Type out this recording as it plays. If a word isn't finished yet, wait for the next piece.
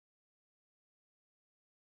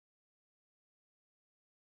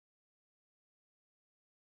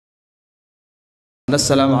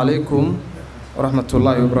Assalamu alaikum wa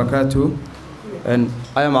rahmatullahi wa barakatuh. And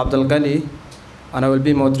I am Abdul Ghani, and I will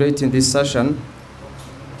be moderating this session.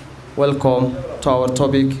 Welcome to our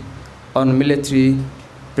topic on military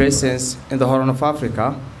presence in the Horn of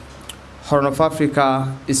Africa. Horn of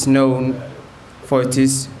Africa is known for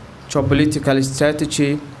its geopolitical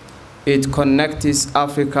strategy. It connects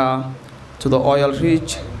Africa to the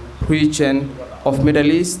oil-rich region of Middle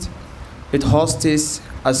East. It hosts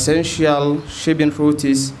essential shipping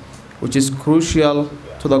routes, which is crucial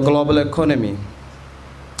to the global economy.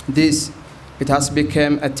 It has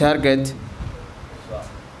become a target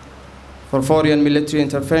for foreign military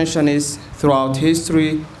interventionists throughout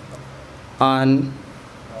history, and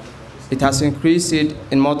it has increased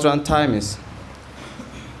in modern times.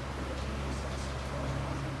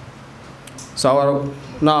 So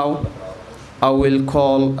now I will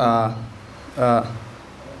call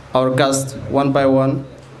our guests one by one.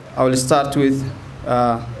 I will start with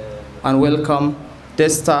and welcome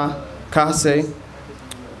Desta Kase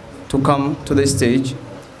to come to the stage.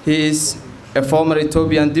 He is a former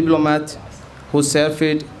Ethiopian diplomat who served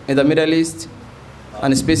in the Middle East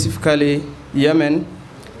and specifically Yemen.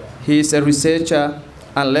 He is a researcher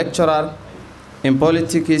and lecturer in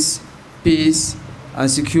politics, peace,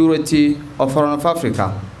 and security of Horn of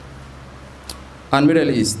Africa and Middle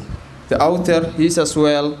East. He is as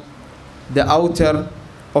well the author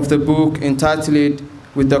of the book entitled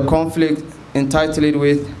with the conflict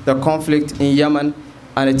in Yemen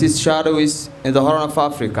and its shadows in the Horn of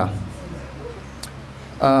Africa.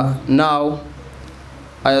 Now,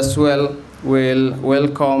 I as well will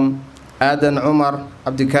welcome Adan Omar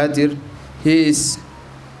Abdikadir. He is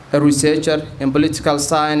a researcher in political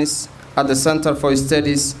science at the Center for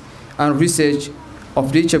Studies and Research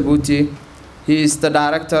of Djibouti. He is the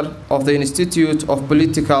director of the Institute of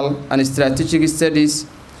Political and Strategic Studies.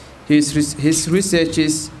 His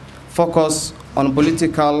researches focus on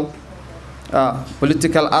political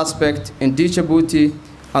aspect in Djibouti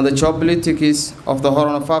and the geopolitics of the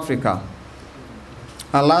Horn of Africa.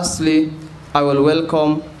 And lastly, I will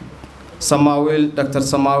welcome Dr.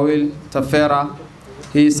 Samawil Tafera.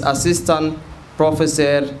 He is assistant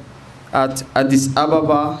professor at Addis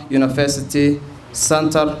Ababa University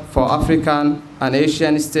Center for African and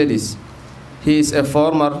Asian Studies. He is a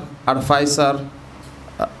former advisor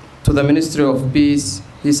to the Ministry of Peace.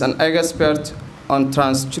 He is an expert on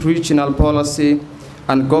trans-regional policy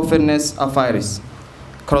and governance affairs,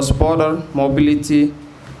 cross-border mobility,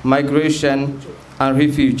 migration, and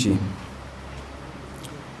refugee.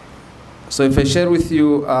 So if I share with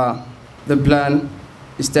you the plan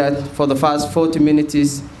is that for the first 40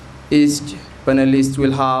 minutes, each panelist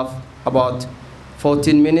will have about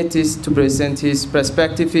 14 minutes to present his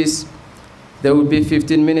perspectives. There will be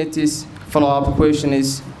 15 minutes follow-up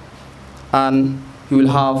questions, and he will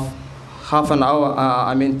have half an hour,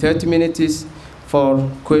 30 minutes for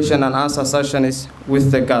question and answer sessions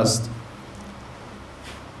with the guest.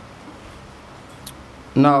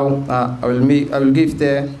 Now, I will give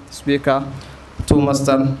the speaker to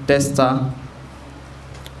Mr. Desta.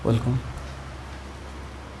 Welcome.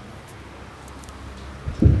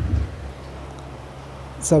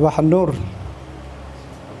 Sabah al-Nur.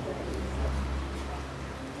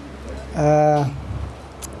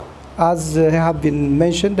 As have been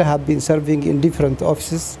mentioned, I have been serving in different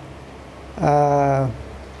offices,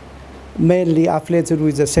 mainly affiliated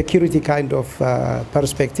with the security kind of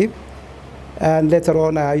perspective. And later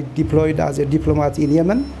on, I deployed as a diplomat in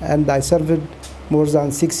Yemen, and I served more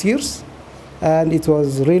than 6 years. And it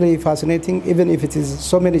was really fascinating, even if it is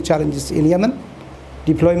so many challenges in Yemen,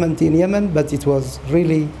 deployment in Yemen, but it was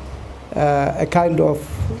really a kind of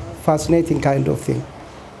fascinating kind of thing.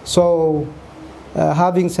 So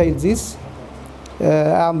having said this,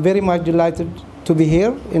 I'm very much delighted to be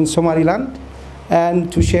here in Somaliland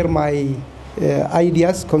and to share my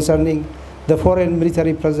ideas concerning the foreign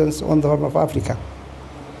military presence on the Horn of Africa.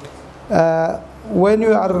 When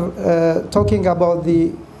you are talking about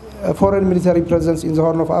the foreign military presence in the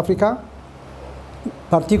Horn of Africa,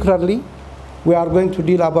 particularly, we are going to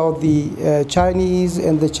deal about the Chinese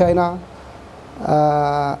and the China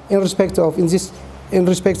in respect of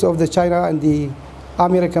the China and the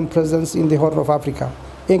American presence in the Horn of Africa,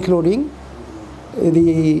 including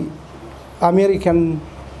the American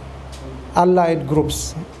allied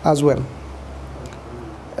groups as well.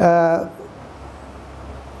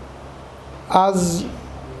 As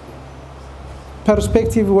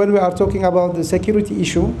perspective, when we are talking about the security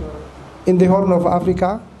issue in the Horn of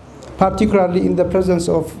Africa, particularly in the presence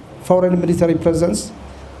of foreign military presence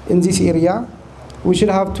in this area, we should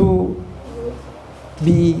have to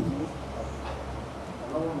be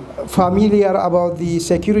familiar about the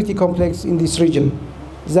security complex in this region.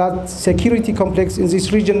 That security complex in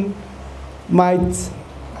this region might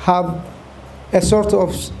have a sort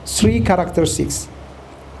of three characteristics.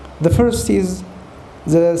 The first is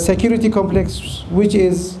the security complex which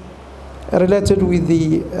is related with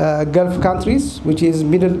the Gulf countries, which is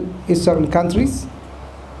Middle Eastern countries,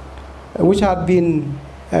 which had been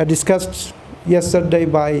discussed yesterday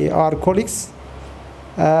by our colleagues.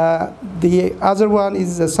 The other one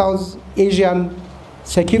is the South Asian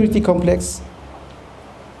security complex.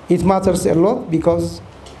 It matters a lot because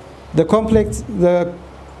the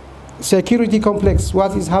security complex,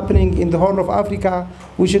 what is happening in the Horn of Africa,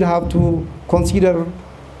 we should have to consider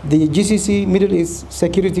the GCC Middle East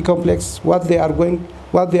security complex, what they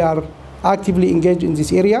are actively engaged in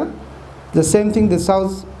this area. The same thing, the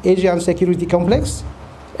South Asian security complex,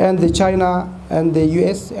 and the China and the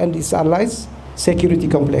US and its allies security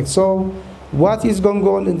complex. So what is going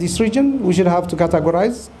on in this region, we should have to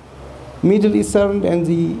categorize Middle Eastern and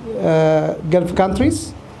the Gulf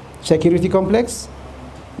countries security complex,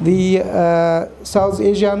 the South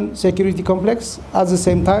Asian security complex, at the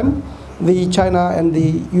same time the China and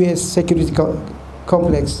the US security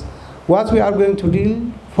complex. What we are going to deal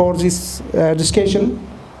for this discussion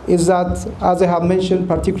is that, as I have mentioned,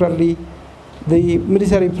 particularly the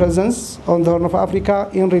military presence on the Horn of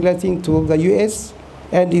Africa in relating to the US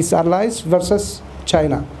and its allies versus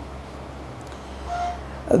China.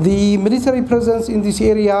 The military presence in this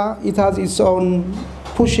area, it has its own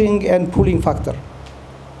pushing and pulling factor.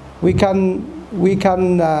 We can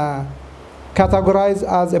categorize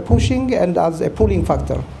as a pushing and as a pulling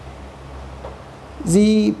factor.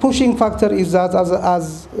 The pushing factor is that,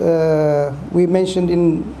 as we mentioned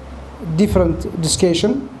in different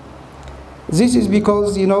discussion, this is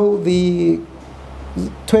because, you know, the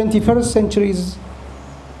 21st centuries,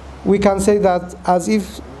 we can say that as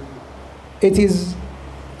if it is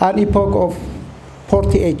an epoch of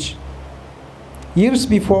porty age. Years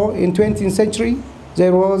before, in 20th century,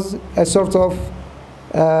 there was a sort of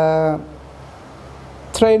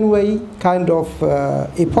trainway kind of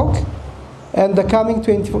epoch, and the coming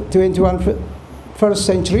 21st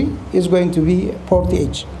century is going to be porty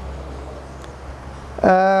age.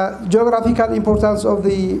 Geographical importance of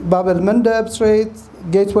the Bab el-Mandeb Strait,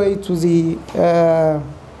 gateway to the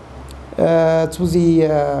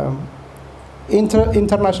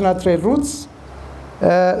international trade routes,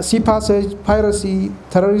 sea passage, piracy,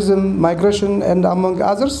 terrorism, migration, and among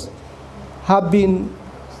others, have been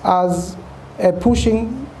as a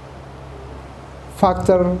pushing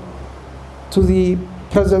factor to the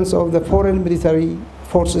presence of the foreign military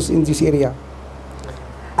forces in this area.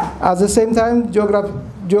 At the same time,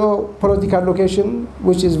 geopolitical location,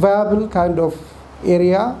 which is viable kind of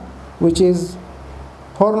area, which is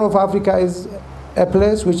Horn of Africa, is a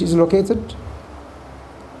place which is located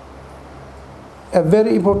a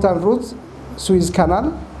very important route, Suez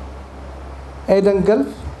Canal, Aden Gulf,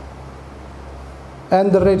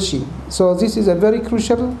 and the Red Sea. So this is a very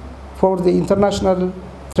crucial for the international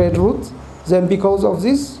trade route. Then because of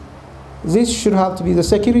this should have to be the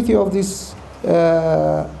security of this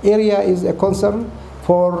area is a concern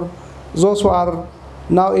for those who are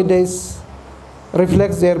nowadays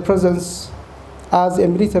reflects their presence as a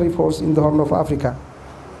military force in the Horn of Africa.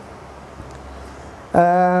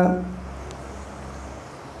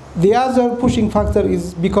 The other pushing factor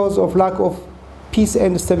is because of lack of peace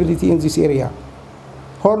and stability in this area.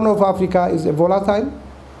 Horn of Africa is a volatile.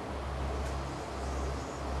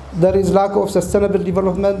 There is lack of sustainable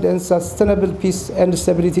development and sustainable peace and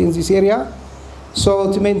stability in this area.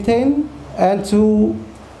 So to maintain and to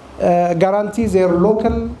guarantee their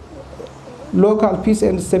local peace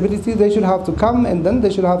and stability, they should have to come, and then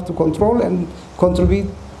they should have to control and contribute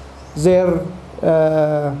their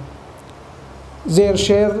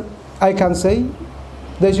share. I can say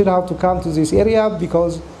they should have to come to this area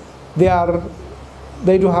because they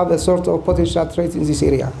do have a sort of potential threat in this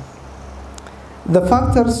area. The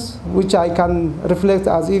factors which I can reflect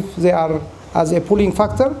as if they are as a pulling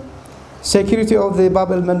factor, security of the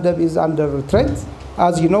Bab el-Mandeb is under threat.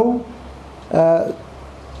 As you know,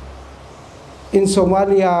 in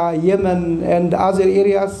Somalia, Yemen, and other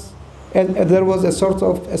areas, and there was a sort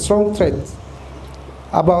of a strong threat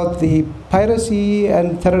about the piracy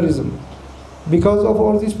and terrorism. Because of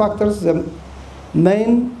all these factors, the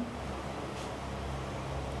main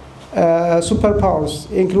superpowers,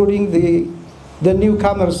 including the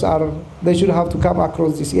newcomers, they should have to come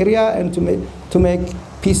across this area and to make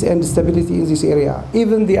peace and stability in this area.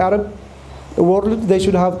 Even the Arab world, they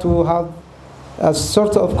should have to have a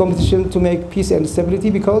sort of competition to make peace and stability,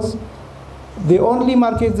 because the only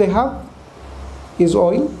market they have is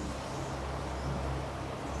oil,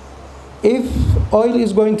 oil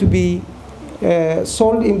is going to be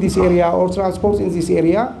sold in this area or transported in this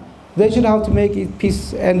area, they should have to make it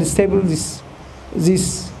peace and stable this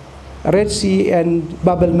Red Sea and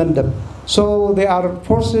Bab el-Mandeb. So they are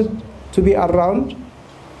forced to be around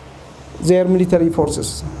their military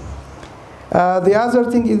forces. The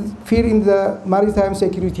other thing is fear in the maritime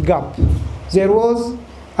security gap. There was,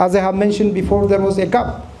 as I have mentioned before, there was a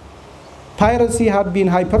gap. Piracy had been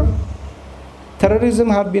hyper. Terrorism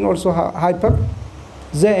had been also hyper.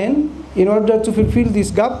 Then, in order to fulfill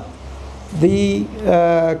this gap, the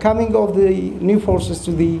coming of the new forces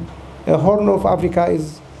to the Horn of Africa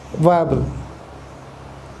is viable.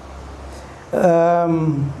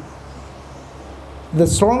 The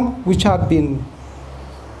strong which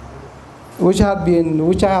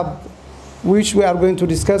we are going to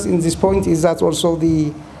discuss in this point is that also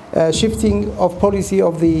the shifting of policy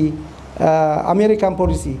of the American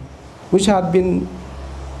policy, which had been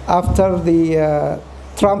after the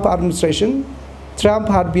Trump administration. Trump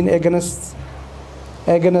had been against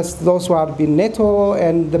those who had been NATO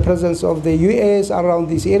and the presence of the US around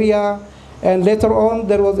this area, and later on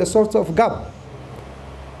there was a sort of gap.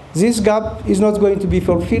 This gap is not going to be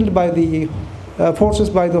fulfilled by the forces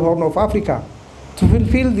by the Horn of Africa. To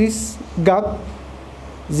fulfill this gap,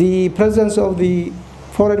 the presence of the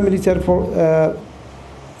foreign military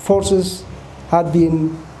forces had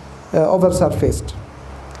been oversurfaced.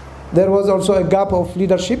 There was also a gap of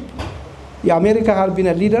leadership. America had been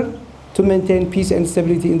a leader to maintain peace and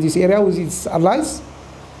stability in this area with its allies,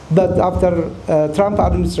 but after Trump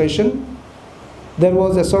administration, there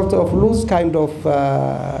was a sort of loose kind of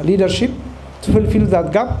leadership to fulfill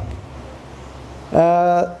that gap.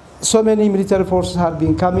 So many military forces had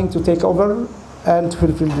been coming to take over and to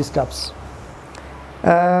fulfill these gaps.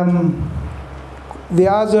 The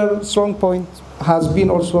other strong point has been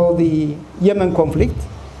also the Yemen conflict.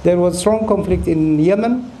 There was strong conflict in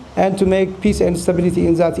Yemen, and to make peace and stability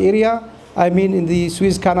in that area, I mean in the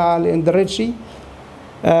Suez Canal and the Red Sea,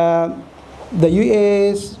 the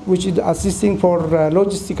US, which is assisting for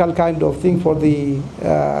logistical kind of thing for the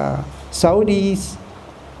Saudis.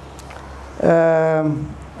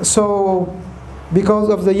 So because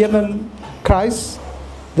of the Yemen crisis,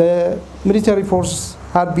 the military force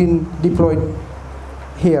had been deployed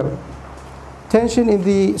here. Tension in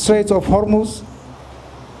the Straits of Hormuz.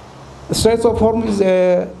 The Straits of Hormuz,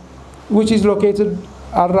 which is located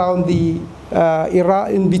around the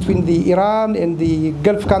Iran, in between the Iran and the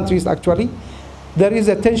Gulf countries actually. There is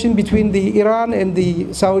a tension between the Iran and the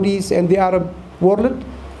Saudis and the Arab world.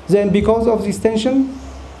 Then because of this tension,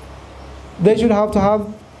 they should have to have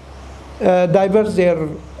divert their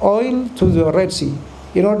oil to the Red Sea.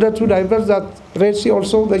 In order to divert that Red Sea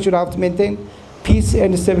also, they should have to maintain peace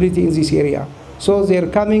and stability in this area. So their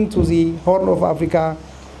coming to the Horn of Africa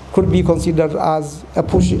could be considered as a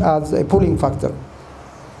pulling factor.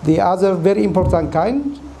 The other very important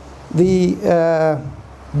kind, the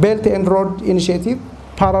Belt and Road Initiative,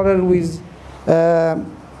 parallel with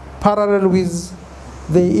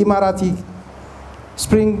the Emirati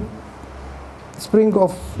spring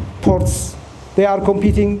of ports. They are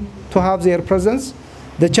competing to have their presence.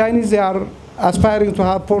 The Chinese, they are aspiring to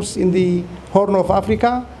have ports in the Horn of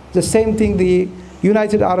Africa. The same thing, the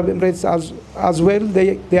United Arab Emirates as well.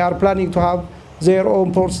 They are planning to have their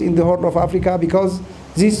own ports in the Horn of Africa, because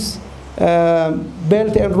this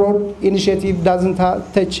Belt and Road Initiative doesn't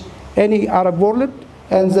touch any Arab world,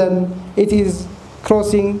 and then it is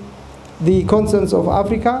crossing the continents of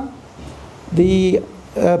Africa. The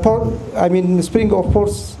the spring of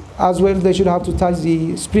ports as well, they should have to touch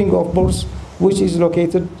the spring of ports, which is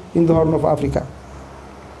located in the Horn of Africa.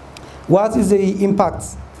 What is the impact?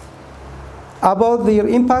 About their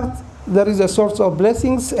impact, there is a sort of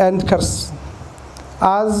blessings and curse.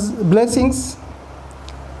 As blessings,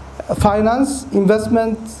 finance,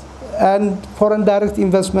 investment, and foreign direct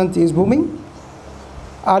investment is booming.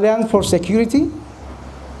 Alliance for security,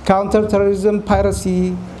 counter-terrorism,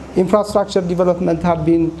 piracy, infrastructure development have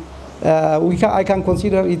been, I can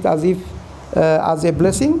consider it as a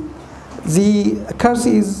blessing. The curse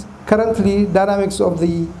is currently dynamics of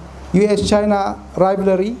the US-China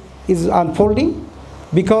rivalry is unfolding.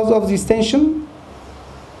 Because of this tension,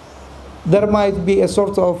 there might be a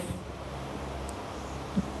sort of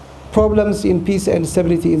problems in peace and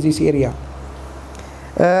stability in this area.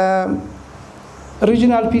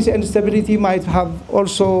 Regional peace and stability might have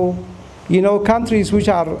also, countries which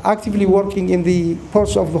are actively working in the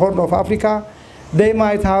ports of the Horn of Africa, they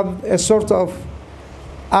might have a sort of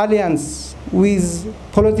alliance with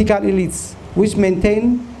political elites which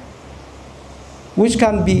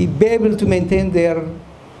can be able to maintain their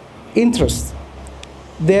interest.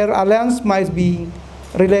 their alliance might be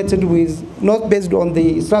related with, not based on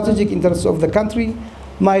the strategic interests of the country,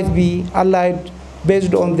 might be allied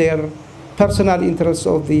based on their personal interests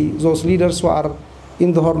of those leaders who are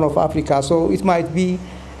in the Horn of Africa. So it might be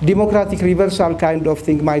democratic reversal kind of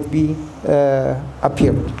thing might be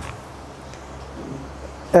appear.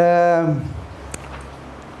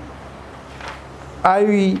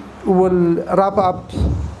 I will wrap up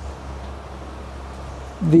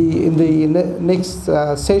in the next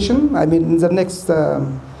session. I mean, in the next,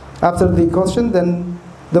 after the question, then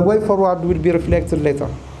the way forward will be reflected later.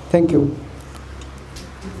 Thank you.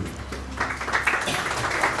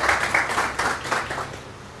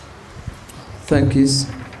 Thank you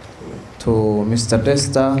to Mr.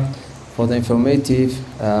 Desta for the informative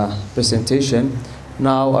presentation.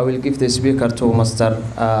 Now I will give the speaker to Mr.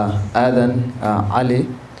 Adan Ali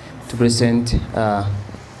to present.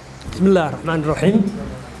 Bismillah ar-Rahman ar-Rahim.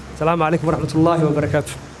 Assalamu alaikum wa rahmatullahi wa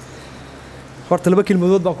barakatuh. Horta laba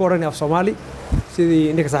kelmadood baan ku oranaya af Soomaali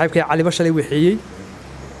sidii ninka saaxiibkay Ali Bashalay wixiyay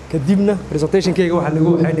kadibna presentation-kayga waxaan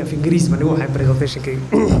nagu waxaynaa af Ingiriis baan nagu waxayn presentation-kayga.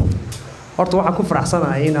 Horta waxaan ku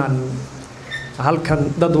faraxsanahay inaan halkan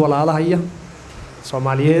dad walaalahaya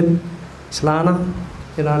Soomaaliyeed islaana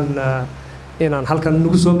inaan halkan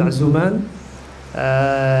nagu soo macsuumaan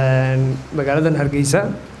magaaladan Hargeysa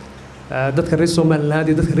dadka reer Soomaaliland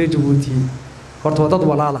iyo dadka reer Djibouti horta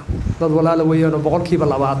waa dad walaala weeyaan oo boqolkiiba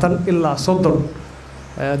 20 ilaa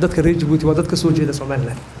 30 dadka reer Djibouti waa dad ka soo jeeda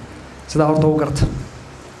Soomaaliland sida horta u garta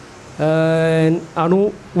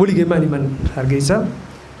anu waligay ma iman Hargeysa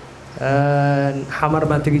xamar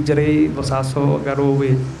baan tagi jiray Boosaaso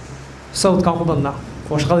Garowe sawdkaan ku badnaa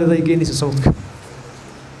oo shaqadeeda ay geynaysa sawdka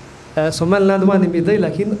Somaliland waan imiday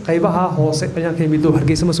laakiin qaybaha hoose ayaan ka imiday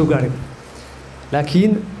Hargeysa ma soo gaarin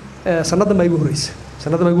laakiin sanadda ma igu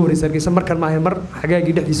horeysay Hargeysa markan ma ahayn mar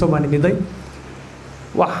xagaagii dhexdiisa waan imiday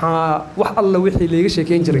wax alla wixii la iga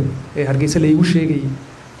sheekeyn jiray ee Hargeysa la igu sheegay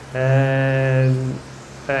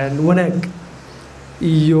wanaag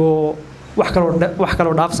iyo wax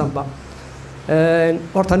kale dhaafsanba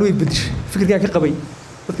horta anu ibadish fikirka ka qabay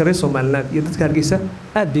dadka reer Somaliland iyo dadka Hargeysa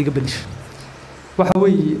aad bay iga badish waxa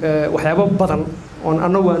weey waxyaabo badan oo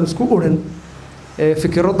anagu aan isku oran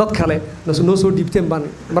fikiro dad kale noo soo dhiibteen baan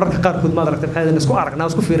mararka qaar kood ma aragtay maxay isku aragnaa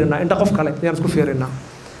isku fiirinaa inta qof kale ayaan isku fiirinaa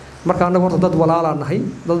marka anagu horta dad walaala nahay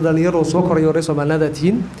dad dhalinyaro soo korayo reer Somaliland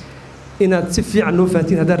tiin inaad si fiican noo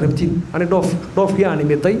fahantiin hadaa rabtiin ani dhoofkii aan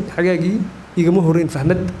imiday xagaagii igama horeyn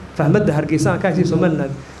fahmadda Hargeysa aan ka hayay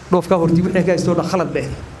Somaliland dhoofka hortii wixii ka haysto khalad beh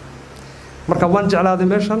marka waan jeclaaday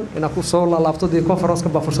meeshan inaan ku soo laabto de conference ka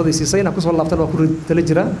ba fursaday siisay inaan ku soo laabtan waa ku tala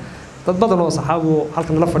jira dad badan oo saxaabo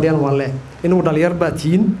halkan la fadhiyaan waa leh inuu dhalinyar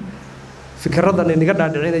baatiin fikradan inaga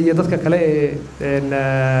dhaadhicinaya dadka kale ee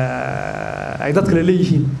ay dadka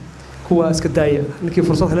leeyihiin kuwa iska daaya ninkii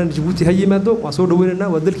fursad helan Djibouti ha yimaado waa soo dhaweynaa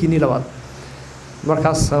waa dalkiini labaad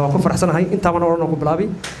markaas waan ku faraxsanahay inta aan oran ku bilaabay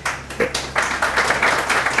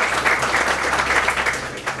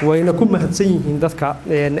wayna ku mahadsan yihiin dadka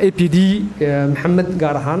APD Maxamed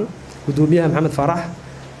gaar ahaan gudoomiyaha Maxamed Farax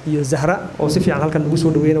iyo Zahra oo si fiican halkan ugu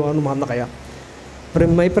soo dhaweynaa waan u mahadnaqayaa.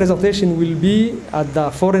 My presentation will be at the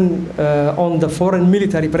on the foreign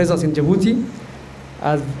military presence in Djibouti,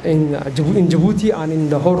 in Djibouti and in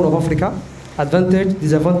the Horn of Africa, advantage,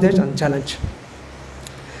 disadvantage, and challenge.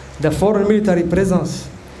 The foreign military presence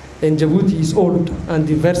in Djibouti is old and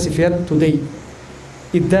diversified today.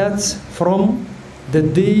 It dates from the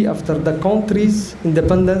day after the country's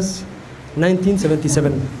independence,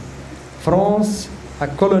 1977. France, a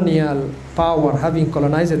colonial power having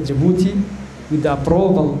colonized Djibouti, with the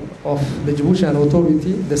approval of the Djiboutian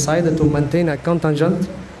authority, decided to maintain a contingent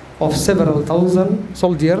of several thousand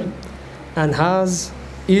soldiers and has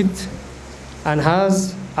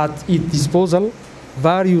at its disposal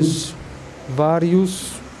various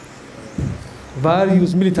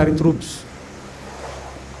military troops.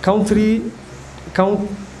 Countries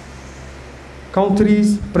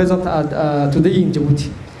present today in Djibouti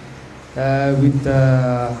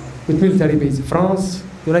with military base: France,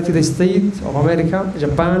 United States of America,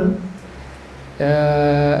 Japan,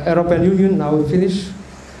 European Union, now finished,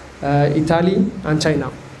 Italy, and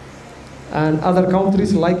China. And other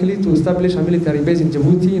countries likely to establish a military base in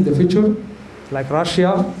Djibouti in the future, like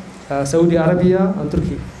Russia, Saudi Arabia, and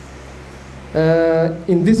Turkey.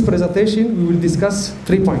 In this presentation, we will discuss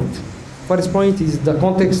 3 points. First point is the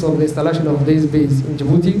context of the installation of this base in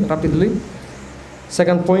Djibouti rapidly.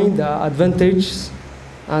 Second point, the advantages.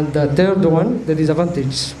 And the third one, the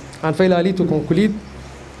disadvantage. And finally, to conclude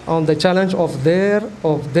on the challenge of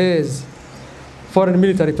these foreign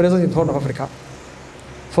military presence in Horn of Africa.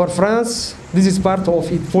 For France, this is part of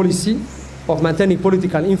its policy of maintaining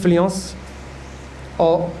political influence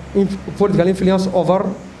over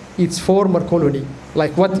its former colony,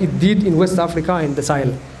 like what it did in West Africa and the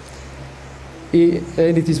Sahel,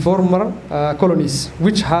 and its former colonies,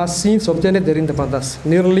 which has since obtained their independence,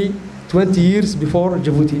 nearly 20 years before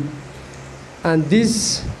Djibouti. And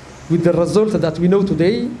this, with the result that we know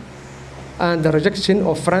today, and the rejection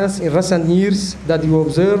of France in recent years that you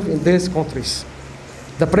observe in these countries.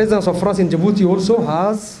 The presence of France in Djibouti also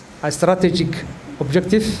has a strategic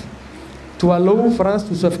objective to allow France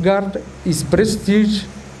to safeguard its prestige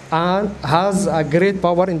and has a great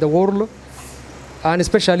power in the world, and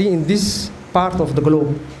especially in this part of the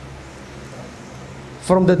globe.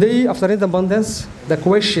 From the day after independence, the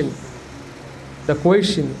question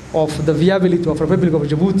of the viability of the Republic of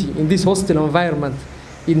Djibouti in this hostile environment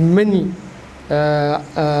in many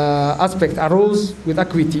aspects arose with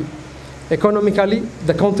acuity. Economically,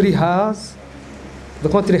 the country had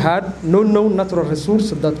no known natural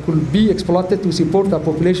resource that could be exploited to support a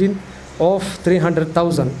population of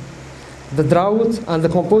 300,000. The drought and the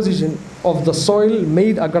composition of the soil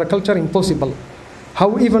made agriculture impossible.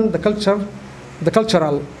 How even the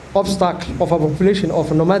cultural obstacle of a population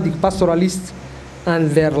of nomadic pastoralists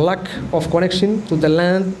and their lack of connection to the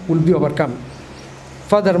land will be overcome.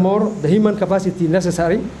 Furthermore, the human capacity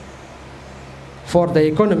necessary for the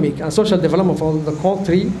economic and social development of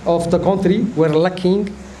the country were lacking,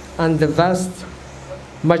 and the vast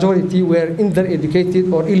majority were either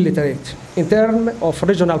educated or illiterate. In terms of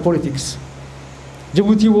regional politics,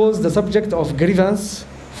 Djibouti was the subject of grievance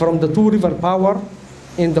from the two rival powers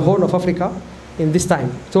in the Horn of Africa in this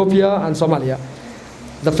time, Ethiopia and Somalia.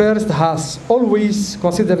 The first has always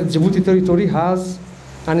considered Djibouti territory as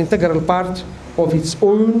an integral part of its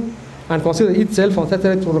own and considered itself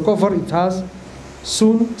entitled to recover it as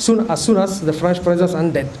soon as the French presence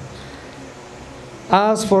ended.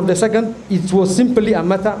 As for the second, it was simply a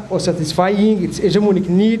matter of satisfying its hegemonic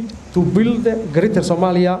need to build Greater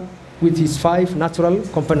Somalia with its 5 natural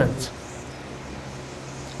components,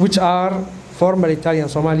 which are former Italian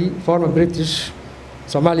Somali, former British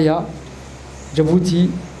Somalia, Djibouti,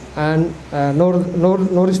 and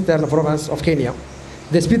northeastern province of Kenya.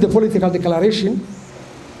 Despite the political declaration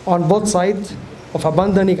on both sides of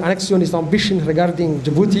abandoning annexionist ambition regarding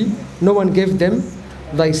Djibouti, no one gave them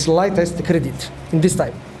the slightest credit in this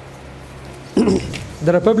time.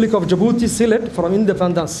 The Republic of Djibouti sealed from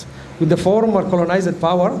independence with the former colonizing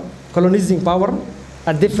power,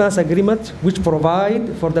 a defense agreement which provide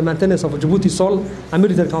for the maintenance of Djibouti's soil a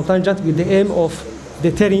military contingent with the aim of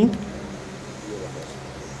deterring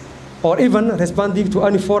or even responding to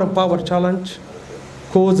any foreign power challenge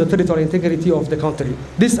cause the territorial integrity of the country.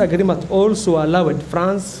 This agreement also allowed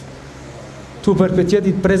France to perpetuate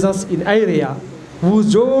its presence in area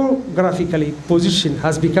whose geographical position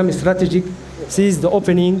has become strategic since the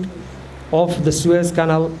opening of the Suez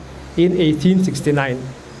Canal in 1869,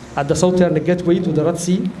 at the southern gateway to the Red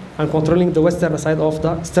Sea and controlling the western side of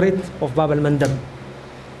the Strait of Bab el-Mandeb.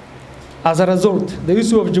 As a result, the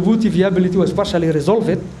issue of Djibouti viability was partially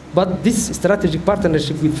resolved, but this strategic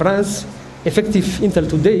partnership with France, effective until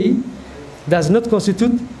today, does not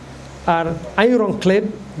constitute an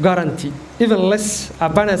ironclad guarantee, even less a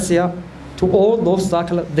panacea to all the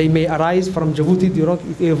obstacles they may arise from Djibouti during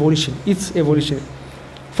its evolution.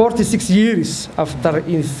 46 years after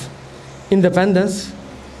its independence,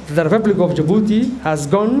 the Republic of Djibouti has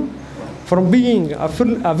gone from being a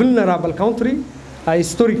vulnerable country, a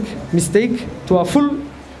historic mistake, to a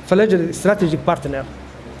full-fledged strategic partner.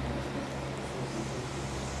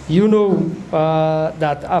 You know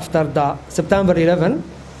that after the September 11,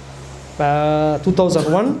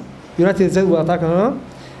 2001, United States will attack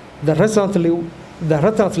the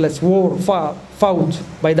relentless war fought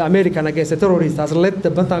by the American against the terrorists has led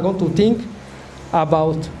the Pentagon to think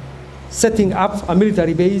about setting up a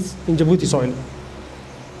military base in Djibouti soil.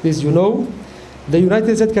 As you know, the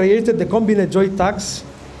United States created the Combined Joint Task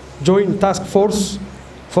Force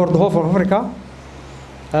for the Horn of Africa,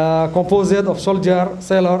 composed of soldiers,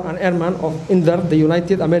 sailors, and airmen under the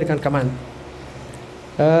United American Command.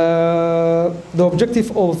 The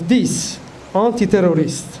objective of this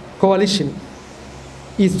anti-terrorist coalition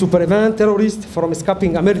is to prevent terrorists from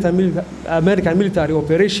escaping American military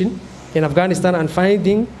operation in Afghanistan and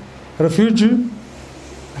finding refuge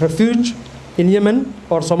in Yemen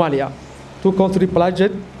or Somalia, two countries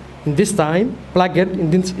plagued in this time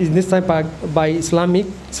by Islamic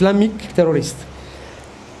terrorists,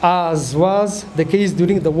 as was the case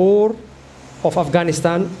during the War of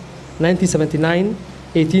Afghanistan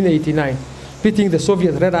 1979-1889, pitting the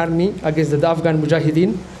Soviet Red Army against the Afghan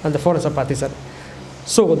Mujahideen and the foreign sympathizers.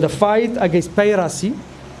 So the fight against piracy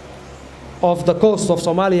of the coast of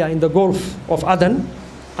Somalia in the Gulf of Aden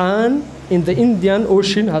and in the Indian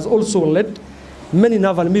Ocean has also led many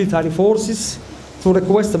naval military forces to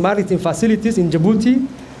request maritime facilities in Djibouti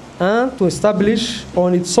and to establish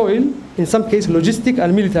on its soil, in some cases, logistic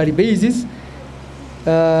and military bases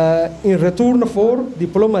in return for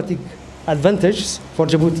diplomatic advantages for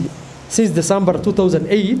Djibouti. Since December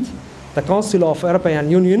 2008, the Council of European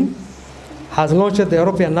Union has launched the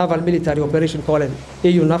European Naval Military Operation called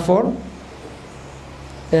EU NAVFOR,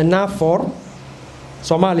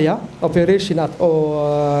 Somalia operation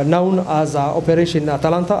known as Operation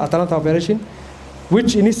Atalanta operation,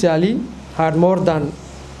 which initially had more than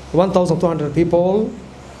 1,200 people,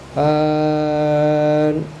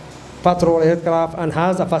 patrol aircraft, and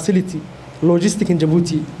has a facility, logistic in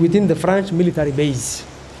Djibouti, within the French military base.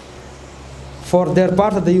 For their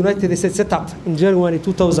part, the United States set up in January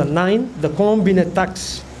 2009 the Combined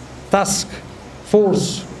Task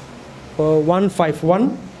Force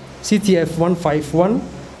 151, CTF 151,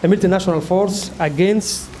 a multinational force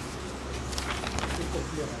against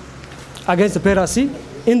the piracy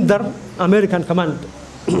under American command.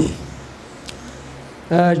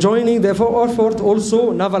 Joining the effort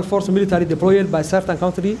also naval force military deployed by certain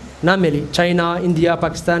countries, namely China, India,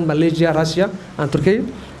 Pakistan, Malaysia, Russia, and Turkey,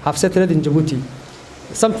 have settled in Djibouti.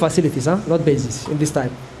 Some facilities, not bases in this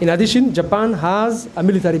time. In addition, Japan has a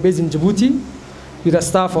military base in Djibouti with a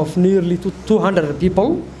staff of nearly 200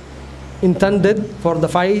 people intended for the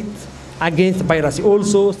fight against piracy.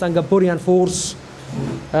 Also, Singaporean force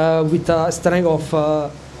with a strength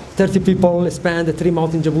of 30 people spanned 3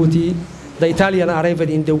 months in Djibouti. The Italians arrived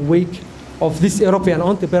in the wake of this European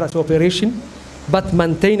anti-piracy operation, but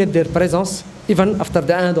maintained their presence even after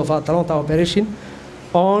the end of Atalanta operation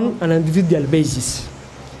on an individual basis.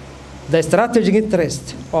 The strategic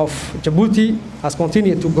interest of Djibouti has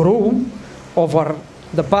continued to grow over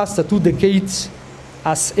the past 2 decades,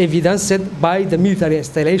 as evidenced by the military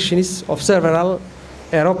installations of several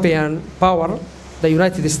European powers, the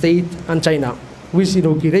United States and China, which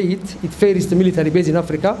inaugurated its first military base in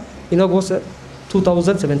Africa in August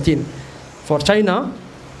 2017. For China,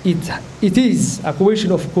 it is a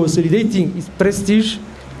question of consolidating its prestige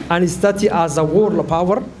and its status as a world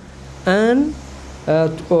power, and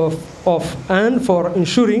for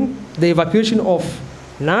ensuring the evacuation of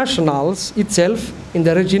nationals itself in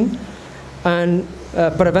the region, and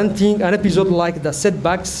preventing an episode like the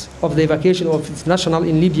setbacks of the evacuation of its national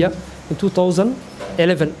in Libya in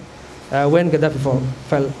 2011 when Gaddafi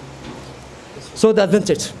fell. So the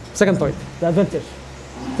advantage, second point, the advantage.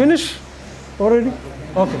 Finish already?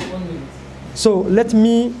 Okay. So let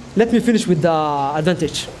me finish with the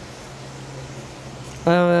advantage.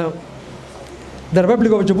 The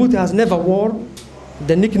Republic of Djibouti has never worn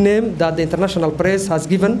the nickname that the international press has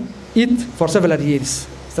given it for several years.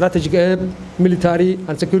 Strategic hub, military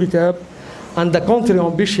and security hub, and the country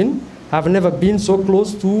ambition have never been so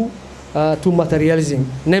close to materializing,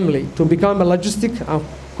 namely to become a logistic and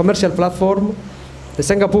commercial platform, the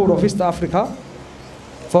Singapore of East Africa.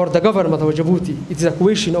 For the government of Djibouti, it is a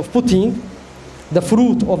question of putting the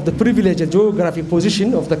fruit of the privileged geographic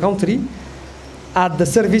position of the country at the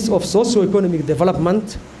service of socio-economic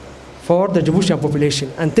development for the Djiboutian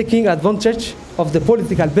population, and taking advantage of the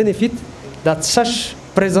political benefit that such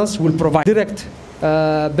presence will provide. Direct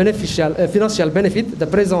financial benefit, the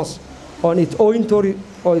presence on its own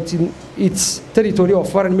its territory of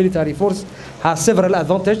foreign military force has several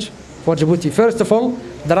advantages for Djibouti. First of all,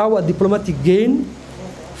 there are a diplomatic gain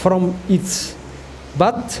from its,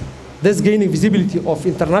 but this gaining visibility of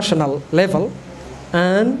international level,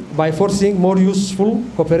 and by forcing more useful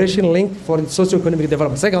cooperation link for its socio-economic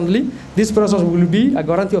development. Secondly, this process will be a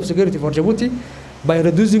guarantee of security for Djibouti by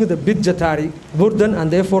reducing the budgetary burden and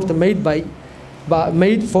the effort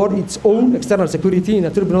made for its own external security in a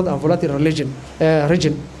turbulent and volatile region.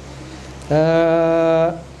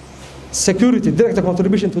 Security, direct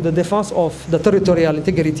contribution to the defense of the territorial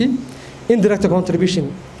integrity, indirect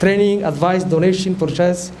contribution, training, advice, donation,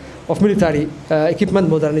 purchase of military equipment,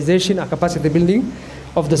 modernization and capacity building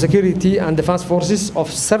of the security and defense forces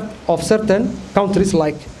of certain countries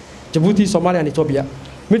like Djibouti, Somalia and Ethiopia.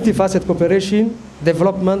 Multifaceted cooperation,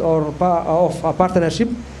 development of a partnership,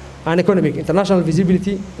 and economic, international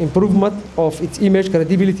visibility, improvement of its image,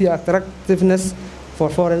 credibility, attractiveness for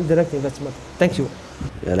foreign direct investment. Thank you.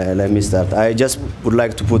 Let me start. I just would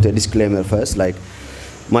like to put a disclaimer first. Like,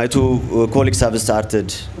 my 2 colleagues have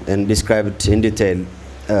started and described in detail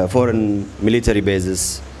foreign military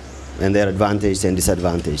bases and their advantages and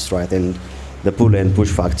disadvantages, right? And the pull and push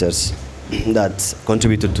factors that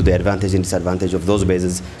contributed to the advantage and disadvantage of those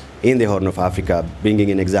bases in the Horn of Africa, bringing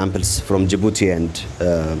in examples from Djibouti and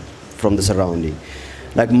from the surrounding.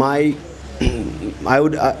 Like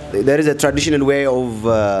there is a traditional way of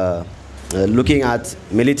looking at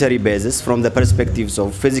military bases from the perspectives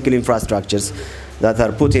of physical infrastructures that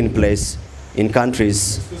are put in place in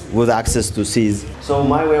countries with access to seas. So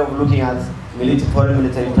my way of looking at foreign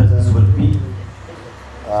military presence would be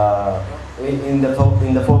in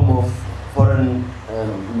the form of foreign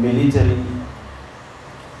military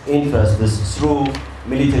interests through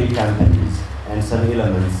military campaigns and some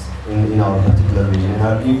elements in our particular region. And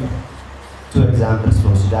I'll give 2 examples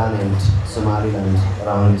from Sudan and Somaliland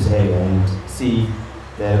around this area and see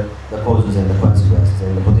the causes and the consequences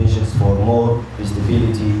and the potentials for more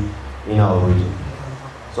instability in our region.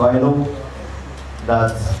 So I know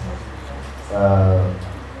that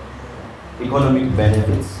economic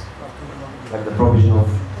benefits, like the provision of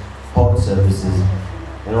port services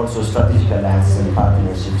and also strategic alliances and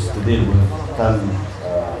partnerships to deal with some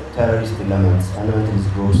terrorist elements,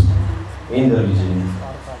 fundamentalist groups in the region,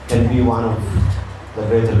 can be one of the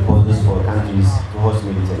greater causes for countries to host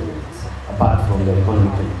military units, apart from the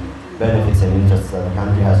economic benefits and interests that the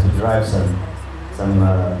country has to derive some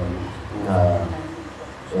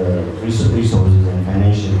resources and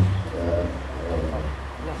financial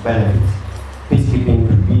benefits. Peacekeeping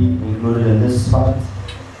could be included in this part.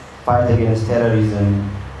 Fight against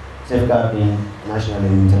terrorism, safeguarding national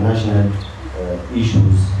and international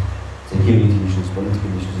issues, security issues,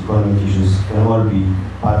 political issues, economic issues can all be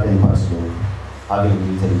part and parcel of having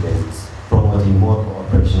military bases, promoting more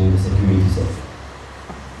cooperation in the security sector.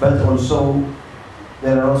 But also,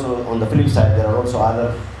 on the flip side, there are also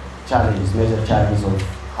other challenges, major challenges of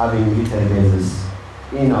having military bases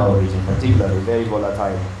in our region, particularly very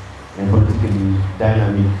volatile and politically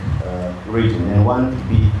dynamic region. And one could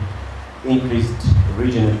be increased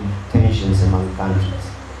regional tensions among countries.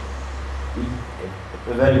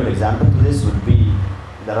 A very good example to this would be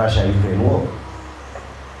the Russia-Ukraine war.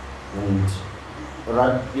 And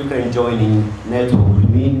Ukraine joining NATO would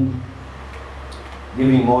mean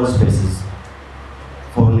giving more spaces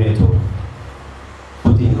for NATO,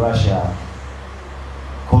 putting Russia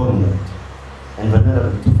cornered and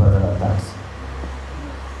vulnerable to further attacks.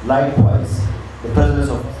 Likewise, the presence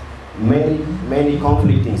of many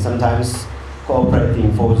conflicting, sometimes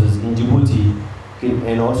cooperating forces in Djibouti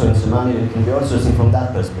and also in Somalia can be also seen from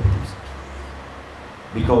that perspective,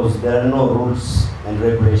 because there are no rules and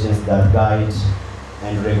regulations that guide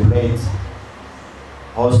and regulate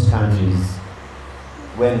host countries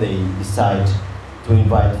when they decide to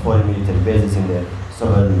invite foreign military bases in their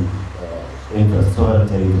sovereign interests, sovereign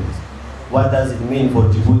territories. What does it mean for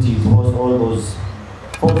Djibouti to host all those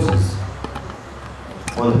forces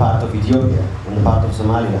on the part of Ethiopia, on the part of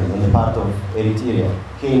Somalia, on the part of Eritrea,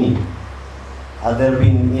 Kenya? Have there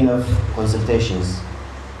been enough consultations?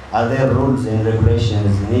 Are there rules and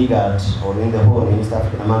regulations in IGAD or in the whole among East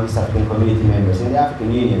African community members, in the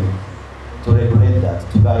African Union, to regulate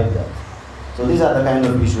that, to guide that? So these are the kind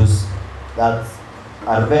of issues that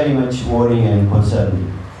are very much worrying and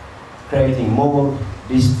concerning, creating more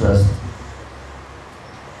distrust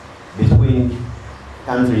between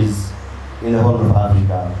countries in the Horn of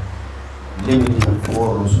Africa, limiting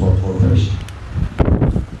more rules for cooperation.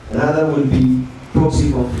 Another will be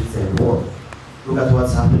proxy conflicts and war. Look at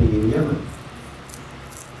what's happening in Yemen.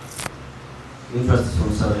 Interests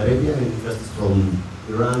from Saudi Arabia and interests from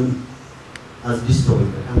Iran has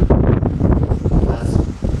destroyed the country, has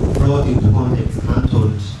brought into context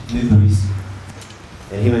untold miseries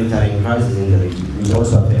and humanitarian crisis in the region, which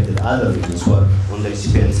also affected other regions who are on the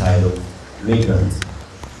recipient side of migrants.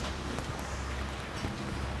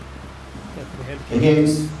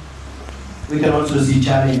 Again, we can also see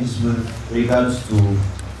challenges with regards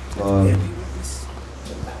to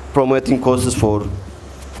promoting causes for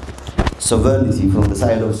sovereignty from the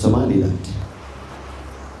side of Somaliland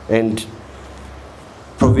and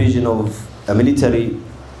provision of a military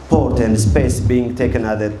port and space being taken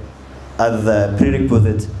as the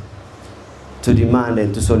prerequisite to demand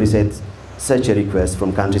and to solicit such a request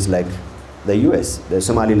from countries like the US. The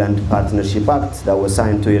Somaliland Partnership Act that was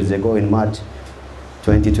signed 2 years ago in March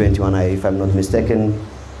 2021, if I'm not mistaken,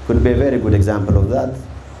 could be a very good example of that.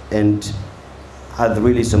 And had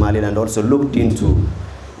really Somaliland also looked into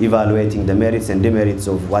evaluating the merits and demerits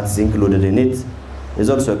of what's included in it, is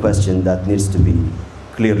also a question that needs to be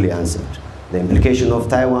clearly answered. The implication of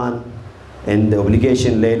Taiwan and the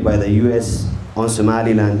obligation laid by the US on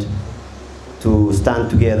Somaliland to stand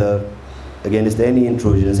together against any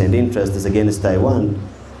intrusions and interests against Taiwan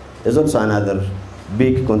is also another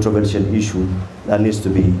big controversial issue that needs to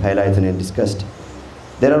be highlighted and discussed.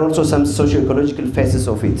 There are also some socio-ecological phases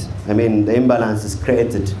of it. I mean, the imbalances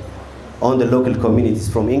created on the local communities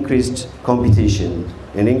from increased competition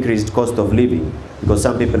and increased cost of living, because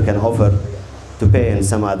some people can offer to pay and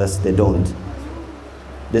some others they don't.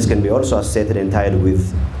 This can be also associated entirely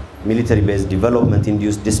with military-based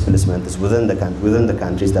development-induced displacements within the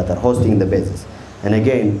countries that are hosting the bases. And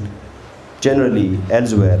again, generally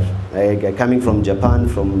elsewhere, coming from Japan,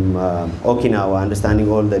 from Okinawa, understanding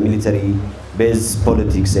all the military-based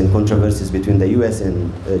politics and controversies between the US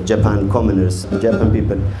and Japan commoners, Japan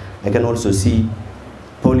people, I can also see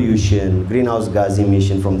pollution, greenhouse gas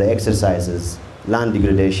emission from the exercises, land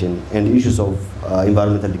degradation, and issues of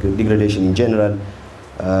environmental degradation in general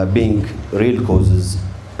being real causes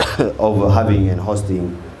of having and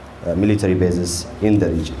hosting military bases in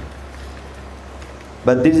the region.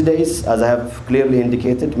 But these days, as I have clearly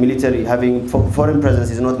indicated, military having foreign presence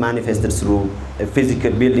is not manifested through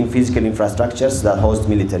building physical infrastructures that host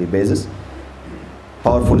military bases.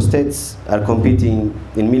 Powerful states are competing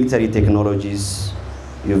in military technologies.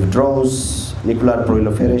 You have drones, nuclear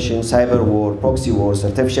proliferation, cyber war, proxy wars,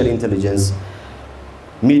 artificial intelligence,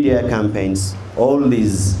 media campaigns. All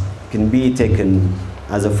these can be taken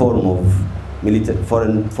as a form of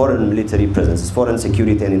foreign military presence, foreign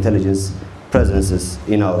security and intelligence presences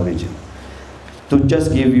in our region. To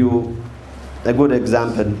just give you a good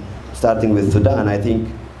example, starting with Sudan, I think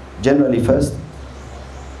generally first,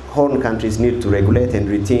 Horn countries need to regulate and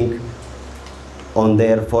rethink on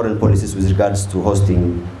their foreign policies with regards to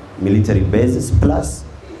hosting military bases plus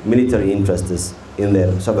military interests in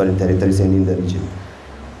their sovereign territories and in the region.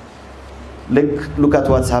 Look at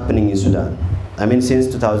what's happening in Sudan. I mean, since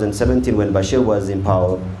 2017, when Bashir was in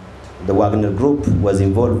power, the Wagner Group was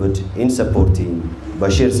involved in supporting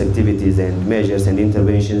Bashir's activities and measures and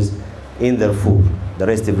interventions in Darfur, the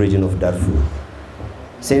restive region of Darfur.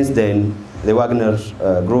 Since then, the Wagner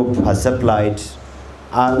Group has supplied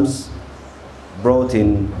arms, brought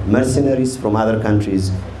in mercenaries from other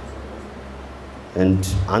countries,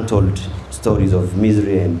 and untold stories of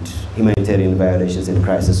misery and humanitarian violations and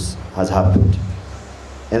crisis has happened.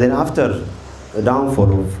 And then after the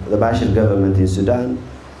downfall of the Bashir government in Sudan,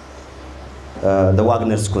 the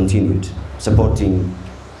Wagners continued supporting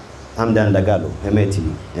Hamdan Dagalo,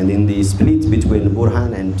 Hemeti, and in the split between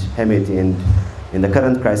Burhan and Hemeti, and in the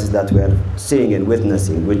current crisis that we are seeing and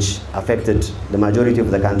witnessing, which affected the majority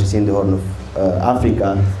of the countries in the Horn of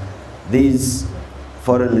Africa, these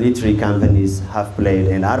foreign military companies have played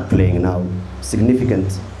and are playing now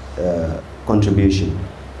significant contribution.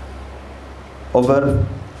 Over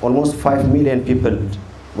almost 5 million people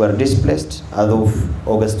were displaced as of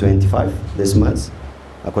August 25 this month,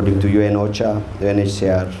 according to UN OCHA, the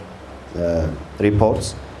UNHCR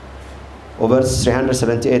reports. Over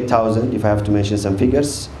 378,000, if I have to mention some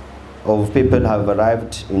figures, of people have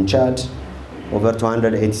arrived in Chad, over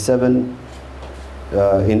 287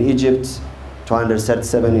 in Egypt,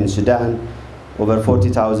 237 in Sudan, over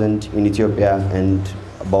 40,000 in Ethiopia, and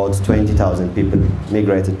about 20,000 people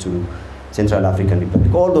migrated to Central African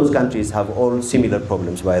Republic. All those countries have all similar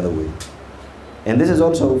problems, by the way. And this is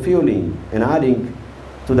also fueling and adding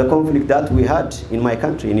to the conflict that we had in my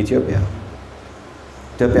country, in Ethiopia.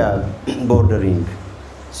 Ethiopia bordering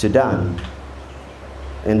Sudan,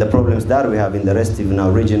 and the problems that we have in the rest of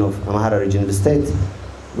now region of Amhara regional state,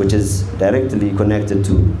 which is directly connected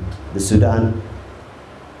to the Sudan,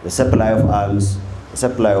 the supply of arms, the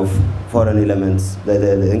supply of foreign elements,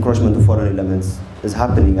 the encroachment of foreign elements is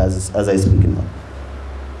happening as I speak now.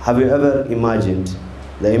 Have you ever imagined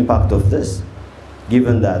the impact of this,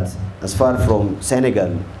 given that as far from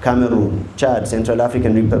Senegal, Cameroon, Chad, Central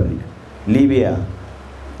African Republic, Libya,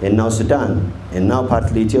 and now Sudan, and now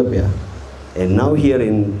partly Ethiopia, and now here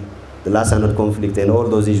in the last Anod conflict and all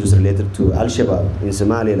those issues related to Al-Shabaab in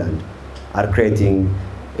Somaliland are creating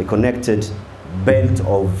a connected belt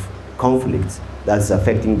of conflict that's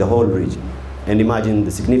affecting the whole region. And imagine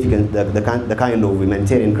the significant, the kind of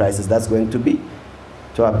humanitarian crisis that's going to be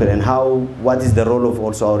to happen, and what is the role of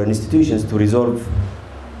also our institutions to resolve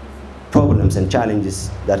problems and challenges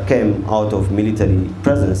that came out of military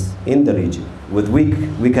presence in the region, with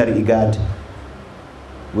weaker IGAD,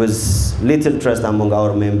 with little trust among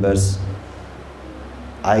our members.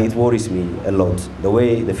 It worries me a lot. The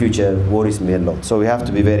way the future worries me a lot. So we have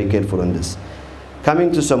to be very careful on this.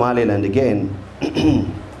 Coming to Somaliland again,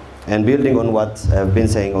 and building on what I've been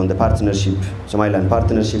saying on the partnership, Somaliland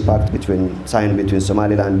Partnership Act signed between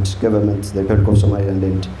Somaliland government, the Republic of Somaliland,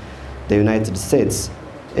 and the United States,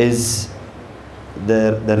 is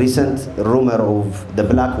the recent rumor of the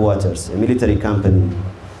Black Waters, a military company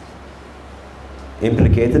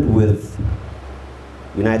implicated with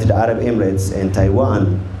United Arab Emirates and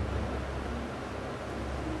Taiwan,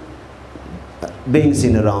 being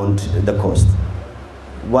seen around the coast.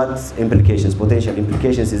 What implications, potential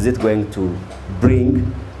implications, is it going to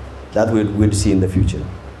bring that we'll see in the future?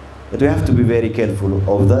 But we have to be very careful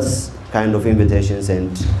of this kind of invitations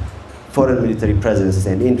and foreign military presences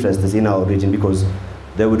and interests in our region, because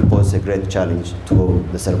they would pose a great challenge to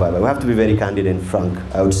the survival. We have to be very candid and frank,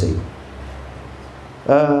 I would say.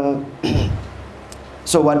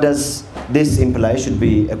 So what does this imply should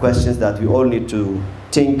be a question that we all need to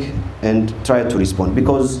think and try to respond,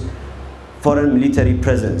 because foreign military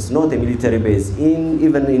presence, not a military base,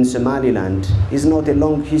 even in Somaliland, is not a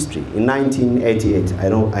long history. In 1988, I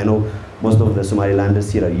know most of the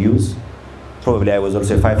Somalilanders here are youth. Probably I was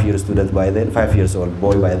also a 5-year student by then, 5-year-old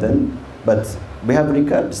boy by then. But we have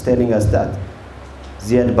records telling us that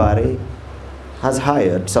Ziad Barre has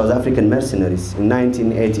hired South African mercenaries in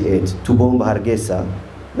 1988 to bomb Hargeisa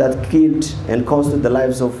that killed and cost the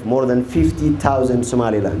lives of more than 50,000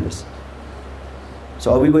 Somalilanders.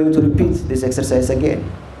 So are we going to repeat this exercise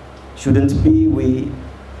again? Shouldn't we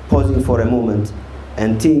pausing for a moment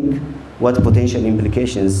and think what potential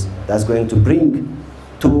implications that's going to bring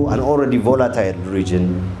to an already volatile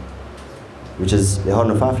region, which is the Horn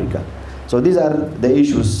of Africa? So these are the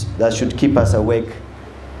issues that should keep us awake.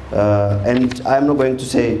 And I'm not going to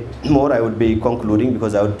say more. I would be concluding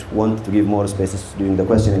because I would want to give more spaces during the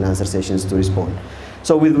question and answer sessions to respond.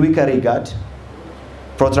 So with weaker regard,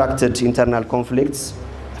 protracted internal conflicts,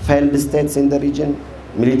 failed states in the region,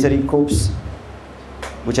 military coups,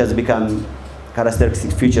 which has become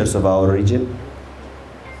characteristic features of our region,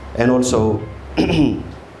 and also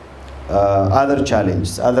other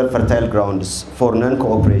challenges, other fertile grounds for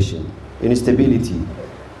non-cooperation, instability,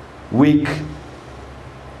 weak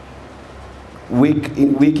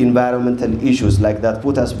environmental issues like that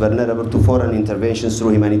put us vulnerable to foreign interventions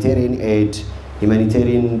through humanitarian aid,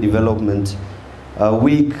 humanitarian development,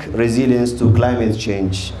 weak resilience to climate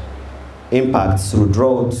change, impacts through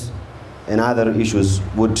droughts, and other issues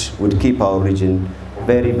would keep our region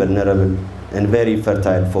very vulnerable and very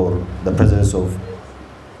fertile for the presence of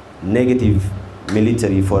negative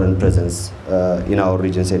military foreign presence in our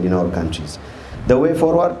regions and in our countries. The way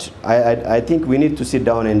forward, I think we need to sit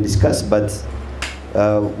down and discuss, but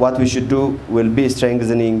what we should do will be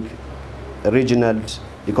strengthening regional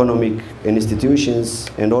economic institutions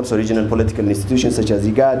and also regional political institutions such as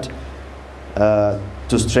IGAD,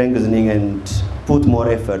 to strengthening and put more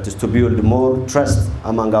efforts to build more trust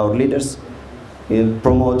among our leaders, and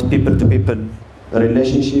promote people-to-people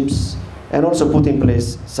relationships, and also put in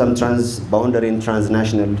place some trans-boundary and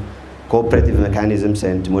transnational cooperative mechanisms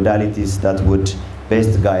and modalities that would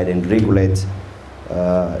best guide and regulate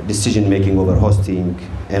decision-making over hosting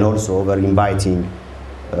and also over inviting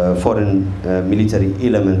foreign military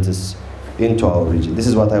elements into our region. This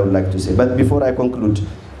is what I would like to say. But before I conclude,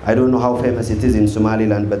 I don't know how famous it is in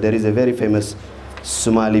Somaliland, but there is a very famous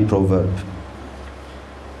Somali proverb.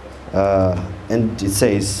 And it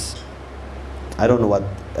says, I don't know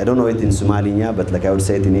it in Somalinya, but like I would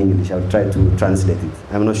say it in English. I would try to translate it.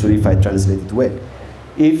 I'm not sure if I translate it well.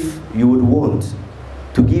 If you would want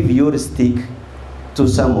to give your stick to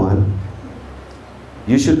someone,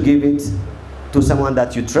 you should give it to someone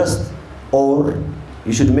that you trust, or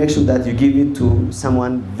you should make sure that you give it to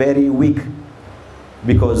someone very weak,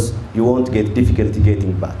 because you won't get difficulty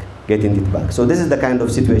getting it back. So this is the kind of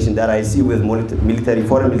situation that I see with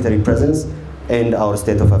foreign military presence and our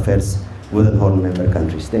state of affairs within Horn member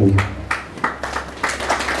countries. Thank you.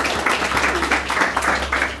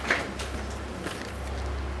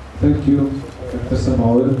 Thank you, Dr.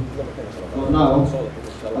 Samuel. So now,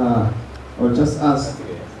 I'll just ask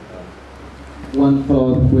one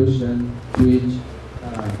follow-up question to each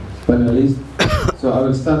panelist. So I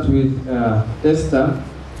will start with Esther.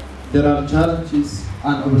 There are challenges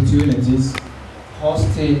and opportunities.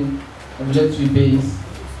 Hosting a military base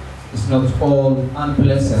is not all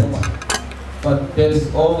unpleasant, but there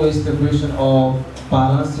is always the question of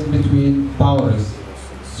balancing between powers.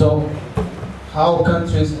 So how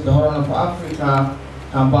countries in the Horn of Africa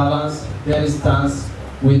can balance their stance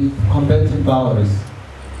with combating powers?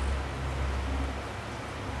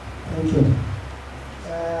 Thank you.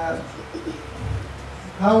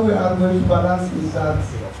 How we are going to balance is that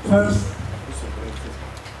first,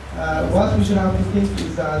 what we should have to think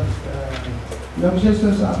is that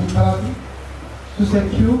negotiations are prepared to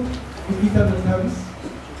secure equitable terms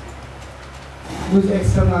with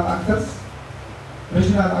external actors,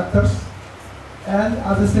 regional actors, and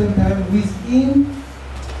at the same time within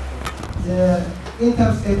the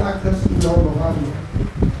interstate actors in the Horn of Africa.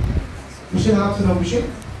 We should have to negotiate,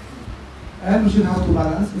 and we should have to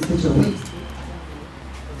balance in such a way.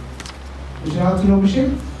 We should have to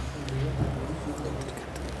negotiate,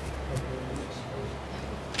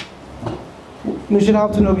 we should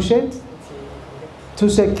have to negotiate to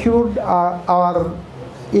secure our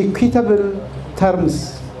equitable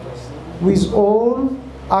terms with all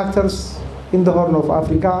actors in the Horn of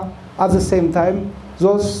Africa, at the same time,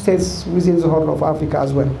 those states within the Horn of Africa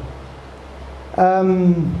as well.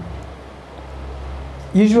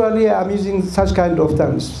 Usually I'm using such kind of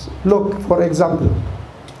terms. Look, for example,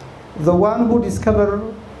 the one who discovered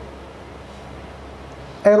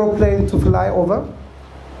aeroplane to fly over,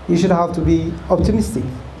 you should have to be optimistic.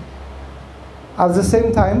 At the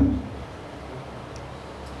same time,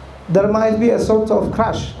 there might be a sort of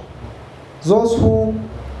crash. Those who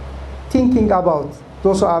thinking about,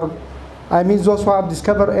 those who have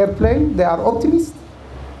discovered airplane, they are optimists.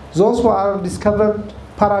 Those who are discovered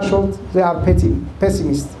parachute, they are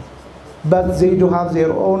pessimists. But they do have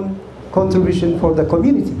their own contribution for the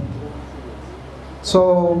community.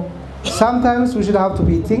 So sometimes we should have to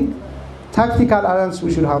be tactical alliance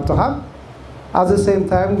we should have to have. At the same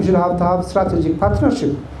time, we should have to have strategic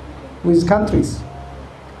partnership with countries.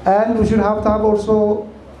 And we should have to have also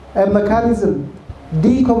a mechanism,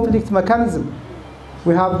 de-conflict mechanism.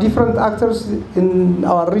 We have different actors in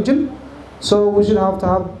our region, so we should have to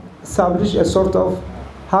have established a sort of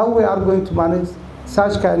how we are going to manage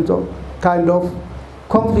such kind of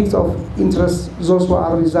conflict of interest, those who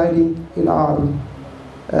are residing in our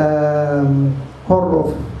Horn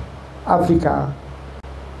of Africa,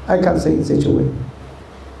 I can say in such a way.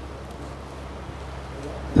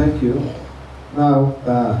 Thank you. Now,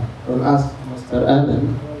 I'll ask Mr.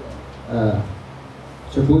 Adam.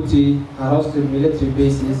 Djibouti has hosted military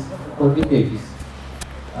bases for decades.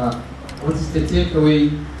 What is the takeaway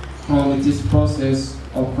from this process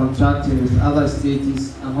of contracting with other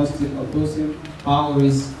states and hosting opposing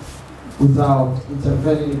powers without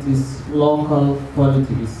interfering with its local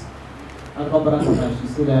politics?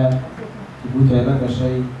 Sida Djibouti ay la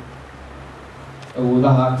gashay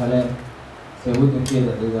awoodaha kale ee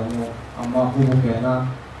waddankeeda ciidamo ama hubkeena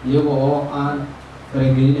iyaga oo aan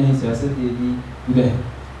faragelinayn siyaasadeedii gudaha.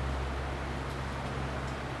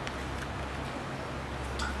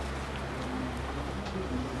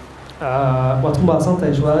 waad ku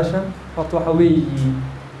mahadsantahay su-aasha. horta waxa weeye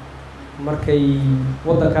markay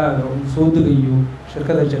waddankaaga uu soo degayo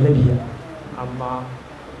shirkada ajanabiya ama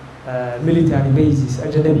military bases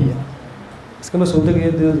ajanabiya iskama soo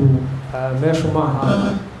degayadeedu meeshu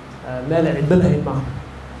maaha meel cidba lahayn maaha.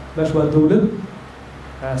 meeshu waa dowlad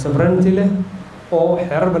sovereignty leh oo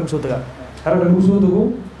xeerar baa lagu soo degaa. xeerarka lagu soo dego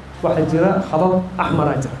waxaa jira khadad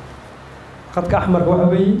axmaraa jira. khadka axmarka waxa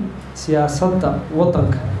weeye siyaasadda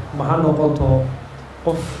waddanka ma ha noqoto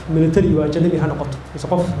qof military waa ajanabi ha noqoto mise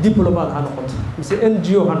qof diplomat ha noqoto mise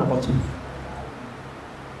NGO ha noqoto.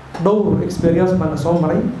 dhowr experience baan soo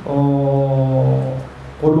maray oo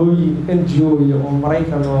qolooyin NGO iyo oo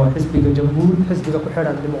Maraykan oo xisbiga xisbiga ku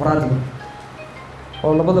xidhan dimuqraadiga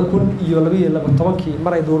oo 2012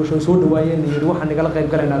 mar ay doorashooyin soo dhawaayeen yiri waxaan nagala qayb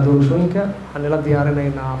galaynaa doorashooyinka, waxaan la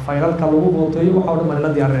diyaarinaynaa faylalka lagu voteeyo, waxa oo dhan la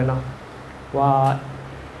diyaarinaynaa. waa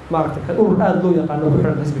maaragtay urur aad loo yaqaan oo ku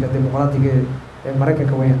xidhan xisbiga dimuqraadiga ee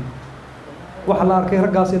Maraykanka weeyaan. waxa la arkay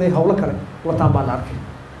raggaas inay hawlo kale wataan baa la arkay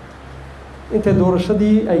intay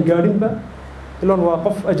doorashadii ay gaadhinba ilaan waa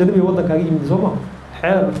qof ajnabi waddankaaga yimid soo ma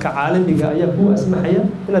xeerarka caalamiga ayaa ku asmaxaya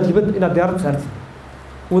inaad diyaarad saartid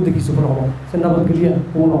waddankiisa ku noqdo si nabadgelyo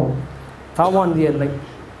uu noqdo. taa waan yeelnay.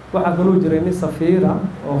 waxaa kaloo jiray nin safiira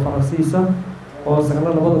oo Faransiisa oo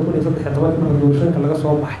sanadka 2013 marka doorashooyinka laga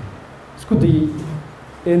soo baxay isku dayay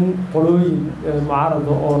in qolooyin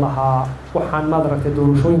mucaarado oo lahaa waxaan maad aragtay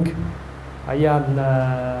doorashooyinka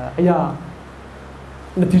ayaa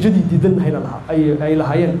natiijadii diidan ay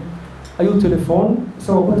lahaayeen ayuu telefoon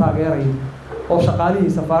isagoo ku taageeray oo shaqaalihii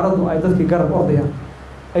safaaraddu ay dadkii garab ordayaan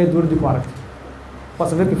ay dowladdu ku aragtay. waa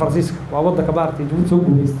safiirkii Faransiiska waa waddanka maaragtay Djibouti soo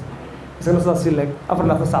guuleystay isagana sidaas si leeg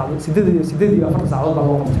 48 saacadood 48 saacadood baa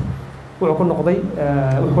loo qabtay. wuxuu ku noqday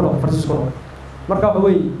Faransiisku noqday. marka waxa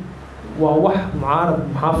weeye waa wax mucaarad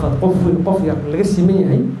muxaafad qof yar laga siman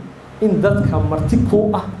yahay in dadka marti ku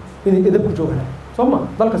ah inay edeb ku joogaan soo ma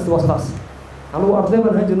dal kasta waa sidaas. anigu arday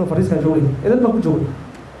baan ahaan jirnay Faransiiska joogay edeb baan ku joogay.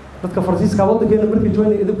 dadka Faransiiska waddankeena markay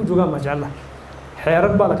joogaan edeb ku joogaan ma jecla.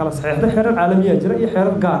 xeerar baa la kala saxeexday, xeerar caalamiya jira iyo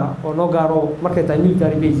xeerar gaar ah oo noo gaaro markay tahay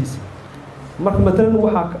military bases. marka matalan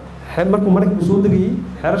waxa markuu Maraykanku soo degayay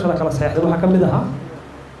xeerasha la kala saxeexday waxaa ka mid ahaa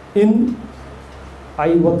in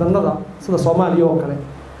ay wadannada sida Soomaaliya oo kale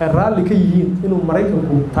ay raalli ka yihiin inuu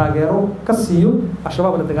Maraykanku taageero ka siiyo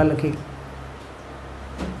al-shabaab la dagaalankeeda.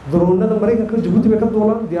 droonada Maraykanka Djibouti bay ka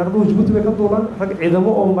duulaan, diyaaraduhu Djibouti bay ka duulaan, rag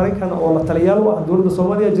ciidamo oo Maraykan oo la taliyaal u ah dowladda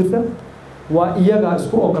Soomaaliya jirta waa iyaga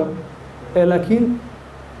isku ogal. laakiin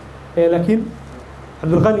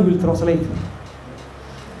Abdulqani will translate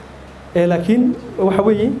laakiin waxa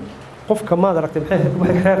weeye qofka maad aragtay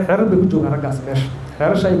waxay xeerar bay ku joogaan raggaas meesha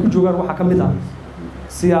xeerasha ay ku joogaan waxaa ka mid ah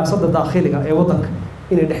siyaasadda daakhiliga ee waddanka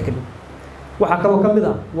inay dhex gelin waxaa kaloo ka mid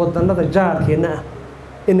ah wadannada jaarkeenna ah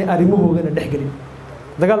inay arrimahoodana dhex gelin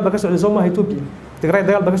dagaal baa ka socday soo maaha Ethiopia Tigray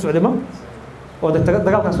dagaal baa ka socday ma oo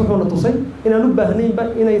dagaalkaas wuxuuna tusay inaan u baahnaynba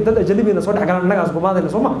inay dad ajnabiina soo dhex galaan annagaas gumaadayna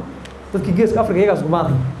soo maaha dadkii geeska Afrika iyagaas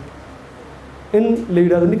gumaaday in la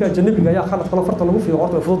yidhaahdo ninka ajnabiga ayaa khalad kala farta lagu fiiqo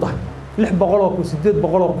horta way fududahay 600 oo kun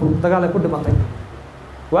 800 oo kun dagaal ay ku dhimatay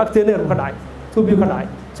waa agteena ka dhacay Ethiopia ka dhacay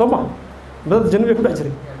soo maaha dad ajnabi ku dhex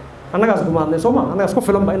jiray annagaas gumaadnay soo maaha annagaas ku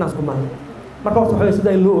filan ba inaas gumaadnay marka horta waxay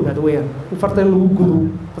sida in loo ogaado weeyaan in farta in lagu gudo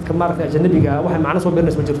dadka maaragtay ajnabiga waxay macna soo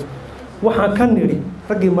beernayso ma jirto waxaan ka niri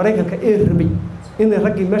raggii Mareykanka ee rabay in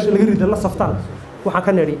raggii meesha laga rido la saftaan waxaan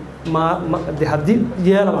ka niri ma haddii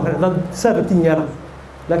yeela ma dad saartiin yeela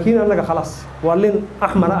laakiin annaga khalaas waa lin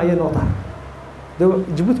axmara ayay noo tahay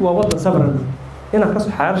Djibouti waa wadan sabran inaan ka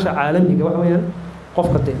soo xaarsha caalamiga waxa weeyaan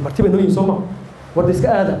qofka de martiba noo yihiin Soomaa wada iska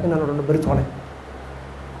aada inaan orano bari toole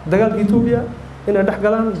dagaalka Ethiopia inay dhex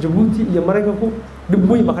galaan Djibouti iyo Mareykanku dib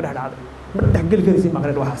weyn ba ka dhex dhacday ma dhex gali karaysiin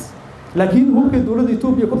maqreed waxaas laakiin hubka dawladda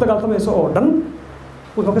Ethiopia ku dagaaltamayso oo dhan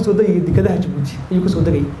wuxuu ka soo dagay dekedaha Djibouti ayuu ka soo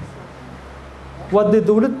dagay waa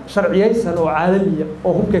dawlad sharciyaysan oo caalamiya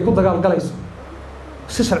oo hubkay ku dagaalgalayso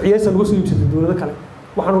si sharciyaysan uga soo iibsatay dawlado kale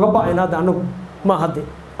waxaan uga baahaynaa anagu ma hadde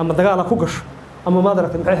ama dagaal ku gasho ama ma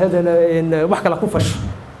daragtay maxay heedeen wax kale ku fasho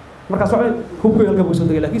markaas waxay hubku halka buu soo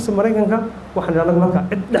dagay laakiin Mareykanka waxaan anagu marka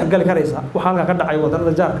cid dhex gali karaysa waxa halka ka dhacay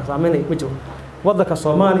wadannada jaarka saameynay ma jiro waddanka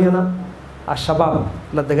Soomaaliyana al-shabaab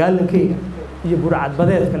la dagaalankeyga iyo burcad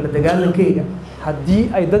badeedka la dagaalankeyga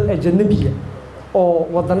haddii ay dad ajnabiya oo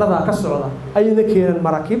wadannada ka socda ayna keenan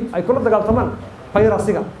maraakiib ay kula dagaaltamaan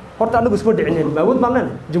fayrasiga horta anagu isma dhicineen ma awood baan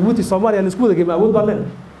leenahay Djibouti Soomaaliya la isku wadagay ma awood baan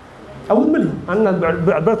leenahay awood ma lihi annaan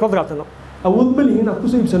burcad kula dagaaltano awood ma lihi inaan ku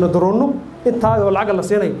soo iibsano daroono intaa oo lacag la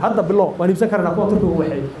siinay hadda bilo waan iibsan karnaa kuwa turkiga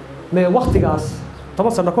waxay ma waqtigaas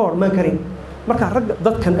 10 sano ka hor ma karin marka rag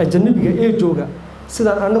dadkan ajnabiga ee jooga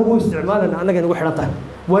sidaan anagu isticmaalana anaga ugu xiran tahay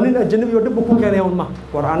waa nin ajnabi oo dib ku keenay ma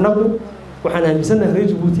war anagu waxaan aaminsanahay reer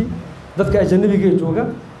Djibouti dadka ajnabiga ee jooga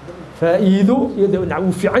faa'iido iyo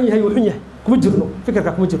uu fiican yahay wuxuu yahay kuma jirno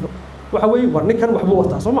fikirka kuma jirno waxa weey war ninkan waxba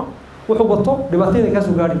wataa Soomaa wuxuu wato dhibaatooyin ka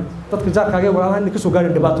soo gaadhay dadka jaarkaaga walaalaha ka soo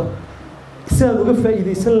gaadhay dhibaato sidaan uga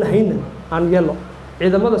faa'iideysan lahayna aan yeelo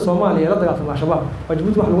ciidamada Soomaaliya la dagaalama shabaab waa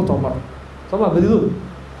Djibouti wax lagu tababaro Soomaa badidood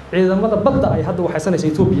ciidamada badda ay hadda waxay sanaysaa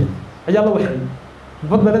Ethiopia ayaa la waxay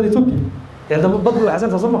badda Ethiopia ciidamada badda waxay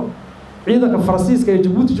sanaysaa Soomaa ciidanka Faransiiska ee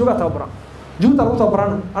Djibouti jooga tababara Djibouti lagu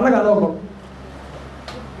tababarana annaga aan ogol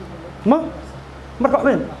ma marka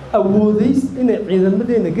waxaan awoodays inay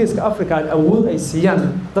ciidamadeena geeska Afrika awood ay siiyaan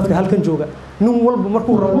dadka halkan jooga nin walba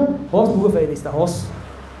markuu rabo hoos uga faa'iideystaa hoos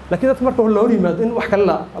laakiin dadka marka la hor yimaado in wax kale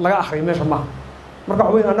laga akhriyo meesha ma marka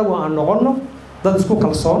waxaan anagu aan noqono dad isku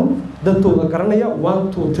kalsoon dadooda garanaya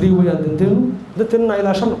 1 2 3 way dadteena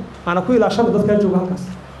ilaashano ana ku ilaashano dadka jooga halkaas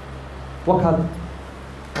waqad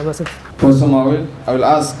For Samuel, I will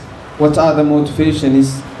ask, what are the motivations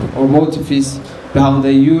or motives behind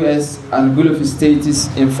the US and Gulf states'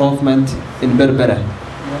 involvement in Berbera?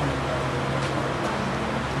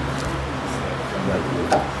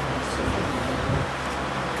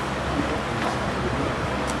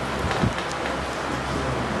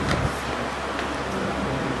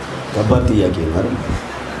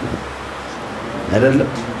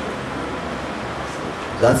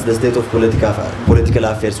 That's the state of political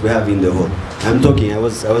affairs we have in the whole. I'm talking, I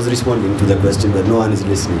was responding to the question, but no one is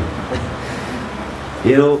listening.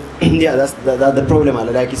 You know, yeah, that's the problem.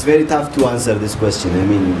 Like, it's very tough to answer this question. I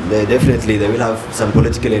mean, they will have some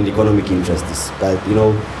political and economic interests. But, you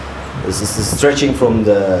know, this is stretching from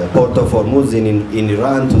the port of Hormuz in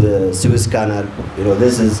Iran to the Suez Canal. You know,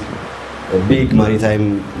 this is a big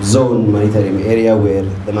maritime zone, maritime area where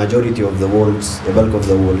the majority of the bulk of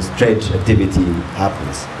the world's trade activity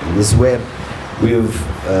happens. And this is where we've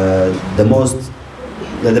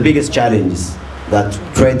the biggest challenges that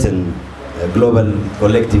threaten global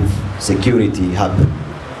collective security happen.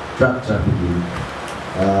 Drug trafficking,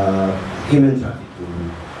 human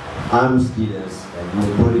trafficking, arms dealers,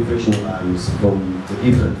 and proliferation of arms from the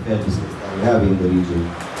different services that we have in the region.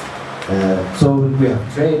 So we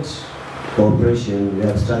have trade, cooperation, we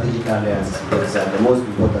have strategic alliances. These are the most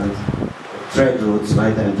important trade routes,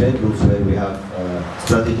 maritime trade routes, where we have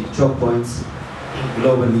strategic choke points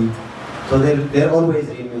globally. So there always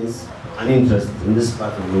remains an interest in this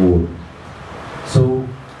part of the world. So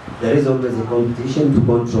there is always a competition to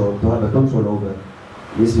have a control over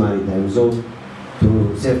this maritime zone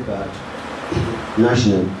to safeguard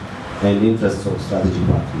national and interests of strategic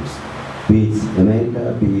partners. be it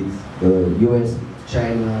America, be it US,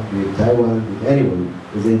 China, be it Taiwan, be it anyone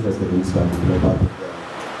is interested in this particular part of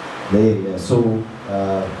the area. So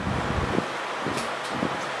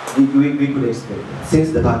we could expect that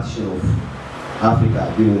since the partition of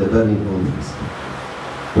Africa during the Berlin Conference,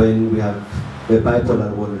 when we have a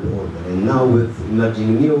bipolar world order, and now with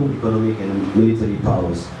emerging new economic and military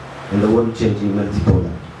powers, and the world changing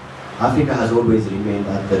multipolar, Africa has always remained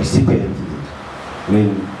at the recipient end. I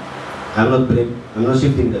mean, I'm not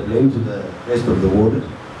shifting the blame to the rest of the world,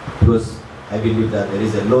 because I believe that there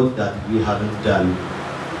is a lot that we haven't done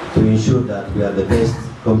to ensure that we are the best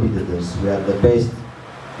competitors, we are the best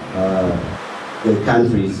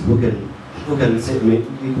countries who can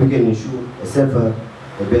ensure a safer,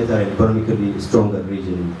 a better, and economically stronger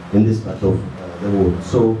region in this part of the world.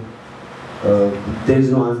 So there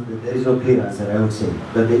is no clear answer, I would say.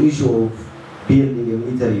 But the issue of building a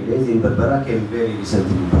military base in Berbera came very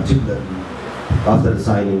recently, particularly after the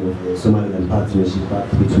signing of the Somaliland Partnership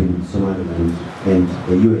Pact between Somaliland and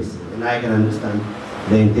the US. And I can understand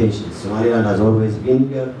the intentions. Somaliland has always been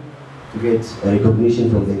here to get a recognition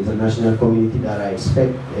from the international community that I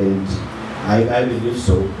expect, and I believe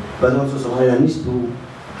so. But also Somaliland needs to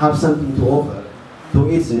have something to offer to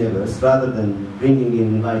its neighbors, rather than bringing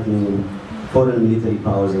in, inviting in foreign military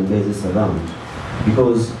powers and bases around.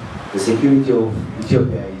 Because the security of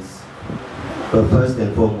Ethiopia is first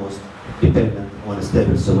and foremost dependent on a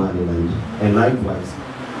stable Somaliland. And likewise,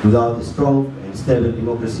 without a strong and stable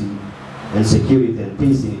democracy and security and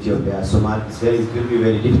peace in Ethiopia, it will be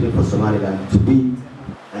very difficult for Somaliland to be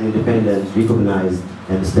an independent, recognized,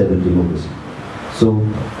 and stable democracy. So,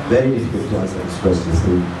 very difficult to answer these questions.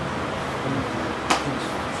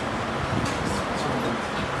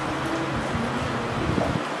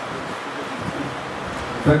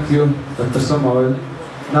 Thank you, Dr. Samuel.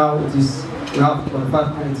 Now we have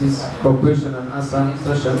 25 minutes for question and answer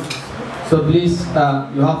session. So please,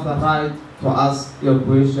 you have the right to ask your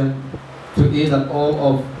question to either all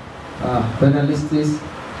of panelists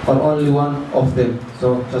or only one of them.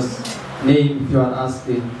 So just name if you are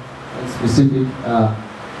asking a specific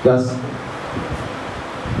just.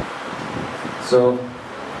 So,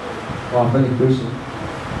 any question?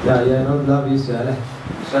 Yeah, no, love is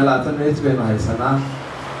inshallah 10 minutes baynu haysanaa.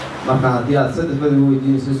 Marka haddii aad saddex badi u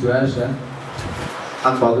weydiinayso su-aasha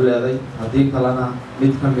xaq baad u leeday, haddii kalena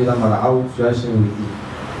mid ka mida magacow su-aasha weydiin.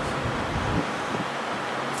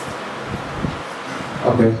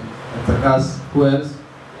 Okay, Dr. who else?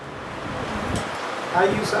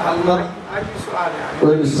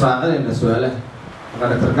 waynu israacinayna su-aalaha.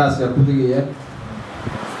 Marka Dr. Kaas yaa ku tegaya.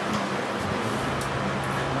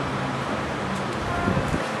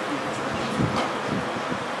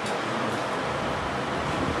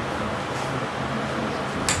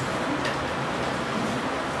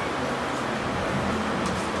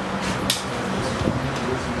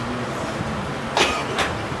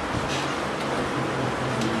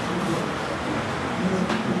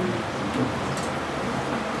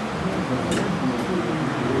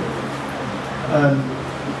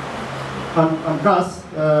 I'm Gus.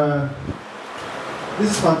 This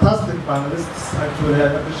is fantastic, panelists. Actually, I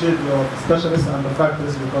appreciate your specialists and the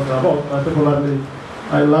factors you talked about. Particularly,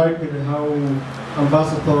 I like how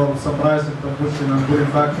Ambassador summarized the question and putting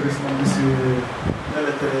factors on this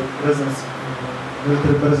military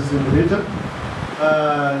presence in the region.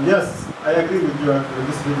 Yes, I agree with you. Actually,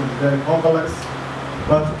 this region is very complex,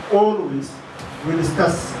 but always we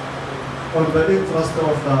discuss on the interest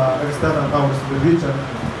of the external powers of the region.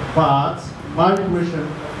 But my question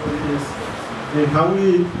is, can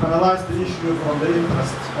we analyze the issue from the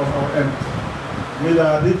interest of our end? With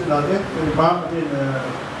the regional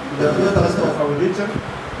the interest of our region,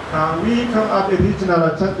 can we come up a regional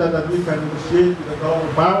agenda that we can negotiate with the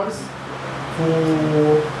global powers to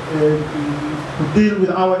deal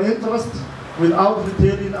with our interest without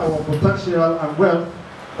retaining our potential and wealth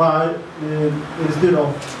by instead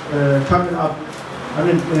of coming up,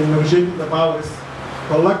 negotiating the powers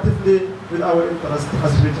collectively with our interest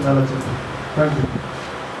as regional agenda. Thank you.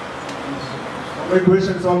 My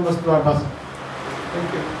question is almost to Ambassador.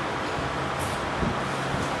 Thank you.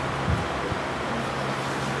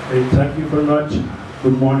 Thank you very much.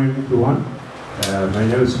 Good morning, everyone. My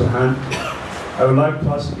name is Farhan. I would like to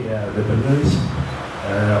ask the panelists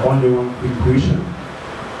only one quick question.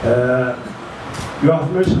 You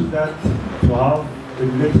have mentioned that to have a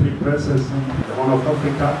military presence in the Horn of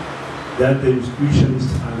Africa, that the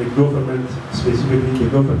institutions and the government, specifically the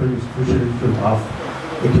government institutions, should have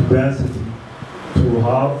the capacity to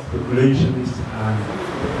have regulations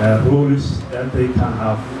and rules that they can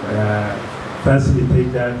have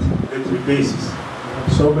facilitate that military basis.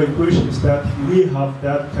 So my question is that we have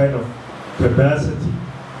that kind of capacity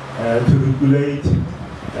to regulate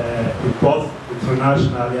both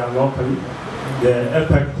internationally and locally the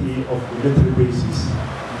impact of military bases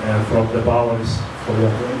from the powers for the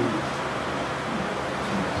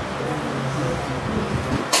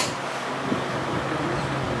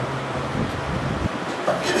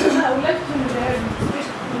I would like to learn,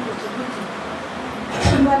 especially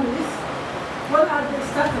what are the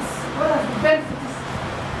status, what are the benefits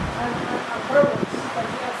and problems that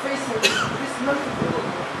we are facing with these multiple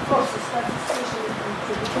forces that is especially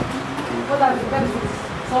in what are the benefits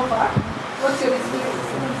so far? What's your experience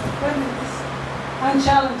in terms of benefits and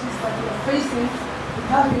challenges that we are facing with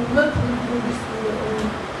having multiple groups in your own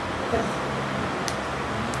country?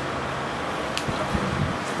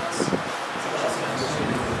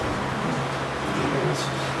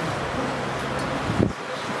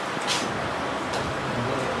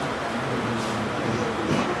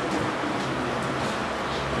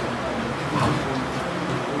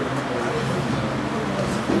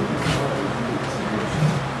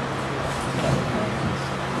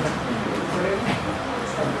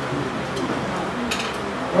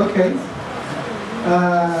 Okay.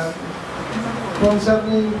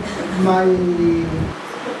 Concerning my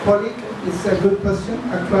colleague, it's a good question,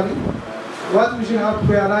 actually. What we should have to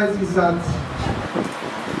realize is that,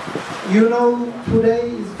 today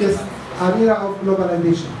is just an era of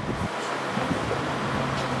globalization.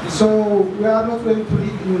 So we are not going to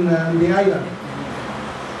live in the island.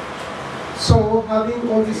 So having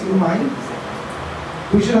all this in mind,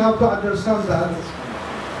 we should have to understand that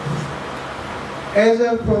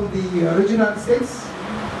either from the regional states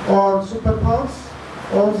or superpowers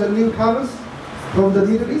or the newcomers from the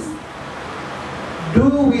Middle East, do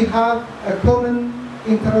we have a common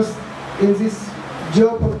interest in this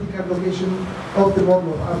geopolitical location of the Horn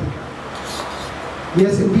of Africa?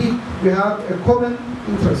 Yes, indeed, we have a common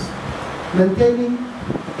interest, maintaining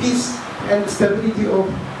peace and stability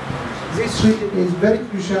of this region is very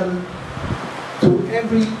crucial to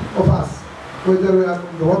every of us, whether we are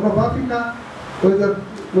from the Horn of Africa, whether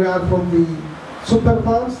we are from the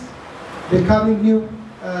superpowers, becoming new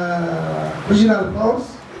regional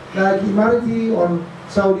powers like Emirati or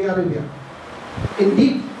Saudi Arabia.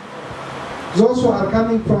 Indeed, those who are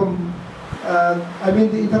coming from,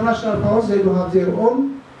 the international powers, they do have their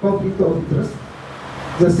own conflict of interest.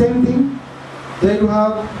 The same thing, they do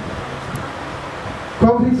have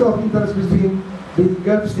conflicts of interest between the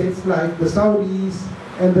Gulf states like the Saudis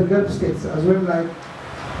and the Gulf states as well, like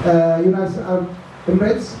United Arab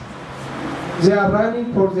Emirates. They are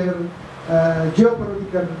running for their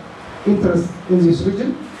geopolitical interest in this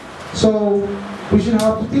region. So we should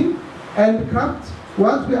have to think and craft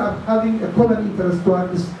what we are having a common interest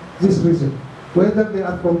towards this region, whether they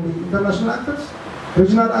are from the international actors,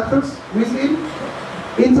 regional actors within,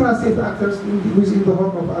 intra-state actors within the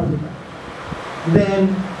Horn of Africa. Then,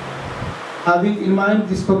 having in mind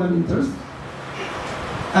this common interest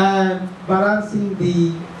and balancing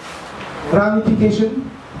the ramification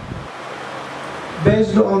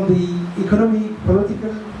based on the economic,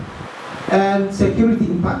 political, and security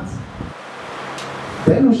impacts,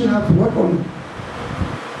 then we should have to work on it.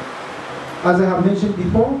 As I have mentioned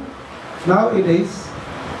before, nowadays,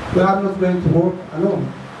 we are not going to work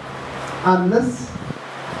alone. Unless,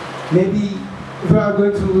 maybe, if we are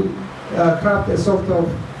going to craft a sort of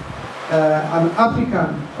an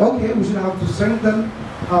African, okay, we should have to strengthen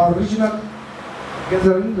our regional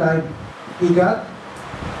gathering like IGAD.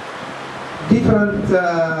 Different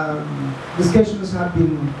discussions have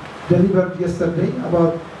been delivered yesterday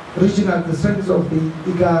about regional, the strengths of the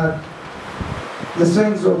IGAD, the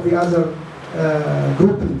strengths of the other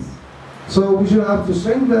groupings. So we should have to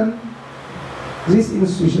strengthen this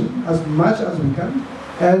institution as much as we can,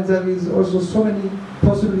 and there is also so many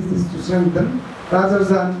possibilities to strengthen rather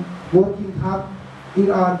than working hard in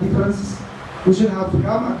our differences. We should have to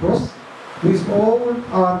come across with all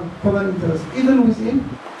our common interests, even within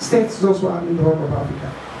states, those who are in the Horn of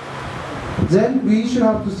Africa. Then we should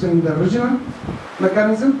have to strengthen the regional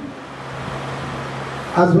mechanism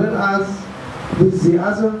as well as with the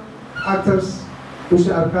other actors which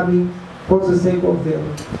are coming for the sake of their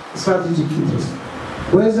strategic interest.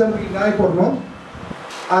 Whether we like or not,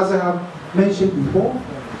 as I have mentioned before,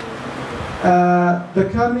 the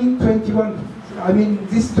coming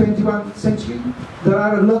this 21st century, there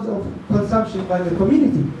are a lot of consumption by the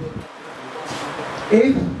community.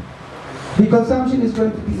 If the consumption is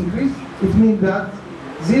going to be increased, it means that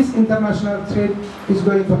this international trade is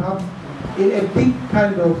going to have in a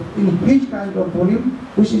huge kind of volume,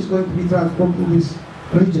 which is going to be transported in this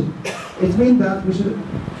region. It means that we should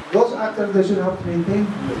those actors, they should have to maintain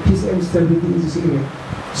peace and stability in this area.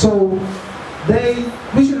 So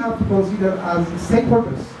we should have to consider as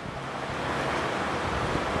stakeholders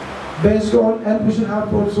based on, and we should have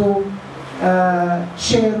to also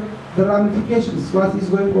share the ramifications, what is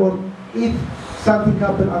going on if something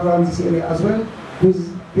happens around this area as well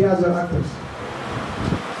with the other actors.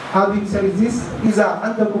 Having said this, إذا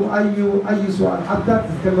عندكم أي سؤال حتى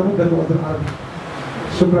تتكلموا باللغة العربية.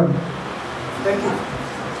 شكرا. Thank you.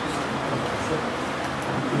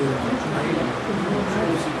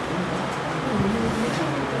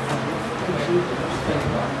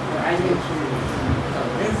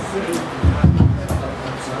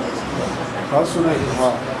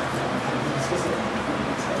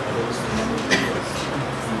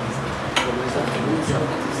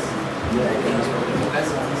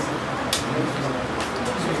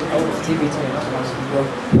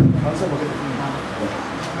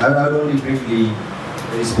 I will only briefly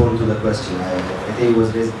respond to the question. I think it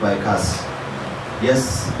was raised by Cass.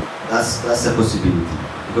 Yes, that's a possibility.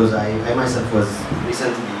 Because I myself was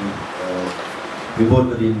recently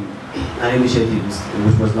involved in an initiative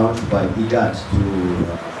which was launched by IGAD to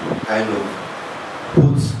kind of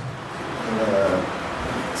put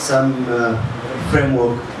some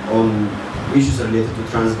framework on issues related to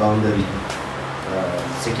transboundary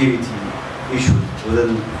security issues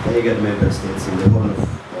within the IGAD member states in the Horn of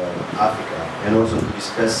Africa, and also to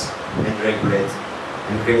discuss and regulate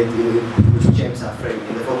and create, which James are framing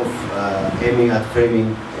in the form of aiming at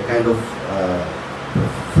framing a kind of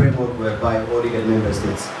framework whereby all IGAD member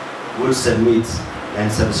states will submit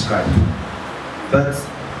and subscribe to. But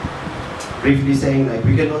briefly saying, like,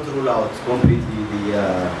 we cannot rule out completely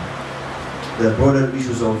the broader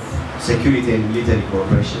issues of security and military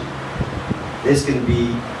cooperation. This can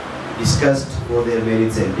be discussed for their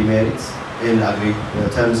merits and demerits, and agreed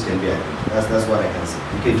terms can be agreed. That's what I can say.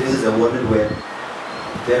 Because this is a world where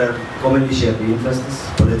there are commonly shared interests: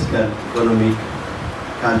 political, economic,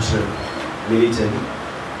 cultural, military,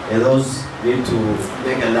 and those need to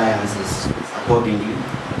make alliances accordingly.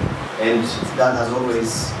 And that has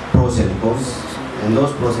always pros and cons, and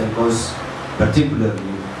those pros and cons,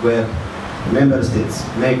 particularly where member states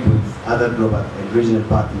make with other global and regional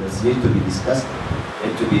partners, need to be discussed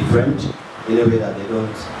and to be framed in a way that they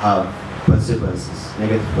don't have consequences,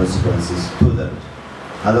 negative consequences to them.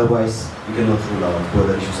 Otherwise, you cannot rule out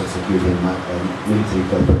broader issues of security and military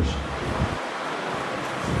cooperation.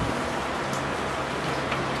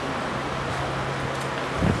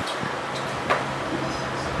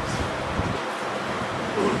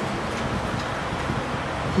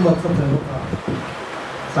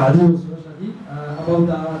 About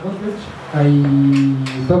the advantage, I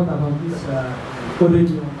talked about this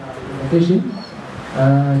already on the presentation.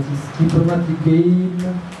 It is diplomatic gain,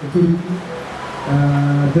 security,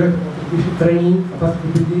 direct contribution, training, capacity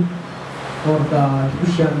building for the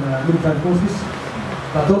Egyptian military forces,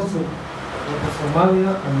 but also for the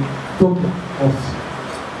Somalia and Ethiopia of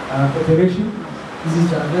cooperation. This is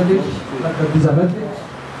the advantage, but the disadvantage.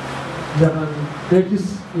 The advantage is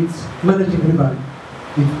it's managing rivalry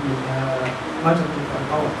between much of the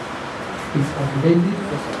power. It's complicated.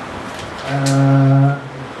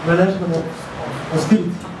 Management of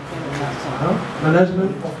hostility,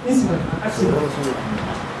 management of incident and accident.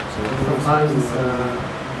 Sometimes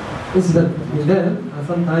incident between them, and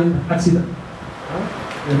sometimes accident.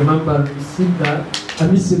 You remember we see that a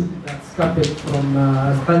missile that escaped from a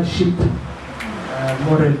Spanish ship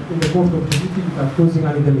more in the port of Djibouti without causing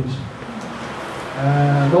any damage.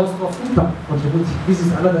 Loss of income for Djibouti. This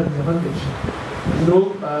is another disadvantage. You know,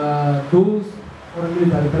 those foreign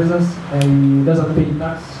military presence doesn't pay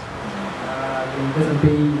tax, they doesn't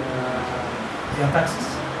pay their taxes.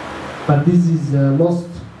 But this is lost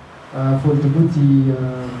for Djibouti.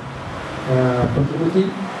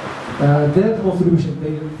 Their contribution,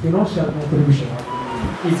 their financial contribution,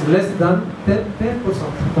 is less than 10%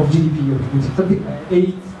 of GDP of Djibouti, something like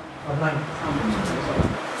 8 or 9.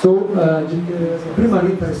 So the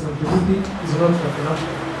primary interest of Djibouti is not the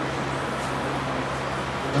financial.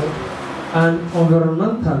 And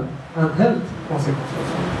environmental and health consequences.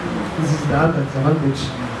 This is the other advantage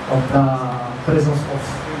of the presence of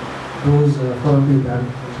those foreign military.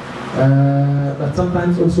 But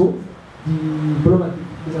sometimes also the diplomatic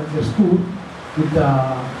is understood with the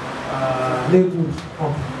neighbors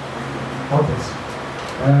context.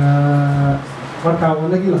 marka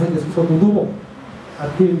wanagi lahayn isku soo duubo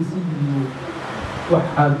hadii sidii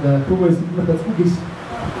waxaad ku weysid markaad ku geysid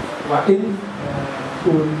waa in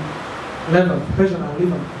level professional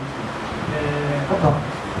level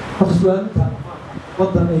qofka su'aalaha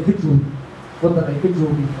wadan ay ka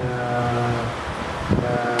joogin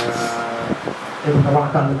إذا طبعا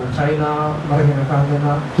كان لنا China مرينا كان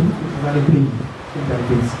لنا Somali play in that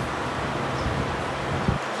case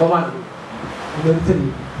Somali military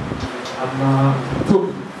أما توك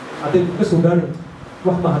هذا بس وقاري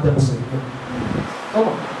واحد ما هذا مصري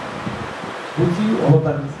طبعا بوتي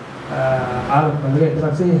ووطن عالم من غير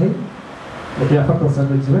دراسة هي اللي هي فقط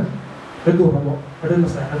سنة الجمع بدو ربو بدو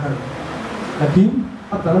مسائل كذا لكن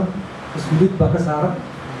حتى لو سوليد باقي سارة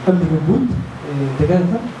أمي موجود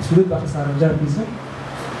دكانتا سوليد باقي سارة جار بيسا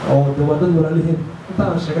أو دوادن ولا ليه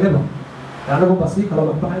أنت شغله بقى يعني أنا بسيط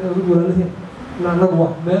kalau bapak itu ولا ليه نحن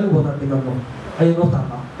واحد مال ولا دكانه أي نقطة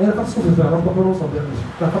أنا فقط سكوت في عرب بقول نوصل بيرنش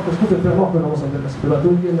لا فقط سكوت في عرب بقول نوصل بيرنش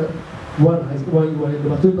دباتون دي وان هاي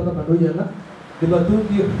دباتون تبع بدوية لا دباتون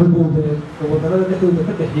دي حدود وطننا اللي حدود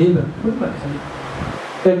كده حيلة كل ما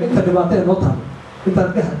حلي أنت دباتين نقطة أنت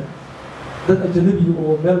كهذا ده أجنبي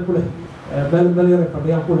ومال كله مال يرى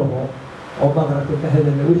فبيان كله أو ما قرأت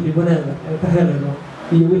كهذا ويحي بنانا كهذا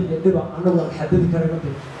يوحي دبا أنا ولا حدد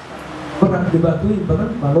كلمته مرة دباتون بدل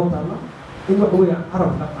ما لو تعلم إنه هو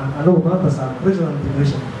عرب عن أنه ما تصار regional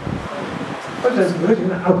integration regional integration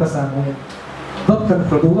هنا عرب تصار ضد كان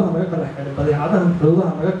حدودها ما يقل حيل بديعتها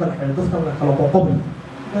حدودها ما يقل حيل ضد كان خلقوا قبل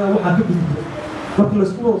أنا واحد كبير وقت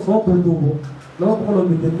الأسبوع صوت هدوء لو بقولوا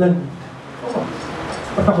بالدنيا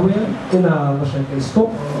فحويا هنا مشاكل ستوب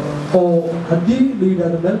أو هدي اللي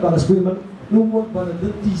هذا المال بالأسبوع من نوع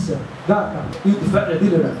بدل تيسا ذاك يدفع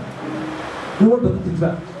لدينا نوع بدل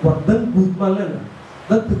تدفع وردن بود مالنا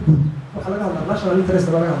ضد بود وحلاقها الله national interest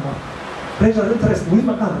وحلاقها regional interest وين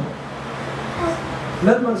مكانه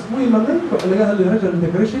لما نسوي مالنا وحلاقها اللي regional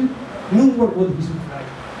integration نوع بود بيسوي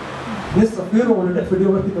نستفيره ولا نحفر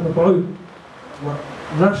اليوم كده نقعد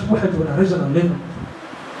وناش واحد ولا regional level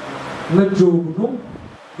نجوبنو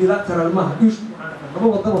bilateral ما إيش معنا ما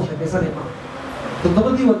هو وطن وشيء كيسان ما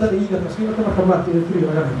تطبق دي وطن يجي تسوي مثل ما كملت الفريق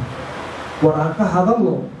رجعنا ورانك هذا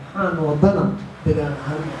الله حان وطنا dengan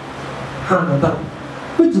حان وطن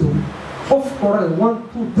بجرو خوف قرار 1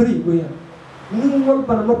 2 3 ويا نقول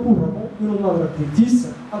بنا نقول إنه ما درت تيس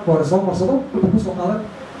أقوى رسالة مرصدة وتبص وقارن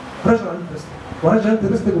regional interest ورجال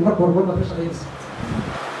interest يقول مرة ما فيش عيس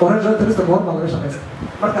ورجال interest مرة ما فيش عيس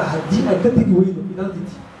مرة هدي أكتر وين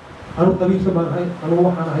identity أنا طبيب كمان هاي أنا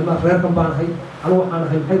وحنا هاي ما غير كمان هاي أنا وحنا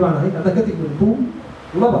هاي حيوان هاي هذا كتير من تو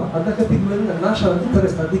لبا هذا كتير من national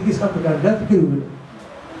interest هذه كيس أفريقيا لا تكير من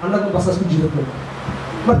أنا كم بس أسكت جيلك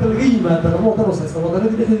ما تلاقيه ما ترى مو ترى سايس ترى ترى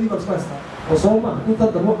دي دي بس سايس وصوما أنت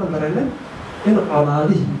تروح من مرينا إنه على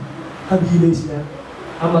هذه هذه ليسنا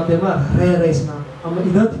أما تما رئيسنا أما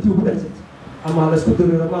إذا تيجي وقول أجت أما على سكوت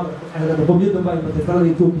الرماد أهلا بقومية دم باي متفرد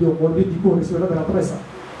يتوبيا وقومية ديكور يسوي لنا ترى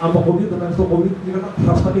أما قومية دم باي قومية ديكور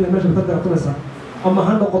رافقين المشي بتقدر تنسى أما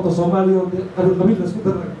هنقطة الصومالي والقبيل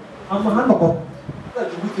نسكت أما هنقطة لا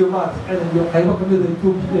جبتي ومات أنا اليوم حيوان قبيل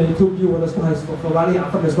يتوبيا ولا سكوت هاي سكوت صومالي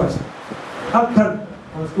عفر نسكوت هل كان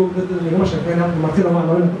سكوت اللي ماشي كنا مرتين ما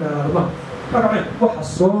نقول ما طبعا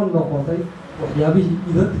وحصون نقطي وحيابه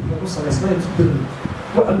إذا تكون صار اسمه يتقدر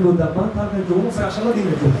وعملوا دابا هذا الجمهور عشان لا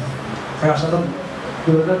ينجح عشان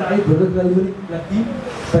دولة داعي دولة لا يملك لكن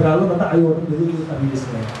سجالنا داعي ورد بدون أبي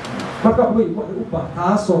الإسلام مركب هو واحد أوبا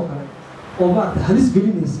تاسو كان أوبا تهلس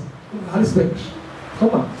جلينيس هلس بيكش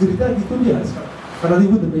طبعا زريتان دي تبي هلس كان هذه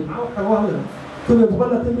بود بيع معه كان واحد تبي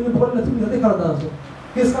بقولنا تبي هذه كلا تاسو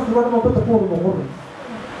كيس كان كلنا ما بتقول بقول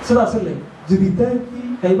سلا سلة زريتان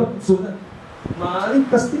دي هيبقى سودا ما عليك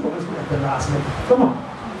كستي وحش كده العاصمة طبعا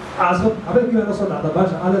عاصمة أبي كذا نصل على باش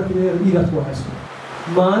على كذا إيرات وحش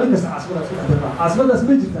ما عليك عاصمة كده عاصمة ده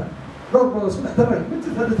اسمه جدا رب الله سبحانه وتعالى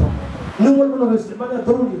بنت هذا نقول منه استعمالها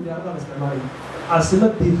ضروري في هذا الاستعمالي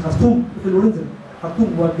عاصمة دي خرطوم في الورنزل خرطوم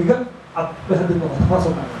والبقاء بهذه النقطة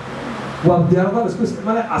خاصة وبدي أرضى بس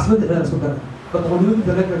استعمالها عاصمة إحنا السودان بتقولون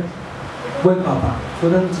ده لك وين قاطع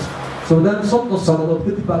السودان صوت الصلاة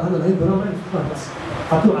بتدي بعد هذا الحين بنا ما ينفع بس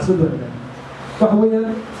خرطوم عاصمة البلد فهو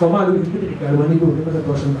صومالي يقول لك أنا يقول لك مثلا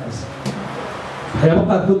توصل معي حياة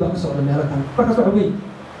بقى تود بقى صعود المهلة كان فكرت حوي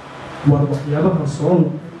وروح يا بقى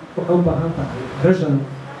الصون وحوم بقى أنت رجل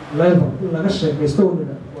لا يضر إلا نشة يستوون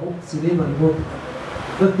لنا وهو سليمان يقول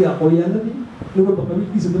ضد أقوياء النبي نقول بقى مين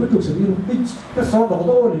كيس النبي تكسبين وكيس كسر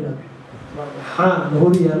ضغطوا لنا حان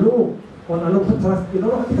هو يالو وأنا لو كنت ترى إذا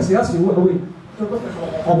رحت كسياسي هو حوي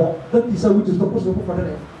أبا ضد يسوي جزء قصة وكفر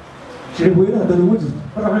شعبوينا هذا الوجود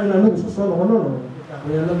طبعا أنا نقول صار ولا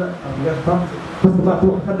ويا لا أبيض بس ما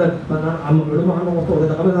تروح كذا أنا عم علوم عنه وطول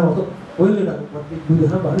إذا قبلنا وطول وين لنا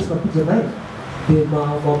بديها باريس ما في جماعة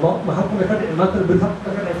ما حكم كذا ما تربيها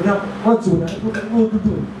كذا إبراهيم ما تسوي أنا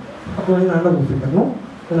تقول أقول هنا أنا مو فكر نو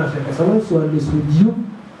أنا شايف سوون سؤال الفيديو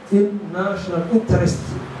in national interest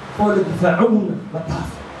أول دفاعون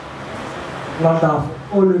لا تعرف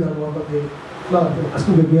أول الوضع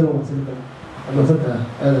asku gageero waan sinta ama santa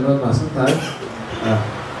aad loo baahan tahay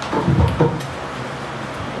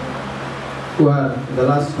well, the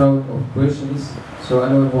last round of questions, so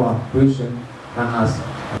anyone who has question can ask.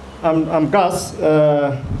 I'm Gus.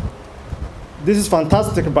 This is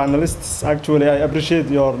fantastic panelists. Actually, I appreciate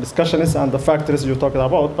your discussions and the factors you talked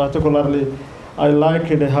about. Particularly, I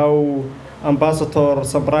liked how Ambassador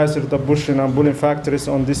summarized the pushing and pulling factors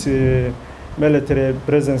on this military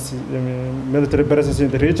presence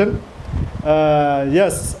in the region.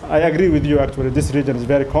 Yes, I agree with you. Actually, this region is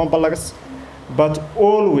very complex, but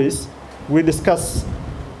always we discuss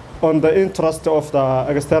on the interest of the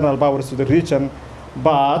external powers to the region.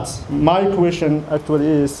 But my question actually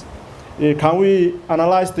is, can we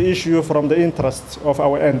analyze the issue from the interest of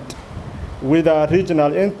our end? With a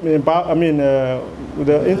regional, with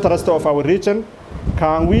the interest of our region,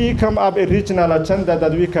 can we come up a regional agenda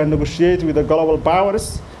that we can negotiate with the global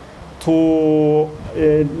powers to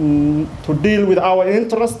deal with our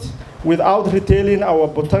interest without retailing our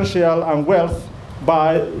potential and wealth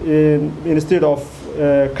by instead of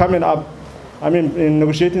coming up, in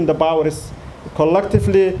negotiating the powers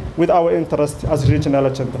collectively with our interest as regional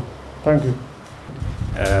agenda? Thank you.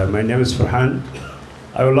 My name is Farhan.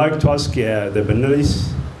 I would like to ask the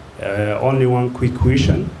panelists only one quick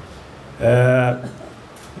question.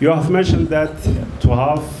 You have mentioned that to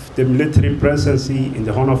have the military presence in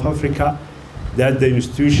the Horn of Africa, that the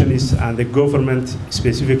institutions and the government,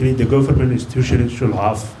 specifically the government institutions, should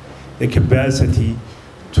have the capacity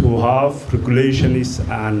to have regulations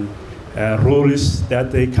and rules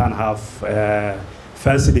that they can have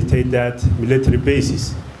facilitate that military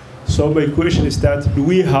basis. So my question is that, do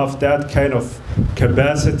we have that kind of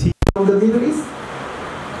capacity? From the Middle East,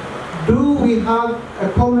 do we have a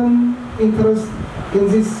common interest in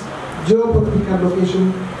this geopolitical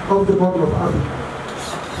location of the Horn of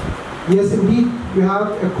Africa? Yes, indeed, we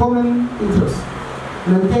have a common interest,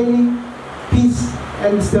 maintaining peace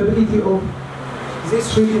and stability of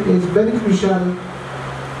this region is very crucial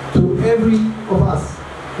to every of us,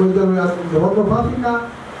 whether we are from the Horn of Africa,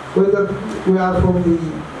 whether we are from the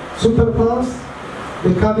superpowers,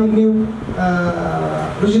 becoming new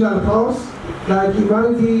regional powers like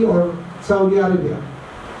Imarati or Saudi Arabia.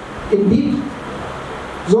 Indeed,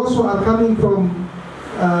 those who are coming from,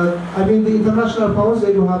 the international powers,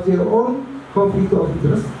 they do have their own conflict of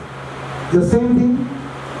interest. The same thing,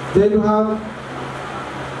 they do have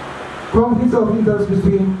conflict of interest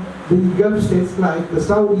between the Gulf states like the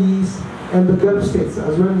Saudis and the Gulf states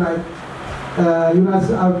as well, like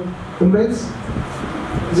United Arab Emirates.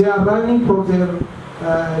 They are running for their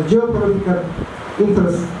geopolitical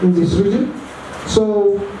interest in this region.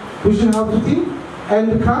 So we should have to think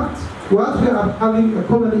and craft what we are having a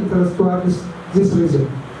common interest towards this region,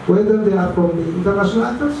 whether they are from the international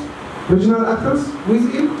actors, regional actors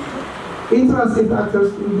within, interested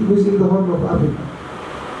actors within the Horn of Africa.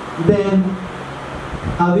 Then,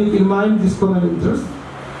 having in mind this common interest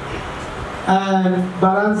and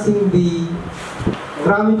balancing the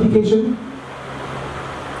ramification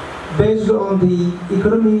based on the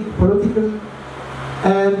economic, political,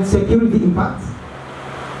 and security impacts,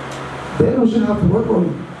 then we should have to work on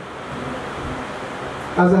it.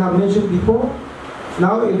 As I have mentioned before,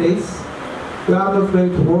 nowadays, we are not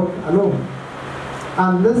going to work alone.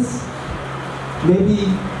 Unless, maybe,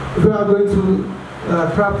 if we are going to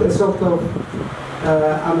craft a sort of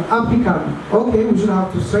an African, okay, we should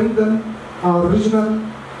have to strengthen our regional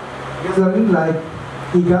gathering like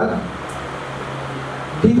IGAD.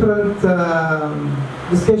 Different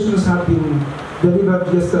discussions have been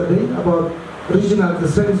delivered yesterday about regional, the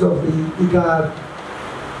strengths of the IGAD,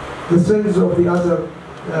 the strengths of the other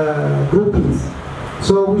groupings.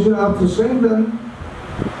 So we should have to strengthen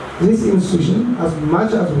this institution as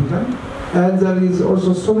much as we can, and there is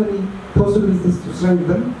also so many possibilities to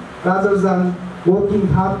strengthen rather than working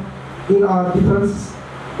hard in our differences.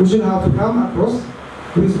 We should have to come across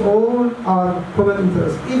with all our common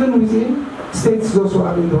interests, even within states those who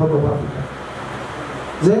are in the Horn of Africa.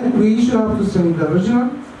 Then we should have to strengthen the regional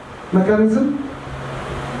mechanism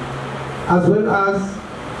as well as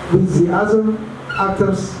with the other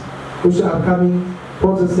actors which are coming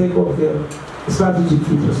for the sake of their strategic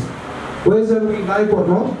interest. Whether we like or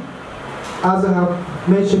not, as I have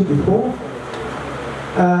mentioned before,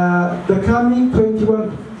 the coming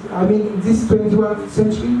this 21st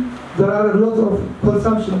century, there are a lot of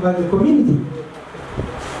consumption by the community.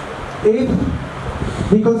 If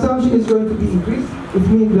the consumption is going to be increased, it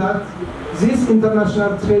means that this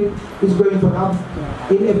international trade is going to have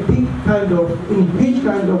in a huge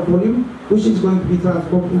kind of volume, which is going to be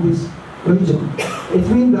transformed in this region. It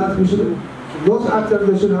means that we should those actors,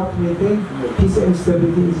 they should have to maintain peace and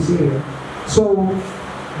stability in this area. So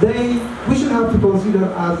we should have to consider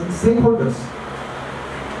as stakeholders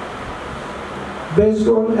based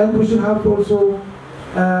on, and we should have to also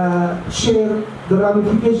share the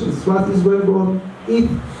ramifications, what is going on if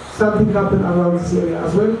something happens around this area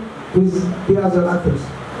as well with the other actors.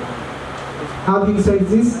 Having said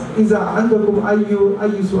this, إذا عندكم أي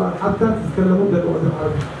سؤال حتى تتكلموا باللغة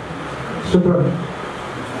العربية. شكرا.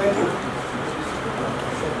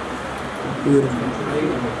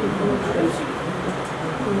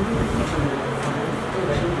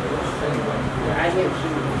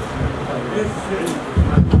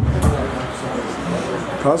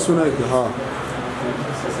 كاسونايك ها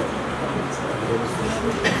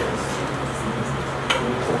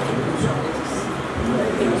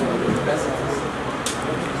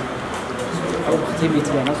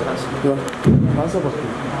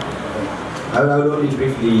I will only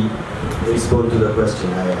briefly respond to the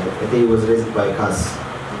question. I think it was raised by Cass.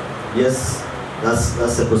 Yes,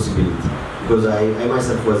 that's a possibility, because I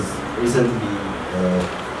myself was recently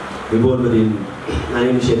involved in an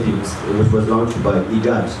initiative which was launched by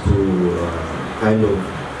IGAD to kind of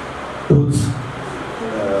put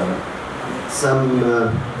some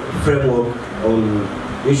framework on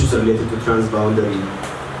issues related to transboundary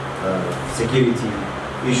security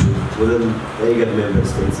issues within the IGAD member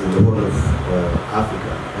states in the Horn of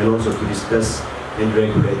Africa, and also to discuss and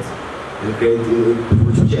regulate and create,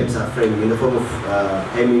 which aims at framing in the form of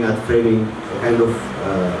aiming at framing a kind of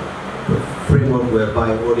framework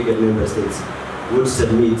whereby all IGAD member states would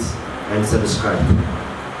submit and subscribe.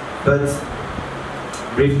 But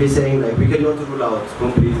briefly saying, like, we cannot rule out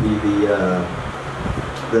completely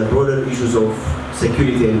the broader issues of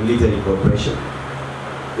security and military cooperation.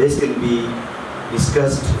 This can be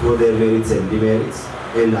discussed for their merits and demerits,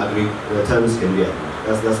 and agreed terms can be agreed.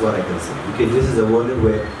 That's what I can say. Because this is a world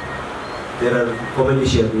where there are commonly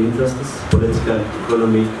shared interests, political,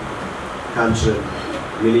 economic, cultural,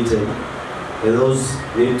 military, and those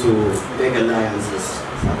need to make alliances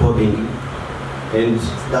accordingly. And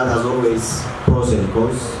that has always pros and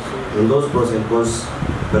cons. And those pros and cons,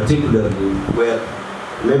 particularly where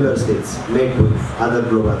member states make with other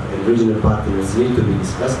global and regional partners, need to be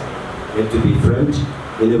discussed and to be framed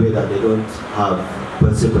in a way that they don't have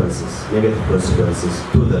consequences, negative consequences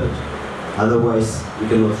to them. Otherwise, we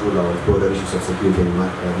cannot rule out broader issues of security and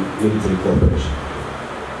military cooperation.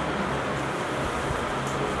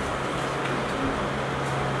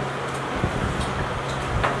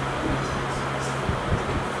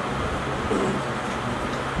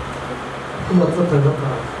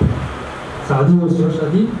 Saadi was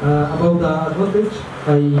Shadi about the advantage.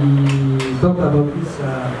 I talked about this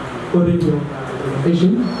already on the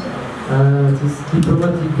presentation. This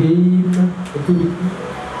diplomatic game, activity,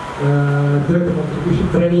 direct contribution,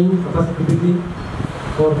 training, capacity building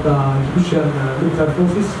for the Egyptian military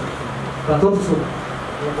forces, but also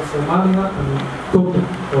for Somalia and Togo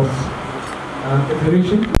force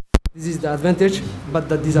federation. This is the advantage, but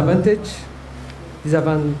the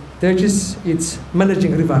disadvantages, it's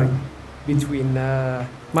managing rivalry between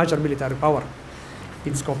major military power.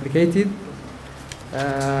 It's complicated.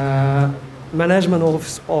 Management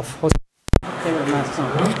of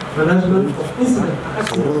management of incident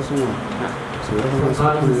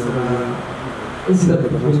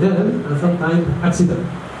incident between them, and sometimes accident.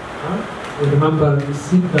 We remember we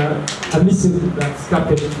see a missile that's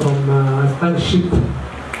captured from a Spanish ship in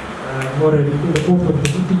the port of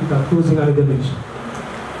Djibouti without causing any damage.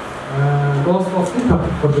 Loss of income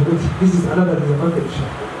for Djibouti. This is another disadvantage.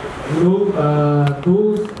 You know,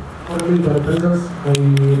 those foreign military presence,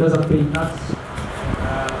 they doesn't pay tax,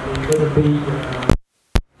 they doesn't pay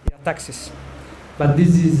taxes. But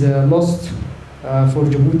this is lost for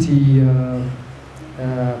Djibouti.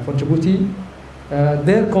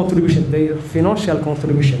 Their contribution, their financial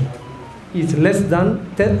contribution, is less than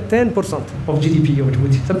 10% of GDP of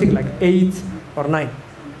Djibouti, something like 8 or 9.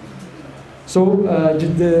 So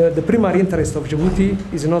the primary interest of Djibouti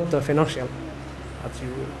is not financial, as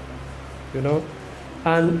you know,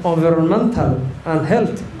 and environmental and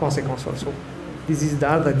health consequence also. This is the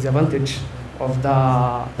other disadvantage of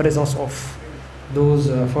the presence of those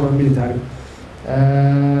foreign military.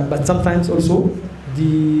 But sometimes also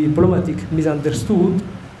the diplomatic misunderstood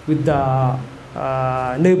with the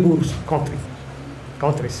neighbors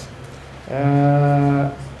countries.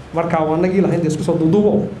 marka wanagii lahayn isku soo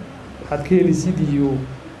duudubo waxaad ka helisid iyo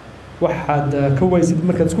waxaad ka waysid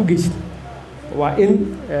markaad isku geysid waa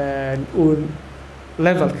in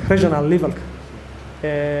level regional level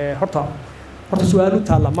horta su'aalu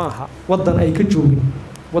taala maaha wadan ay ka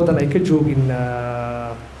joogin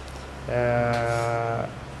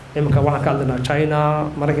iminka waxaan ka hadlaynaa China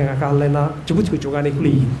Mareykanka ka hadlaynaa Djibouti joogaan ay ku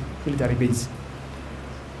leeyihiin military base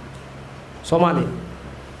Soomaaliya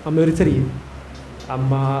ama Eritrea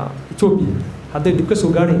ama Ethiopia hadday dib ka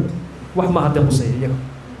soo gaareen wax ma hadda quseeyo iyaga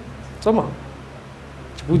Soomaa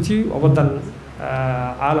Djibouti waa wadan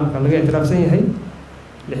caalamka laga ictiraafsan yahay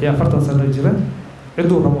 46 sano jira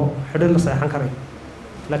ciduu rabo xidhan la saxan karay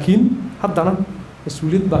laakiin haddana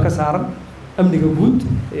mas'uuliyad baa ka saaran amniga guud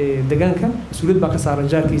ee deegaanka mas'uuliyad baa ka saaran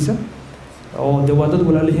jaarkiisa oo dawladda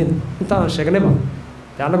walaalihiin inta aan sheegnayba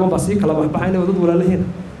anagu baa si kala waxbaxayna wadad walaalihiin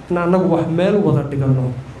in anagu wax meel wada dhigano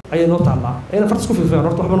ayay noo taallaa ayna farta isku fiifiicno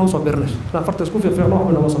horta waxba noo soo birnay inaan farta isku fiifiicno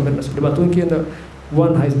waxba noo soo birnay dhibaatooyinkeena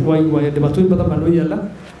waan hay way dhibaatooyin badan baa noo yaala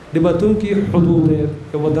dhibaatooyinkii xuduudeed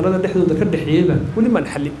ee wadanada dhexdooda ka dhaxeeyay wali man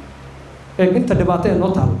xalli inta dhibaato ee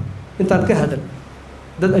noo taal intaan ka hadal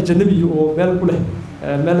dad ajnabi oo meel ku leh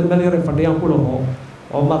meel yar fadhiyaan ku leh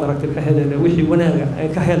oo ma aragtay ka helayna wixii wanaaga ay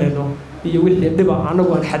ka helayno iyo wixii dhiba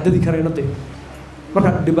anagu aan xadadi karayno marka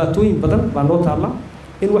dhibaatooyin badan baa noo taala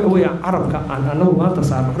in wax weeyaan carabka aan anagu maanta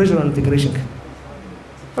saarno regional integration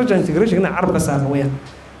carabka saarno weeyaan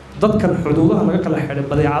dadkan xuduudaha laga kala xidhay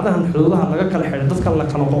badeecadahan xuduudaha laga kala xidhay dadkan la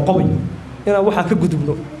kala qoqobayo inaan waxa ka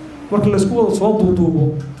gudubno marka la isku wada soo duuduubo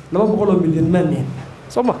 200 milyan maan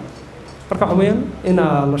Soomaa marka waxa weeyaan in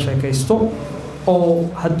la sheekaysto oo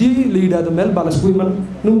haddii la yiraahdo meel baa la isku iman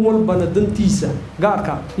nin walbana dantiisa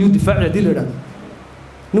gaarka iyo difaaci hadii la yiraahdo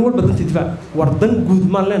nin walba dantiisa difaac war dan guud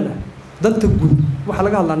ma leena danta guud waxa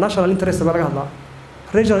laga hadlaa national interest baa laga hadlaa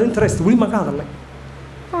regional interest wali ma ka hadlay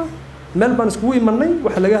meel baan isku imanay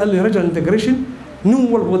waxa laga hadlay regional integration nin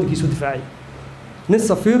walba wadkiisu difaaci nin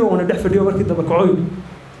safiiro oo dhex fadhiyo markii daba kacooy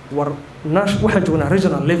war waxaan joognaa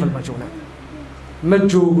regional level ma joognaa ma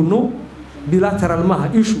joogno bilateral maaha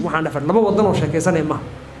issue waxaan dhafan laba wadan oo sheekaysanay maaha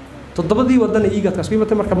toddobadii wadan ee iigaadkaas ku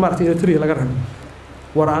imatay marka maartay Eritrea laga rabo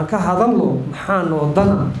war aan ka hadalno maxaa noo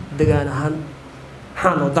dana degaan ahaan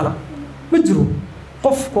maxaa noo dana ma jiro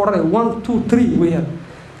qof koray 1 2 3 weeyaan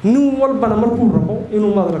nin walbana markuu rabo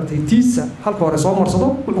inuu ma aragtay tiisa halka hore soo marsado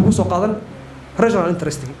wuxuu ku soo qaadan regional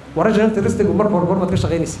interest war regional interest marka hore hormad ka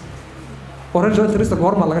shaqeynaysa oo regional interest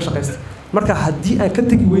hormad laga shaqeystay marka haddii aan ka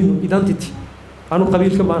tagi weyno identity anu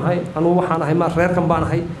qabiilka baan ahay anu waxaan ahay ma reerkan baan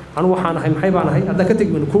ahay anu waxaan ahay maxay baan ahay haddaan ka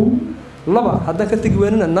tagi weyno kow laba haddaan ka tagi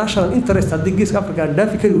weynana national interest haddii geeska Afrika aan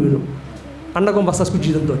dhaafi kari weyno annagoon baa saas ku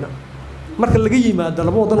jiidan doonaa marka laga yimaado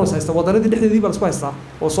laba wadan oo haysta wadanadii dhexdeedii baa la isku haystaa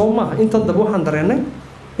oo soo maaha intan dab waxaan dareennay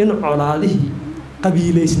in colaadihii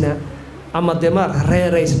qabiilaysnaa ama demaar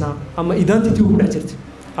reeraysnaa ama identity ugu dhex jirtay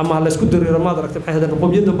ama la isku dareero ma aragtay maxay hadaan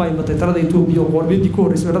qowmiyadda baa imatay talada Itoobiya oo qowmiyadii ku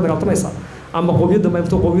horeysay la dagaaltamaysa ama qowmiyadda baa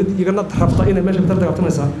imatay qowmiyad igana rabta inay meesha ka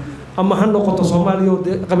dagaaltamaysa ama ha noqoto Soomaaliya oo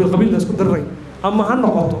qabiil la isku daray ama ha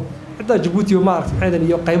noqoto xitaa Djibouti oo ma aragtay maxay hadaan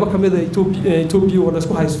iyo qaybo kamid ah Itoobiya oo la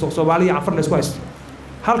isku haysto Soomaaliya afar la isku haysto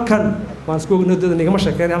halkan waan isku ognahay dad nigama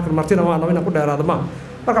sheekeeyay halkan Martina waa inaan ku dheeraado ma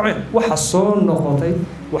marka waxa soo noqotay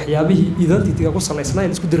waxyaabihii identity-ga ku salaysnaa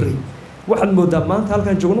in isku diray waxaan moodaa maanta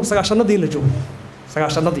halkan joogno 9-shanadii la joogo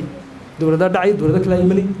 9-shanadii dawladda dhacay dawladda kala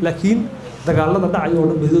imanay laakiin dagaalada dhacay oo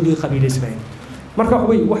dhan badoodu ay qabiileysnayeen marka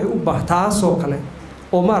waxay u baahtaasoo kale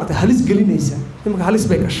oo maartay halis gelinaysa imka halis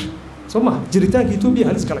bay gashay Soomaa jiritaanka Itoobiya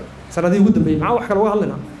halis galay sanadii ugu dambeeyay maxaa wax kale uga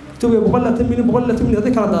hadlaynaa Itoobiya 120 milyan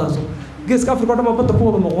hadii kala daadso geeska Afrika oo dhan badda ku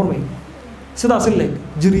wada noqonay sidaas in leeg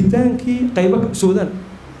jiritaankii qaybo Suudaan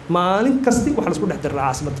maalin kasti wax la isku dhex diraa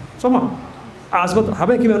caasimada Soomaa caasimada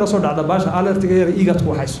habeenkii baa soo dhacda baasha alertiga yar iigaad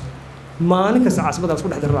ku hayso maalin kasta caasimada la isku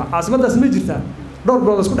dhex diraa caasimadaas ma jirtaa dhowr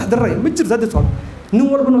bilood la isku dhex diray ma jirtaa dad fal nin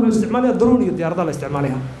walba wuxuu isticmaalaya drone iyo diyaaradaha la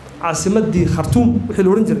isticmaalaya caasimadii Khartoum wixii la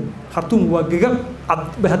oran jiray Khartoum waa gaga cad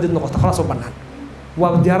ba hadid noqoto khalaas oo banaan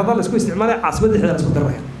waa diyaaradaha la isku isticmaalaya caasimada dhexdeeda la isku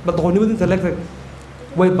diray badqoonimada inta leeg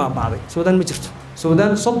way baabaaday Suudaan ma jirto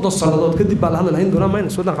Suudaan 30 sanadood kadib baa la hadlayn doonaa ma in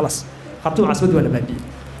Suudaan khalaas Khartoum caasimada waa la baabiyay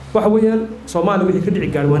waxa weeyaan Soomaaliya wixii ka dhici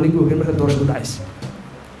gaar waa nigu ogeyn marka doorashadu dhacaysa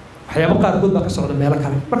waxyaabo qaarkood baa ka socda meelo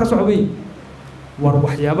kale markaas waxa weey war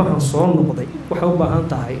waxyaabahan soo noqday waxa u baahan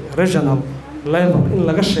tahay regional level in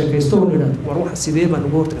laga sheekaysto oo yiraahdo war waxa sidee baan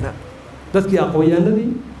ugu hortagnaa dadkii aqoonyahanadii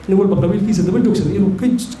nin walba qabiilkiisa daba joogsaday inuu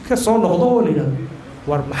ka soo noqdo oo yiraahdo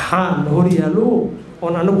war maxaa hor yaalo oo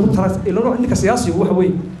anagu ku taras ilaa ninka siyaasiga waxa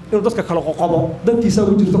weey inuu dadka kala qoqobo dantiisa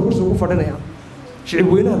ugu jirto kursiga ku fadhinaya shicib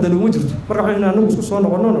weynaha dan ugu jirto marka waxaan anagu isku soo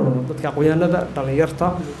noqono dadka aqoonyahanada dhalinyarta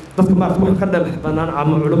dadka maartay wax ka dhabax banaan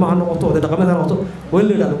ama culumada noqoto oo dhaqamada noqoto way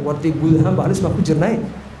leedahay warday guud ahaan baa halis ma ku jirnaa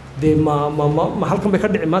de ma halkan bay ka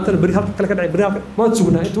dhici maanta bari halka kale ka dhici bari halka ma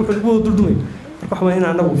sugnaa inta wuxuu ugu duldumay marka waxaan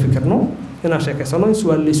inaan anagu fikirno inaan sheekaysano in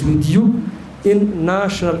su'aal la isweydiiyo in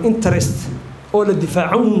national interest oo la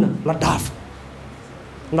difaacuna la dhaafo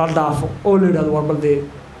na dhaafo oo la yidhahdo war bal dee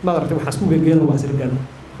madartay waxaan isku geegeeno waa sirgaano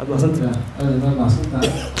aad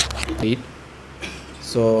mahadsantahay.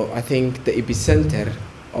 So I think the epicenter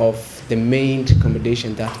of the main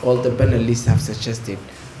recommendation that all the panelists have suggested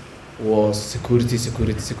was security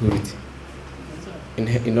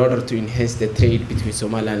in order to enhance the trade between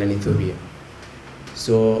Somaliland and Ethiopia.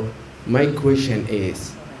 So my question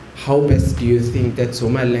is, how best do you think that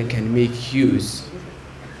Somaliland can make use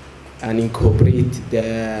and incorporate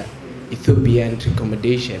the Ethiopian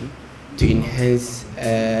recommendation to enhance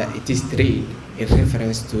its trade in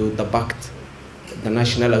reference to the pact, the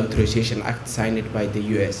National Authorization Act signed by the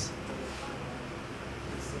US?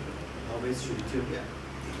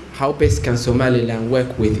 How best can Somaliland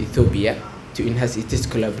work with Ethiopia to enhance its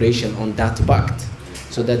collaboration on that pact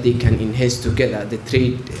so that they can enhance together the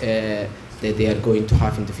trade that they are going to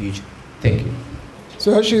have in the future? Thank you.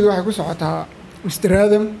 su-aashaydu waxay ku socotaa Mr.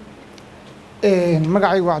 Adam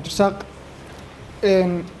magacaygu waa Cabdirasaaq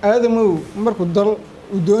aadamow markuu dal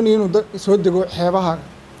uu doonayo inuu soo dego xeebaha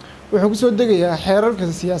wuxuu ku soo degayaa xeerarka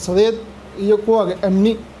siyaasadeed iyo kuwa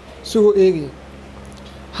amni isagoo eegaya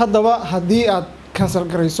haddaba haddii aad kansal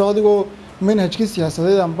garayso adigoo manhajkii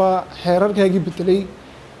siyaasadeed amba xeerarkaagii bedelay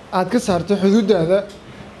aad ka saarto xuduudaada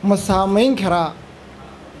ma saameyn karaa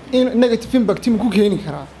in negative impact ku keeni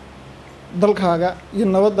karaa dalkaaga iyo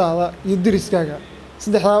nabadaada iyo deriskaaga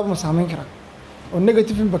saddexdaaba ma saameyn karaa oo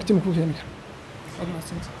negative impact ku keeni karaa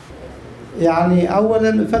يعني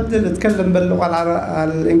أولاً أفضل أتكلم باللغة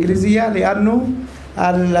الإنجليزية لأنه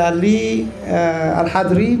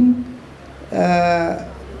الحاضرين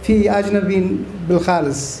في أجنبي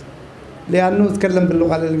بالخالص لأنه أتكلم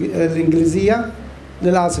باللغة الإنجليزية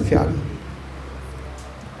للأسف يعني.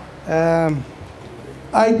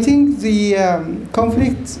 I think the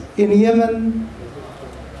conflict in Yemen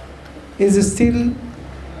is still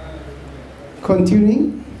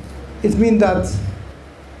continuing. It means that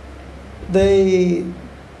the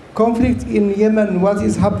conflict in Yemen, what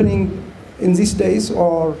is happening in these days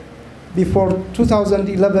or before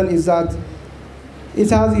 2011, is that it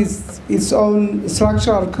has its own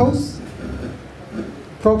structural cause,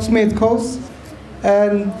 proximate cause,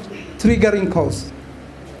 and triggering cause.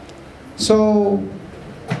 So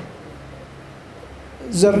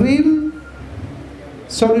the real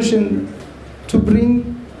solution to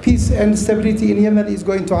bring peace and stability in Yemen is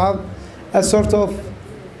going to have a sort of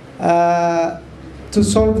to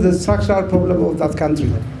solve the structural problem of that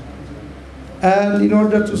country. And in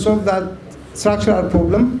order to solve that structural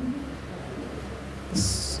problem,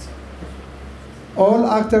 all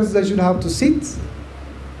actors, they should have to sit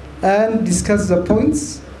and discuss the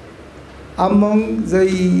points. Among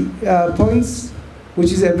the points,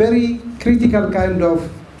 which is a very critical kind of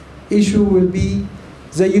issue, will be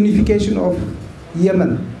the unification of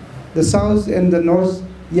Yemen, the South and the North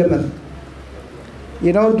Yemen.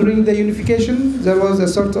 You know, during the unification, there was a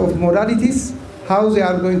sort of modalities, how they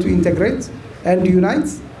are going to integrate and unite.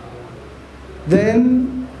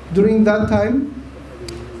 Then, during that time,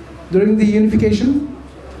 during the unification,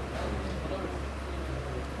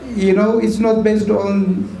 you know, it's not based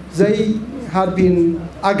on, they had been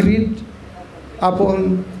agreed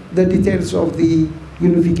upon the details of the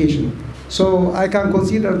unification. So I can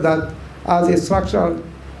consider that as a structural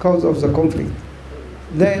cause of the conflict.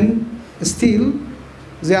 Then, still,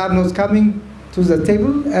 they are not coming to the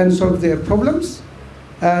table and solve their problems,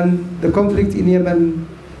 and the conflict in Yemen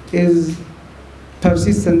is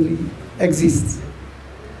persistently exists.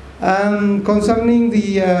 Concerning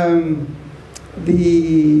the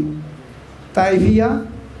Taifiyya,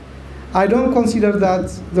 I don't consider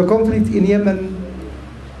that the conflict in Yemen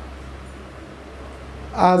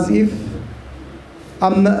as if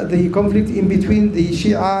the conflict in between the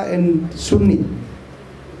Shia and Sunni.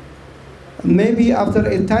 Maybe after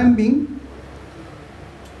a time being,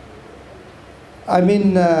 I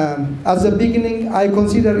mean, at the beginning, I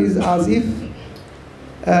consider it as if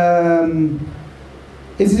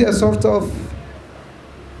it is a sort of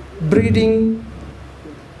breeding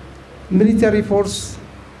military force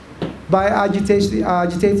by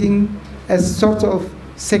agitating a sort of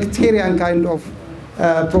sectarian kind of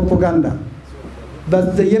propaganda.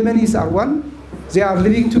 But the Yemenis are one. They are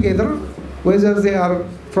living together, whether they are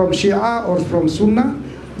from Shia or from Sunnah,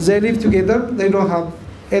 they live together, they don't have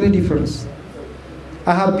any difference.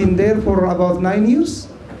 I have been there for about 9 years,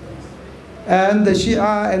 and the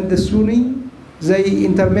Shia and the Sunni, they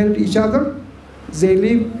intermarry each other, they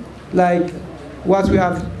live like what we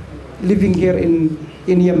are living here in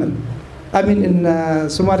Yemen. I mean in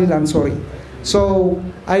Somaliland, sorry. So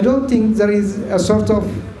I don't think there is a sort of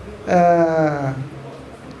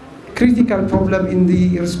critical problem in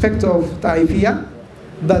the respect of Taifiyya.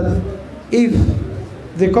 But if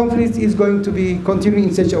the conflict is going to be continuing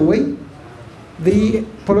in such a way, the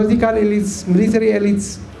political elites, military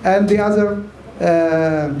elites, and the other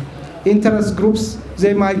interest groups,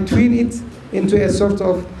 they might twin it into a sort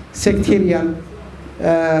of sectarian,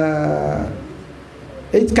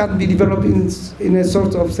 it can be developed in a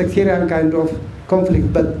sort of sectarian kind of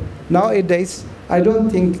conflict. But nowadays, I don't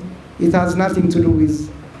think it has nothing to do with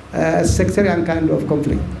a sectarian kind of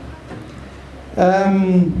conflict.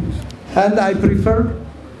 And I prefer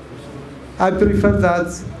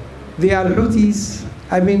that the Al-Houthis,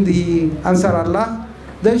 I mean the Ansar Allah,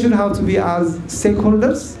 they should have to be as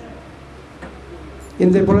stakeholders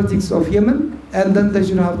in the politics of Yemen, and then they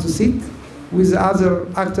should have to sit with other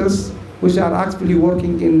actors which are actively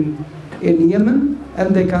working in Yemen,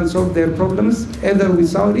 and they can solve their problems either with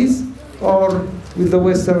Saudis or with the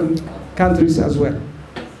Western countries as well.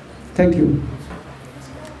 Thank you.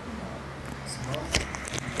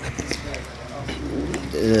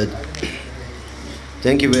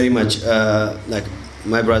 Thank you very much, like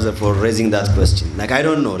my brother, for raising that question. Like, I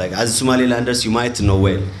don't know, like as Somalilanders, you might know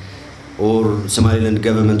well, or Somaliland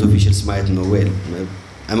government officials might know well.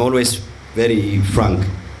 I'm always very frank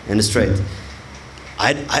and straight.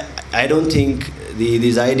 I don't think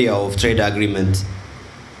this idea of trade agreement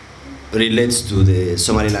relates to the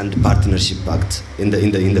Somaliland Partnership Act in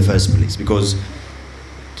the first place, because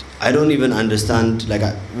I don't even understand like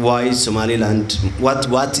why Somaliland,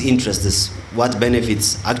 what interests, what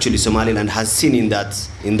benefits actually Somaliland has seen in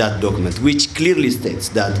that document, which clearly states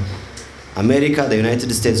that America, the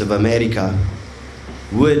United States of America,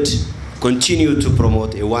 would continue to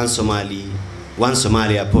promote a one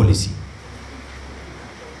Somalia policy.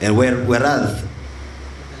 And whereas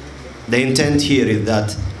the intent here is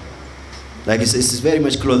that, like it's very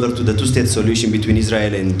much closer to the two-state solution between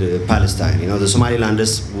Israel and Palestine. You know, the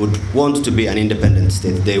Somalilanders would want to be an independent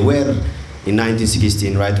state. They were in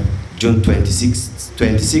 1916, right, June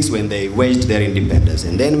 26 when they waged their independence,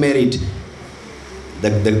 and then married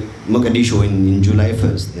the Mogadishu in July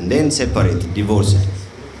 1st, and then separated, divorced.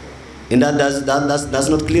 And that does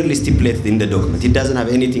not clearly stipulate in the document. It doesn't have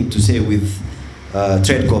anything to say with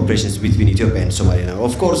trade cooperations between Ethiopia and Somaliland.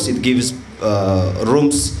 Of course, it gives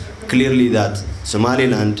rooms clearly that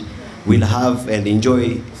Somaliland will have and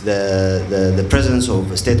enjoy the presence of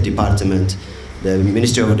the State Department, the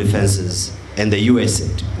Ministry of Defenses, and the US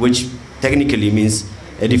aid, which technically means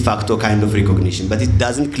a de facto kind of recognition, but it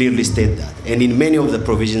doesn't clearly state that. And in many of the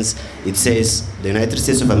provisions, it says the United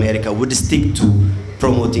States of America would stick to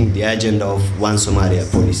promoting the agenda of one Somalia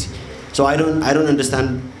policy. So I don't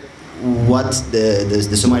understand what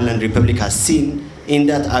the Somaliland Republic has seen in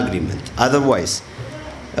that agreement. Otherwise,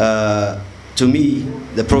 to me,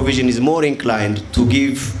 the provision is more inclined to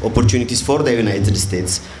give opportunities for the United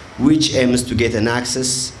States, which aims to get an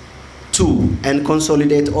access to and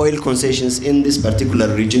consolidate oil concessions in this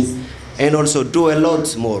particular region, and also do a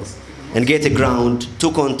lot more and get a ground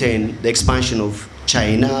to contain the expansion of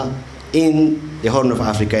China in the Horn of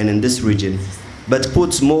Africa and in this region, but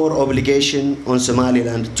puts more obligation on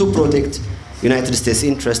Somaliland to protect United States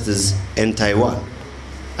interests in Taiwan.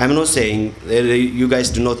 I'm not saying you guys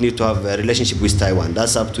do not need to have a relationship with Taiwan.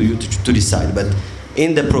 That's up to you to decide. But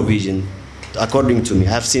in the provision, according to me,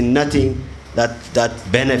 I've seen nothing that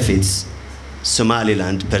benefits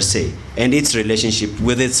Somaliland per se and its relationship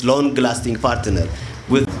with its long-lasting partner,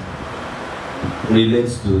 with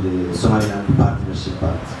relates to the Somaliland Partnership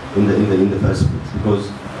Act in the first place,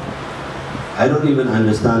 because I don't even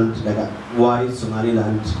understand like why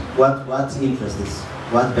Somaliland, what interests,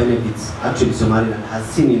 what benefits actually Somaliland has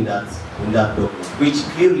seen in that document, which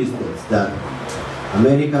clearly states that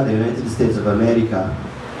America, the United States of America,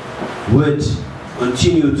 would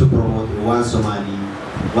continue to promote a one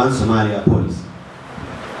Somalia policy.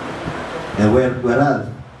 And whereas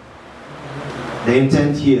the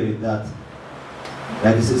intent here is that,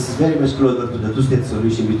 like this is very much closer to the two-state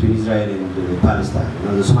solution between Israel and Palestine. You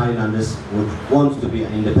know, the Somalilanders would want to be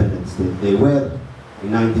an independent state. They were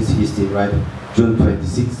in 1960, right, June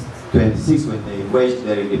 26 when they waged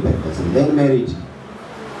their independence, and then married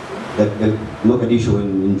the Mogadishu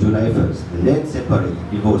in July 1st, and then separated,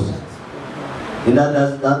 divorced. And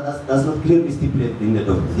that does not clearly stipulate in the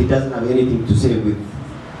document. It doesn't have anything to say with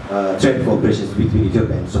trade cooperations between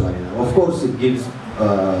Ethiopia and Somaliland. Of course, it gives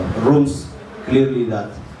rooms clearly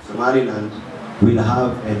that Somaliland will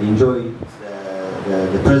have and enjoy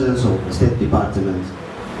the presence of the State Department,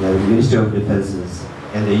 the Ministry of Defenses,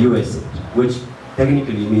 and the US aid, which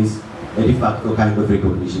technically means a de facto kind of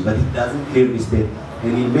recognition, but it doesn't clearly state that.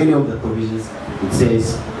 And in many of the provisions, it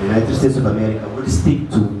says the United States of America will stick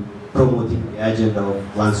to promoting the agenda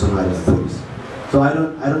of one Somalia policy. So I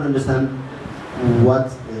don't understand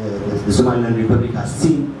what the Somaliland Republic has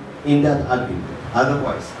seen in that agreement.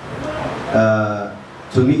 Otherwise,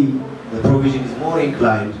 to me, the provision is more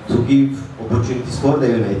inclined to give opportunities for the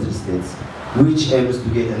United States, which aims to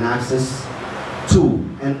get an access to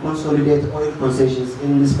and consolidate oil concessions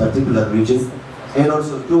in this particular region, and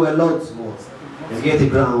also do a lot more and get a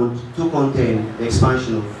ground to contain the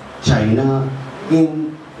expansion of China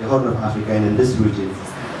in the Horn of Africa and in this region,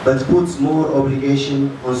 but puts more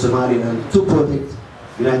obligation on Somaliland to protect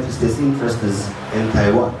United States interests in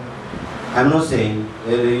Taiwan. I'm not saying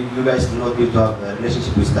you guys do not need to have a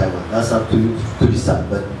relationship with Taiwan. That's up to you to decide.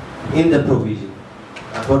 But in the provision,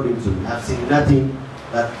 according to me, I've seen nothing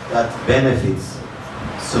that benefits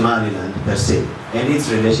Somaliland per se and its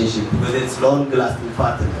relationship with its long-lasting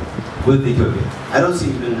partner with Ethiopia. I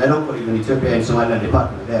don't call even Ethiopia and Somaliland a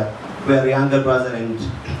partner. We're younger brother and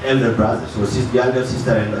elder brothers, or younger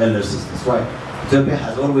sister and elder sisters. Why? Ethiopia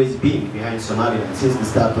has always been behind Somaliland since the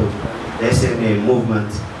start of the SMA movement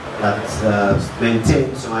that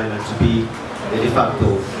maintained Somaliland to be a de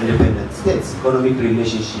facto independent states. Economic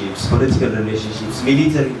relationships, political relationships,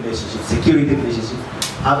 military relationships, security relationships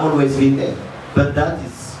have always been there. But that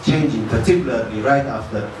is changing, particularly right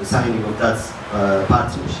after the signing of that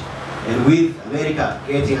partnership. And with America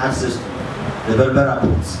getting access to the Berbera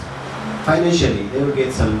ports, financially they will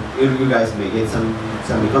get some, you guys may get some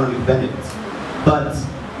economic benefits. But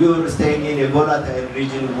you're staying in a volatile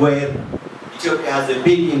region where Ethiopia has a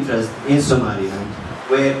big interest in Somaliland,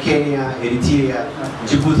 where Kenya, Eritrea,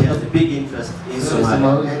 Djibouti has a big interest in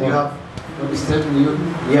Somaliland. And you have... let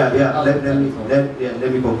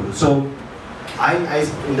me conclude. So,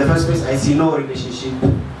 in the first place, I see no relationship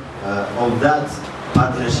of that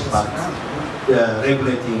partnership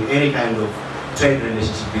regulating any kind of trade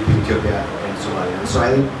relationship between Ethiopia and Somalia. So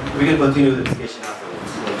I think we can continue the discussion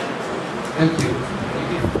afterwards. Thank you.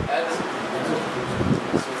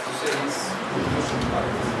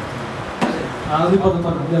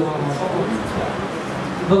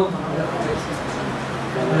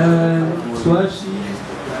 سؤاشي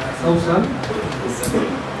أوصل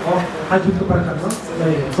حاجة كبرى كمان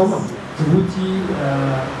صمم جيبوتي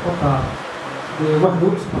قطع بوحده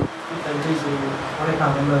الجيزي عليك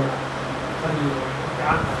على الله هذه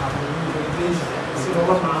عنها الجيزي يصير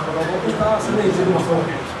الله مع الله سنة يزيد مصروف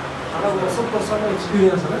أنا وصلت سنة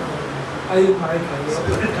experience أي معركة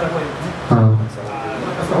يصير كلام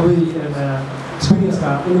أصحابي experience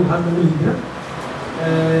كأنهم هذا اللي هنا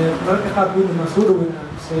مركز قاعد بين مسؤول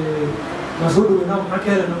مسؤول منهم حكى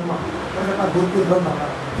لنا هم مركز قاعد بين ضمن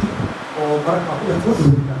ومركز قاعد بين مسؤول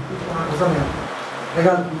منهم أنا زمان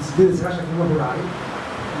رجال بيسديد سرعة كم مرة عليه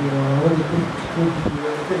يودي كل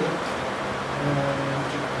كده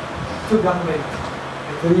شو قام بيه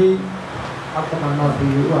تري حتى مع النار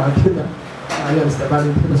في واحد كده عليه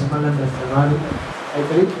استعمال كده سبحان الله استعمال أي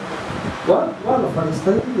تري والله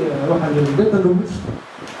فلسطيني واحد اللي ده نومش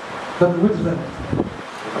ده نومش ده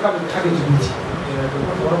فكان حاجة جديدة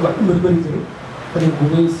وربع كل البريد تري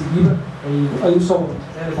كوني سجيبة أي صور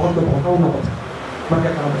يعني برضه أو نقط ما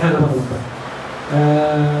كان على محل ما هو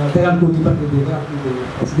dengan kewajiban negara itu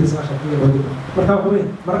sedih sangat sakit wajib. Pertama kali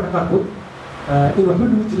mereka takut ini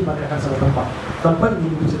waktu dulu jadi pada akan sama tempat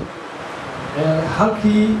ini dulu. Hal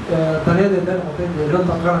ki tanya dan hotel dan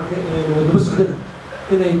tangkaran ke dulu sudah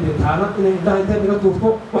ini tanah ini dah itu mereka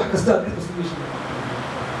tuh wah kesal itu sedih.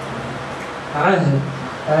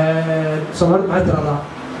 Soalnya macam apa?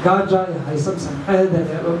 Gajah yang hisap sampai ada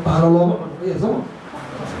bahalolong ya semua.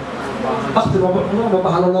 Aktif apa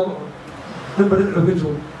bahalolong نمبر العقد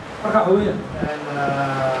مركا حوية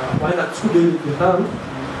وأنا تسكت الكتاب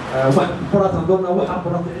واحد برات عندنا واحد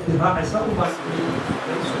برات الدفاع إسلام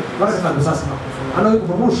مركا كان مساسنا أنا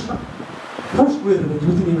يقول روش وين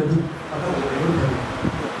جبتني مدين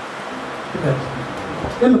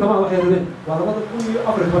إما كمان واحد يقول وأنا ما تقول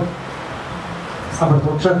أبرد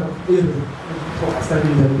وقت شاف إيه تروح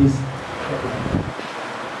أستعمل البيس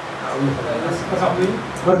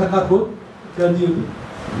مركا كاتبود كان يقول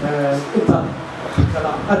أنت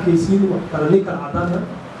كلا أكيسين وكلا ليك العدالة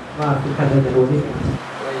ما في كذا دلوني.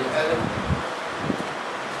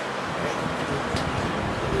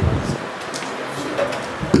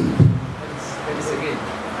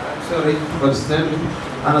 I'm sorry for standing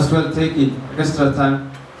and as well taking extra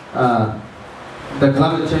time. The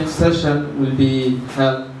climate change session will be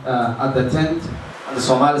held at the tent and the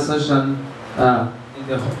Somali session in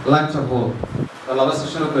the lecture hall. The last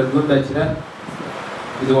session will be good today.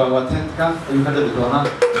 Itu wawatentka ayuu ka dhici doonaa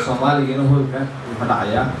Soomaaliga holka uu ka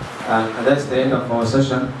dhacayaa and that's the end of our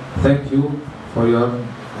session. Thank you for your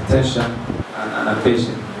attention and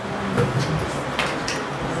patience.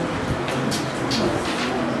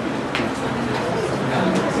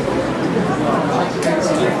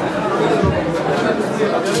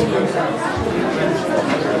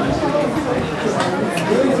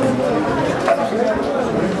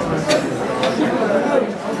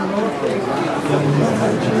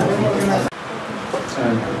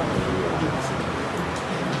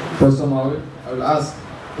 For Somalia, I will ask,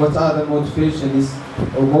 what are the motivations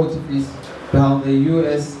or motives behind the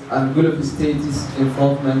U.S. and Gulf states'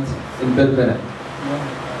 involvement in Berbera?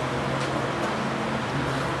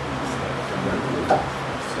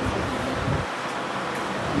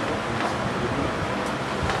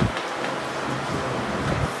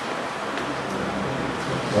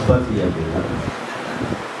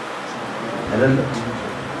 I don't know.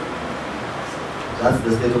 That's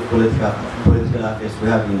the state of political affairs we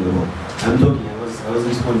have in the world. I'm talking, I was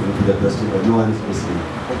responding to the question, but no one is listening.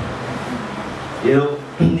 You know,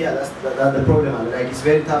 yeah, that's the problem. And like, it's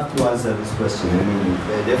very tough to answer this question. I mean,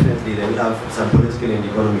 definitely they will have some political and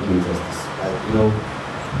economic interests. You know,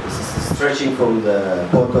 this is stretching from the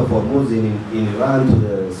port of Hormuz in Iran to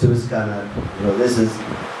the Suez Canal. You know, this is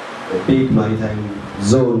a big maritime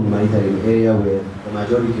zone, maritime area where the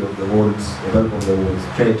majority of the world's, the bulk of the world's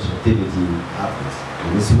trade activity happens.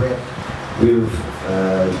 And this is where we've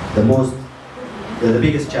the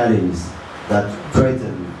biggest challenge that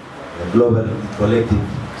threaten the global collective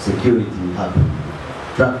security happen.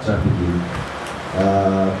 Drug trafficking,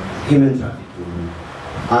 human trafficking,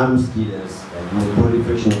 arms dealers, like more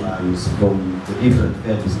proliferation of arms from the different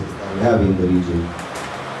services that we have in the region.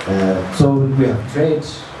 So we have trade,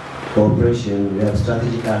 cooperation, we have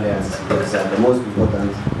strategic alliances. Those are the most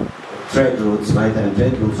important trade routes, maritime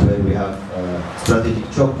trade routes, where we have strategic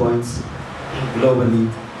choke points globally.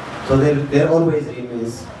 So there always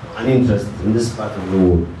remains an interest in this part of the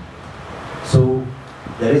world. So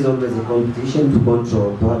there is always a competition to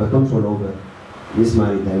have a control over this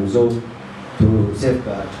maritime zone to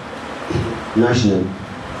safeguard national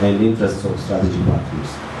and interests of strategic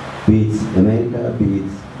partners, be it America, be it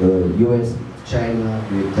the US, China,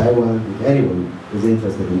 with Taiwan, with anyone who's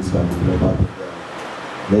interested in this particular part of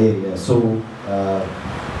the area. So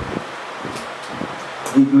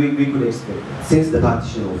we could expect that since the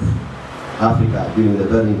partition of Africa during the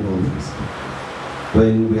Berlin Conference,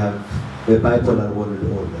 when we have a bipolar world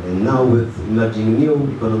order, and now with emerging new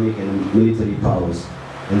economic and military powers,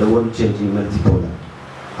 and the world changing multipolar,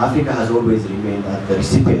 Africa has always remained at the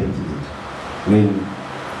recipient end. I mean,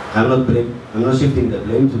 I'm not shifting the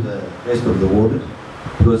blame to the rest of the world,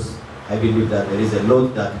 because I believe that there is a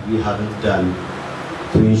lot that we haven't done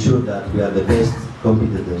to ensure that we are the best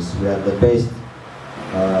competitors, we are the best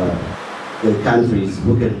countries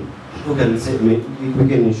who can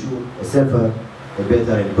ensure a safer, a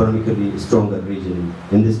better and economically stronger region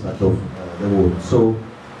in this part of the world. So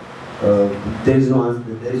there is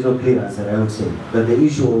no clear answer, I would say. But the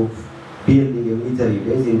issue of building a military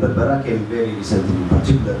base in Berbera came very recently,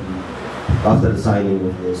 particularly after the signing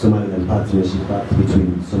of the Somaliland Partnership Act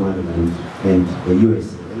between Somaliland and the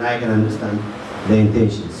US. And I can understand the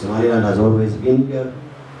intentions. Somaliland has always been here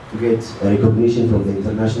to get a recognition from the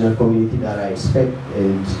international community that I expect,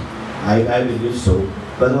 and I believe so.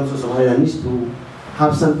 But also Somaliland needs to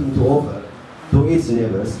have something to offer to its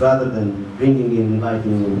neighbors, rather than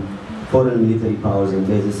inviting foreign military powers and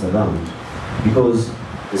bases around. Because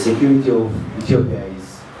the security of Ethiopia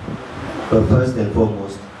is first and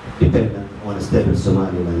foremost dependent on a stable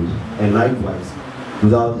Somaliland. And likewise,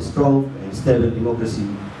 without a strong and stable democracy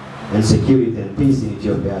and security and peace in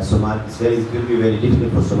Ethiopia, it will be very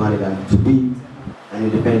difficult for Somaliland to be an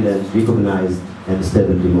independent, recognized, and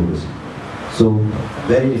stable democracy. So,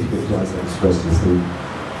 very difficult to answer this question still.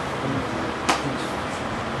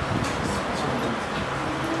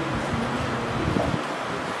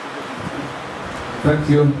 Thank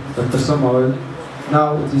you, Dr. Samuel.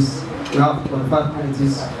 Now we have 25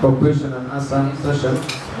 minutes for question and answer session.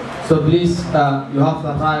 So please, you have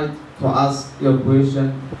the right to ask your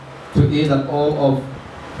question to either all of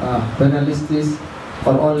panelists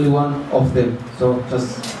or only one of them. So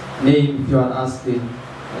just name if you are asking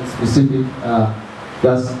a specific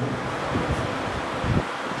just.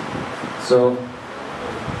 So,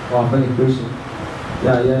 any question?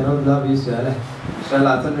 Yeah, no, that is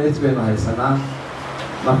inshallah 10 minutes baynu haysanaa.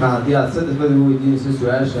 Marka haddii aad saddex badi u weydiinayso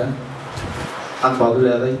su-aasha xaq baad u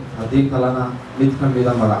leeday, haddii kalena mid ka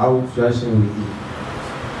mida magacow su-aasha weydiin.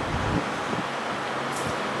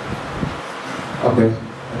 Okay,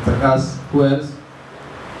 markaas who else?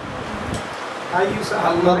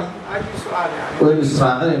 waynu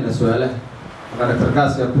israacinayna su-aalaha marka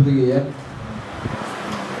daktarkaas yaa ku tegaya.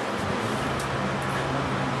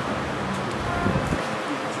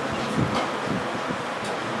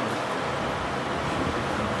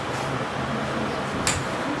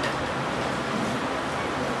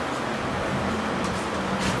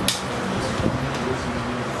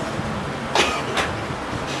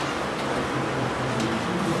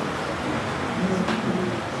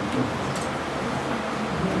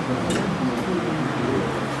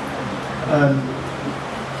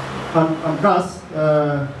 Gus,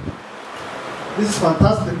 this is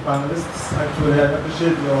fantastic panelists. Actually, I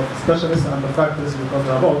appreciate your discussions and the factors you talked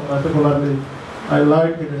about. Particularly, I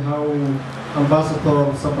like how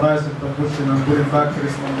Ambassador summarized the question and putting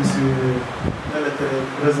factors on this military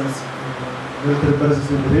presence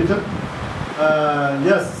in the region.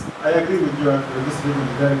 Yes, I agree with you. Actually, this region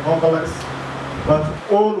is very complex, but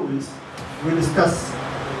always we discuss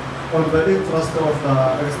on the interest of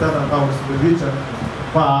the external powers of the region.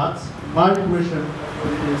 But my question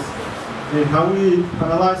is, can we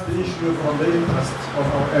analyze the issue from the interest of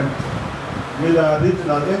our end? With a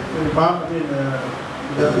regional the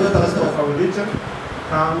interest of our region,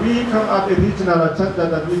 can we come up a regional agenda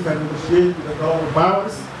that we can negotiate with the global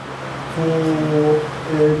powers to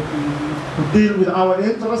deal with our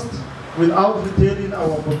interest without retaining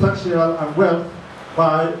our potential and wealth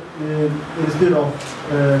by instead of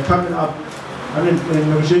coming up,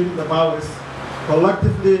 negotiating the powers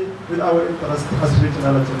collectively with our interest as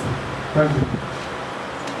regional agenda. Thank you.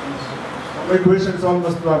 My question is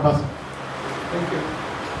almost to Ambassador. Thank you.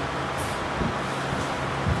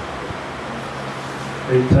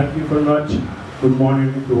 Thank you very much. Good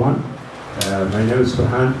morning, everyone. My name is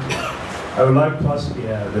Farhan. I would like to ask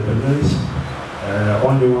the panelists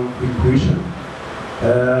only one quick question.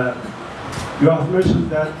 You have mentioned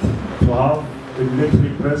that to have the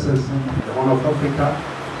military presence in the Horn of Africa,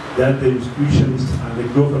 that the institutions and the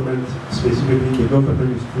government, specifically the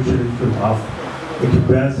government institutions, should have the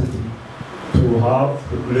capacity to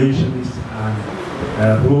have regulations and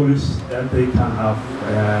rules that they can have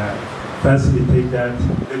facilitate that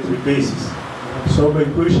military basis. So my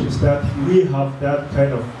question is that we have that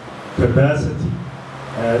kind of capacity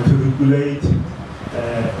to regulate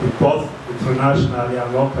both internationally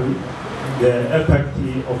and locally the effect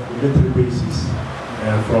of military bases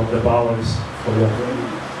from the powers for the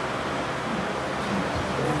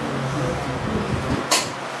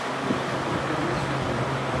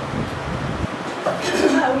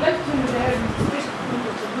I would like to learn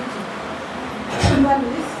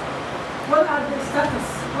what are the status,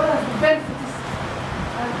 what are the benefits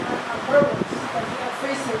and problems that we are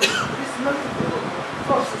facing with these multiple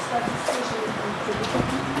forces that is stationed in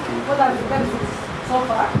Djibouti? What are the benefits so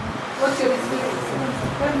far? What's your experience in terms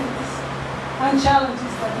of benefits and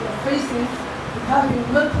challenges that we are facing with having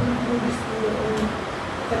multiple units in your own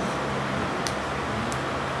country?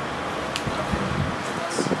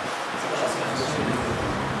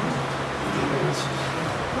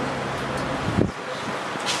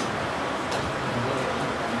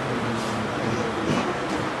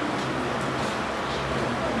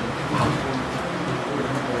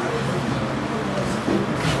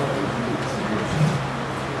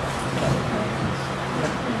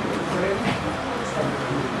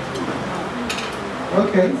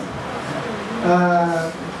 Okay.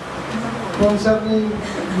 Concerning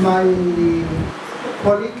my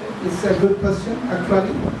colleague, it's a good question,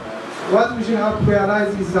 actually. What we should have to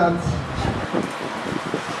realize is that,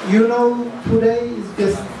 today is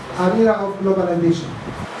just an era of globalization.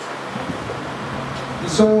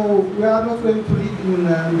 So we are not going to live in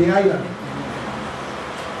the island.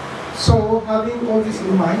 So having all this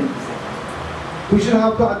in mind, we should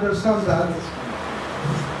have to understand that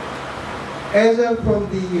either from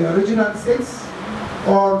the regional states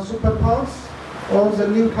or superpowers or the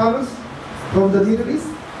newcomers from the Middle East,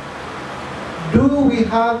 do we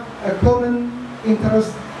have a common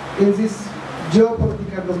interest in this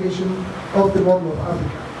geopolitical location of the Horn of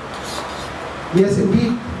Africa? Yes,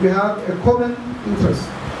 indeed, we have a common interest.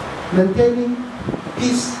 Maintaining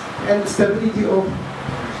peace and stability of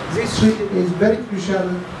this region is very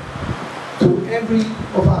crucial to every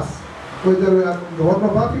of us, whether we are from the Horn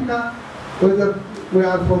of Africa, whether we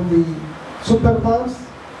are from the superpowers,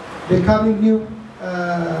 becoming new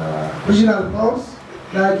regional powers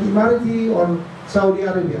like Emirati or Saudi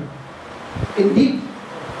Arabia. Indeed,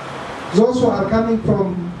 those who are coming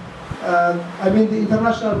from, the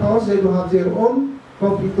international powers, they do have their own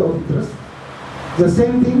conflict of interest. The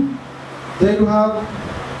same thing, they do have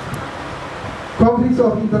conflicts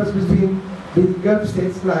of interest between the Gulf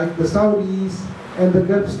states like the Saudis and the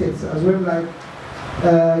Gulf states as well, like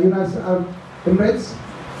United Arab Emirates.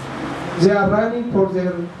 They are running for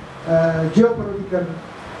their geopolitical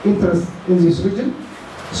interest in this region.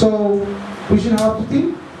 So we should have to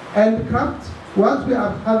think and craft what we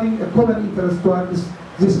are having a common interest towards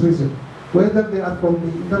this region, whether they are from the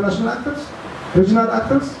international actors, regional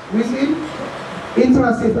actors within,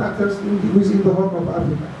 intra-state actors within the Horn of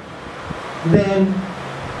Africa. Then,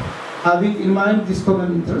 having in mind this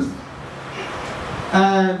common interest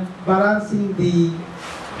and balancing the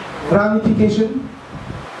ramification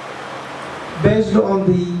based on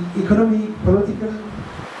the economic, political,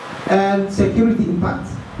 and security impact,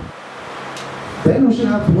 then we should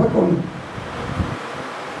have to work on it.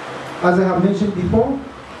 As I have mentioned before,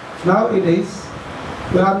 nowadays,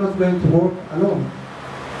 we are not going to work alone.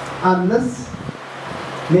 Unless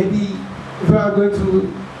maybe we are going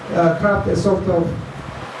to craft a sort of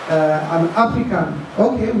an African,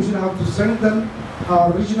 okay, we should have to strengthen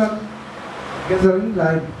our regional gathering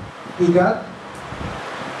like IGAD.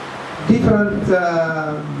 Different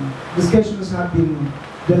discussions have been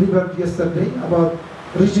delivered yesterday about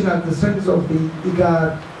the strengths of the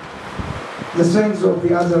IGAD, the strengths of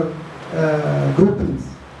the other groupings.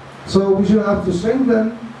 So we should have to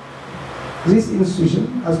strengthen this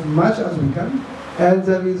institution as much as we can, and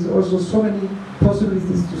there is also so many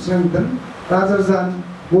possibilities to strengthen rather than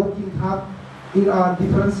working hard in our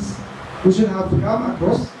differences. We should have to come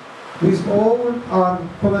across with all our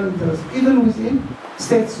common interests, even within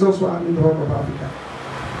states, those who are in the Horn of Africa.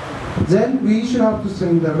 Then we should have to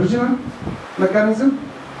strengthen the regional mechanism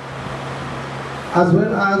as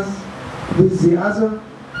well as with the other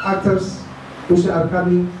actors which are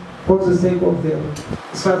coming for the sake of their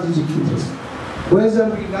strategic interests. Whether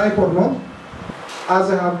we like or not,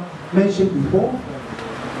 as I have mentioned before,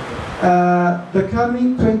 the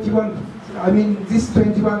coming this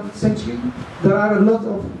 21st century, there are a lot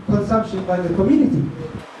of consumption by the community.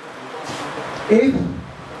 If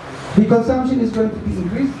the consumption is going to be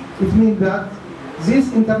increased, it means that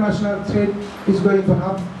this international trade is going to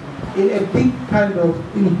have in a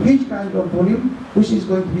huge kind of volume, which is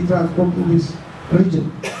going to be transported in this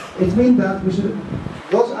region. It means that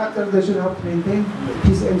those actors, they should have to maintain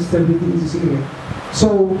peace and stability in this area.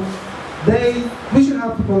 So we should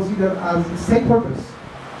have to consider as stakeholders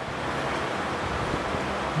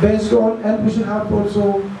based on, and we should have to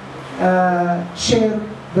also share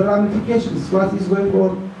the ramifications, what is going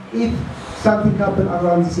on if something happens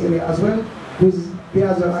around this area as well with the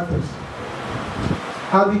other actors.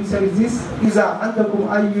 Having said this, إذا عندكم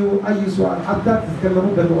أي سؤال حتى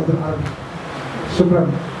تتكلموا باللغة العربية. شكرا.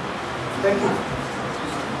 Thank you.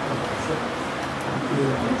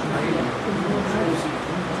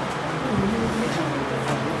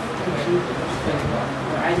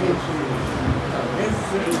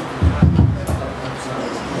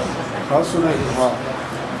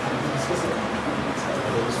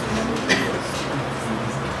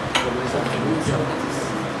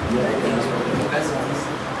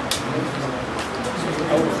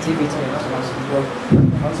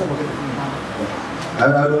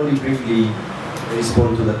 I would only briefly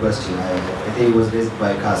respond to the question. I think it was raised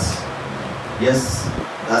by Cass. Yes,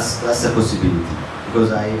 that's a possibility,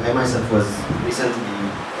 because I myself was recently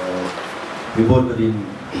involved in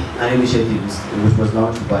an initiative which was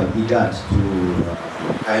launched by IGAD to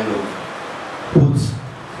kind of put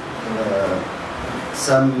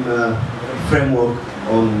some framework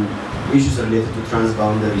on issues related to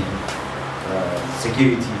transboundary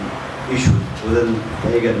security issues within the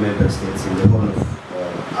IGAD member states in the Horn of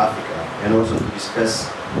Africa, and also to discuss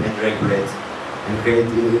and regulate and create,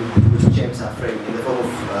 which James are framing in the form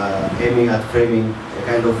of aiming at framing a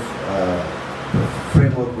kind of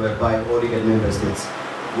framework whereby all IGAD member states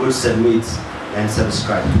will submit and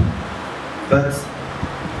subscribe to. But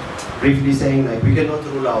briefly saying, like, we cannot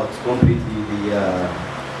rule out completely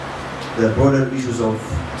the broader issues of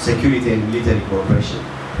security and military cooperation.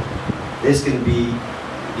 This can be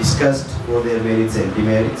discussed for their merits and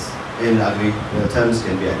demerits, and terms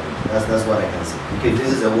can be agreed. That's what I can say. Because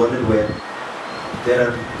this is a world where there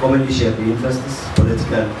are commonly shared interests,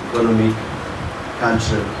 political, economic,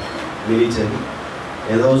 cultural, military,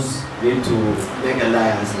 and those need to make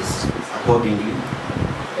alliances accordingly.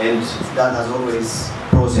 And that has always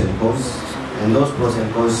pros and cons, and those pros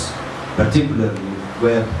and cons, particularly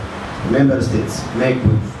where member states make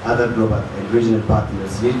with other global and regional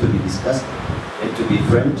partners, need to be discussed and to be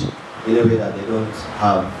framed in a way that they don't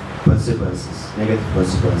have consequences, negative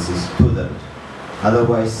consequences to them.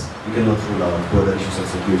 Otherwise, you cannot rule out broader issues of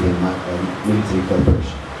security and military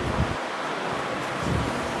cooperation.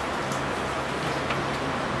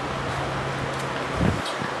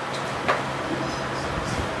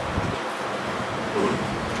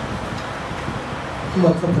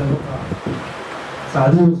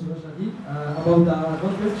 About the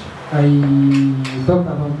advantage, I talked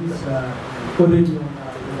about this already on the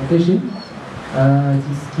presentation. It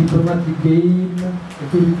is diplomatic gain,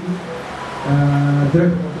 security,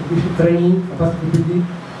 direct contribution training, capacity building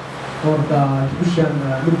for the Egyptian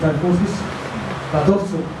military forces, but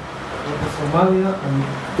also for the Somalia and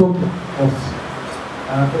Togo of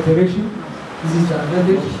cooperation. This is the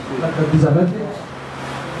advantage, but the disadvantage.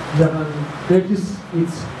 The advantage is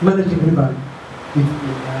it's managing rivalry.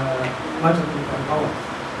 between marginal and power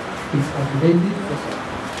is activated.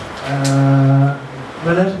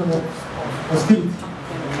 Management of hostility,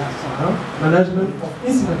 management of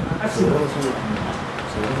incident and accident.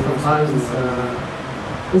 Sometimes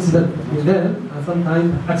incident between them and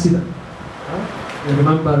sometimes accident. You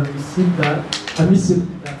remember we see that a missile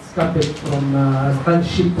that escaped from a Spanish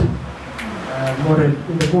ship more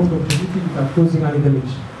in the port of Djibouti without causing any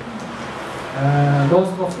damage. Loss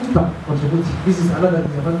of income for Djibouti. This is another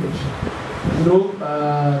disadvantage. You know,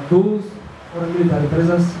 those foreign military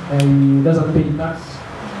presence doesn't pay tax,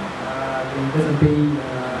 they doesn't pay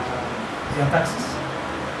their taxes.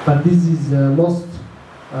 But this is lost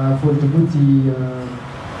for Djibouti.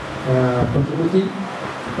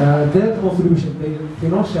 Their contribution, their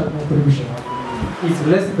financial contribution, is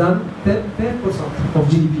less than 10% of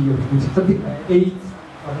GDP of Djibouti, something like 8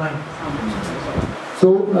 or 9. So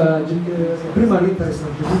the primary interest of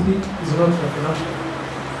Djibouti is not financial.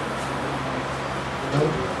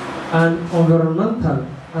 And environmental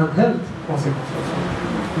and health consequences.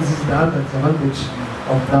 This is the other advantage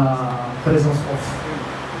of the presence of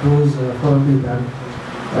those foreign military.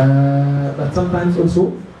 But sometimes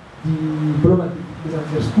also the diplomatic is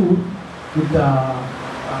understood with the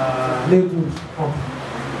neighbors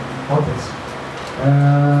context.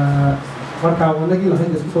 Marka wanagi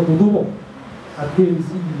lahayn isku soo duubo haddii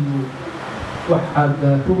sidii waxaad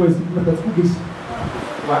kuwaysid markaad ku geysid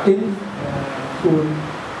waa in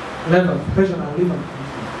level professional level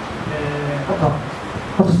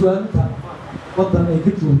horta su-aalinta waddan ay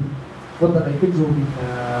ka joogin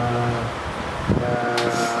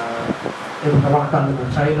imika waxaan ka hadlaynaa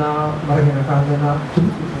China, Maraykanka ka hadlaynaa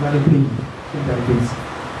Djibouti Soomaaliya kuleeyihin intaangeys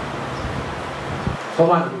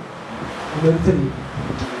Soomaaliya Mauritania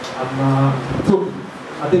ama Ethiopia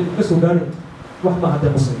hadday ka soo gaareen wax ma hadday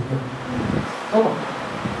quseeyo sooma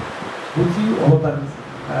Djibouti waa waddan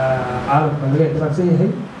caalamka laga ictiraafsan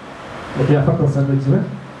yahay 40 sano jira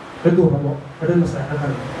ciduu rabo cidin la saxan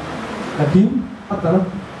karo laakiin haddana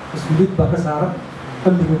mas-uuliyad baa ka saaran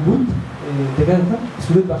amniga guud deegaanka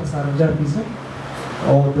mas-uuliyad baa ka saaran jaarkiisa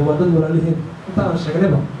oo dee waa dad walaaliheen inta aan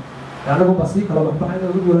sheegnayba annagu baa sii kala waxbaxa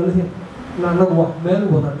inaan dad walaaliheen in annagu wax meel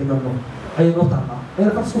wada dhigano ayay noo taallaa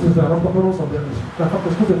ayna qaf isku firfircoon waxba noo soo dirnayso inaan qafka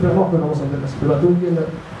isku firfircoon waxba nooga soo dirnayso dhibaatooyinkeena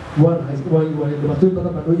waayo dhibaatooyin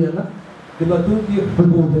badan baa noo yaalla dhibaatooyinkii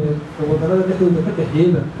xuduudeed oo wadannada dhexdooda ka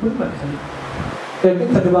dhexeeyeyba weli ma dhexelin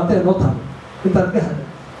inta dhibaato ee noo taalo intaan ka hadla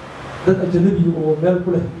dad ajanabiya oo meel ku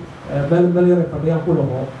leh meel yar ay fadhiyaan ku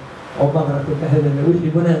laho oo maaragtay ka helayna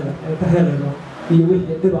wixii wanaaga ee ka helayno iyo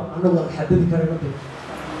wixii dhiba annagu aan xadadi karayno dee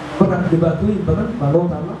marka dhibaatooyin badan baa loo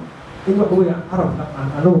taala in waxa weeye carabka aan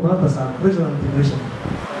anagu maanta saarno regional integration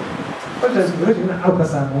in carabka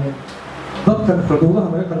saarno dadkan xuduudaha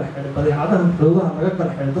laga kala xidhay badeecadahan xuduudaha laga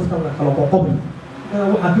kala xidhay dadkan la kala qoqobay inaan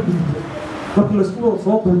waxaa ka gudubto marka laisku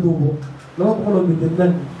soo duuduubo 200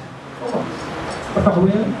 milyan marka waxa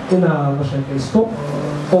weeye inaa la sheekaysto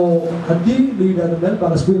oo haddii la yidhahdo meel baa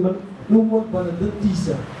laisku iman nin walbana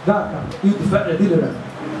dantiisa gaarka iyo difaac haddii la yidhahdo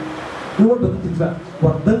nin walba danta difaac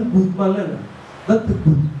waa dan guud maan leenahay danta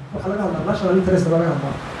guud waxaa laga hadlaa national interest laga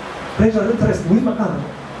hadlaa regional interest weli ma ka hadlo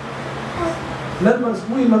meel baan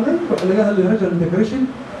isku imanay waxa laga hadlaya regional integration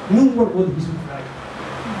nin walba waddankiisu difaacay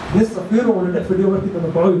nin safiiro oo la dhex fadhiyo markii dambe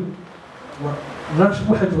kacoy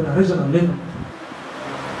waxaa joognaa regional level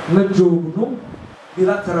ma joogno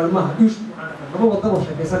bilateral maaha issue laba waddan oo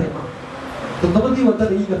sheekaysanaya maaha toddobadii waddan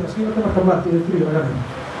iyaga taswiirka marka maarta eritrea laga helo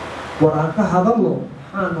war aan ka hadalno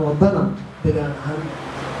maxaan waddana degaan ahaan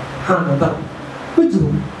maxaan waddana ma jiro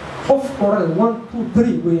qof hore 1 2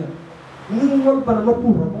 3 weeyaan nin walbana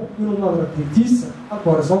markuu rabo inuu maaragtay tiisa halka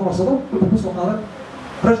hore soo marsado wuxuu kusoo qaadan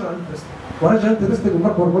regional interest waa regional interestigu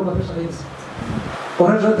marka hore walba ka shaqaynaysa waa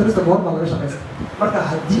regional interestigu horma laga shaqaysta marka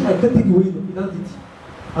haddii aan ka tegi weyno identity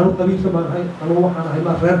anu qabiilka baan ahay anu waxaan ahay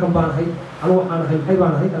ma reerkan baan ahay anu waxaan ahay maxay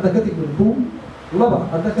baan ahay haddaan ka tegi weyno kuu laba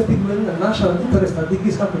haddaan ka tegi weyno national interest haddii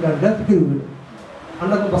geeska africa dhaafi kari weyno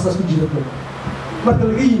annaga basaas ku jiidan doona marka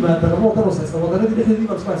laga yimaado laba waddan oo haysta waddanadii dhexdeedii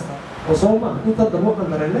baan isku haystaa oo soo maaha inta dambe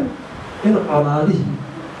waxaan dareennay in colaadihii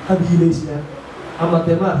qabiilaysnaa ama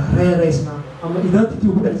dee maarata reeraysnaa ama identity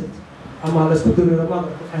ugu dhex jirta ama la isku diriiro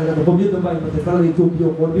maarata qowmiyadda baa imatay dalada etoobiya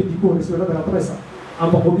oo qowmiyaddii ku horreysay la dagaaltamaysaa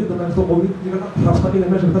ama qowmiyadda kaleeto qowmiyadda rabta inay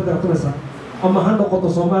meesha ka dagaaltamaysaa ama ha noqoto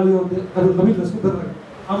soomaaliya oo dee qabiil la isku dirayo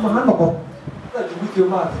ama ha noqoto Djibouti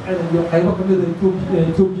maarata ciidan iyo qaybo ka mida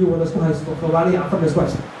etoobiya wala isku haysto soomaaliya cafar la isku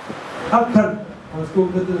haysto halkan aan isku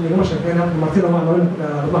dadada lagama sheekeyna martina maa nooyna ku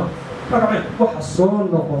dheeraado maa marka waxa soo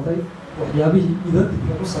noqotay waxyaabihii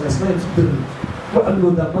identityga u salaysnaa isku diray waxaad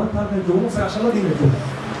moodaa maanta halkan joogo sagaashanadii la joogo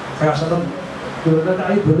sagaashanadii dowladda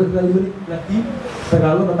dhacay dowladda imani laakiin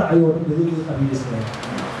dagaalada dhacay oo dhan badooda qabiilisnaa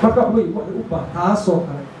marka waxay u baahan taasoo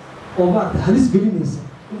kale oo maarta halis gelinaysa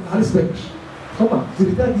halis bay gashay soma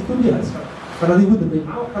jiritaankii Itoobiya halis sanadii ugu dambeeyay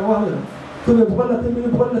maxaa wax kala hadlaya Itoobiya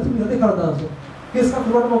boqol haddii kala daadso geeska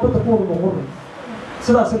Afrika ma badda kuwa boqornay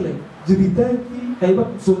sidaas le jiritaankii qayba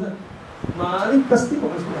Suudaan maalin kasti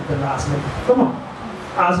waxay isku dhacday caasimad soma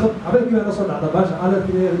caasimad habeenkii la soo dhacda baasha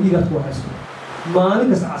aaladkii iigaad ku haysto maalin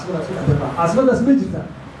kasta caasimadaas isku dhacday caasimadaas ma jirtaa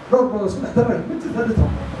dhowr boqol isku dhacday ma jirtaa dhito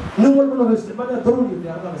nin walba loo isticmaalaya daruuri iyo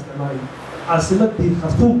diyaaradaha isticmaalaya caasimadii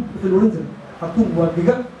Khartoum wixii loo jiray Khartoum waa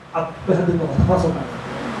diga cad bahadda noqota faasoo dhacday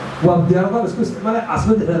waa diyaaradaha isku isticmaalaya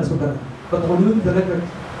caasimadii xeer isku daray badqoonimada dalka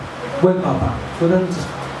way qaataa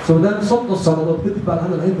Suudaan soddon sannadood kadib baa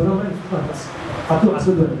hadal hayn doona ma intaas Khartoum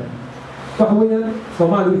caasimad waa dhacday waxa weeyaan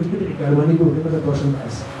Soomaaliya wixii ka dhici kara waa ninkii wadamada doorashada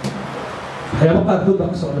dhacaysa waxyaabo qaarkood baa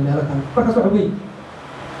ka socda meelo kale markaas waxa weeye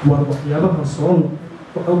waa waxyaabaha soo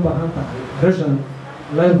waxay u baahan tahay regional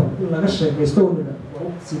level in laga sheekaysto oo nidha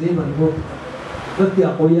waa sidee baan igu dadkii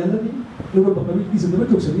aqoonyahanadii nin walba qabiilkiisa daba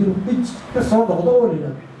joogsaday inuu ka soo noqdo oo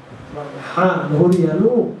nidha maxaa la hor yaallo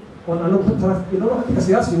oo anagu ka taraf inoo hadda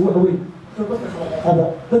siyaasiga waxa weeye qabo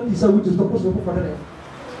dadkiisa ugu jirto kursiga ku fadhinaya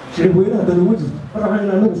shicib weynaha dad ugu jirto marka waxaan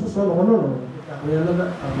anagu isku soo noqono aqoonyahanada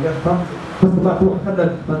aqoonyahanka dadka baa wax ka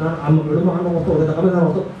dhan banaan ama culimo ha noqoto oo dhaqamada ha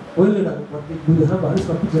noqoto oo in la yidhahdo warkii guud ahaan baa halis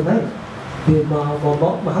baan ku jirnay dee ma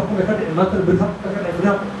halkan ka dhici maanta bir halkan ka dhici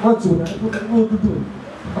biraha waan sugnaa inuu duduwa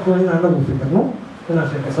aqoon inaan anagu fikirno inaan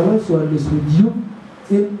sheekaysano su'aal la isweydiiyo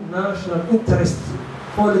in national interest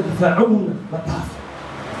oo la difaaco una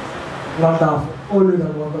la dhaafo oo la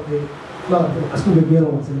yidhahdo waa dadee maaragtay waxaa isku gegeeno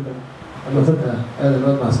waa sida kale aad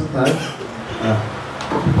baad mahadsan tahay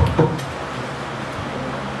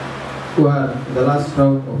well the last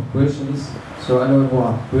round of questions so anyone who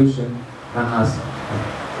have question can ask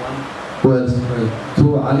well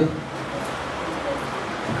two Ali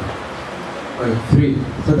three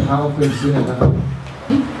saddex aan u fiirsiinayna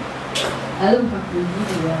ألم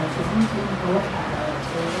حقيقي يا شوفني هو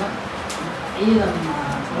عيدا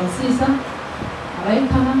رصيصة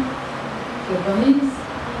أمريكانا يابانيز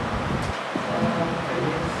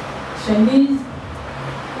شاينيز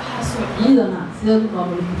حسوا عيدنا سيدنا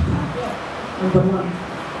قابل نمبر 1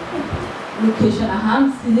 لوكيشن أهم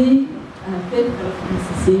سيدي أنا كيف كلا في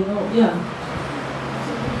مسيسينو يا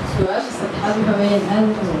سؤال السبحات كمان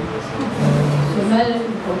أنا شمال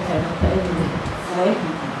الكوكب تقريبا أمريكا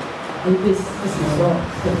البس الصور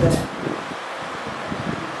كذا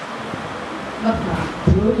مقطع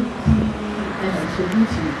تقولي أنا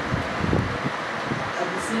شديتي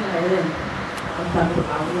أبصين عيلين أطلع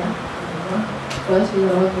بالعافية وإيش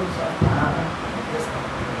اللي هو تبصر تعالى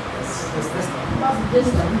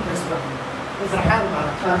فرحان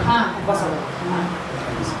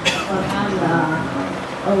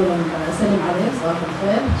أولا أسلم عليك صباح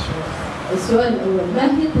الخير السؤال الأول ما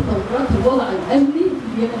هي تطورات الوضع الأمني في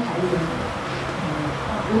اليمن حاليا؟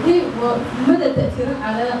 ومدى تأثيرها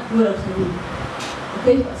على دول الخليج؟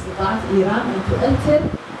 وكيف استطاعت إيران أن تؤثر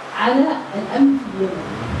على الأمن في اليمن؟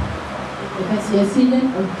 إذا سياسيا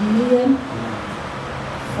أو دينيا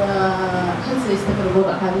فهل سيستمر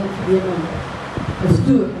الوضع حاليا في اليمن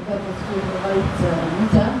مفتوح لغاية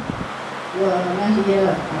متى؟ وما هي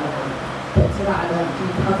تأثيرها على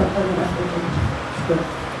منطقة القرن الأفريقي؟ شكرا.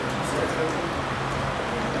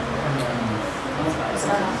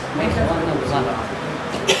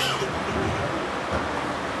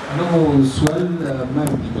 أنا سؤال ما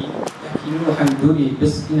بدي لكن waxaan doonayay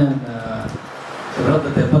bas inaan khibradda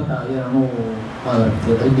deebadda ayaan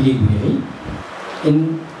cilmigeygu yahay in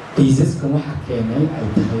kiisaskan waxa keenay ay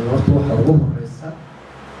tahay horta waxa ugu horeysa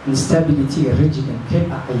instability-ga regionkan ka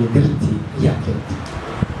dhacaya darteed ayaa keentay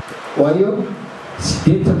waayo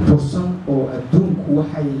 80% oo adduunku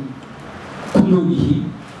waxay ku nool yihiin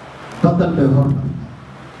badan bay hormartaa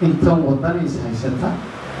intan waddan is haysata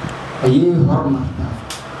ayay hormartaa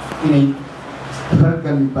inay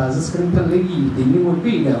raggan baasaska intan laga yimid nin walba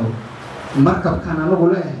yidhaaho markabkan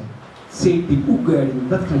anagu leeyahay say dib u gaadhin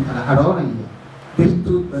dadkan kala cadhoonaya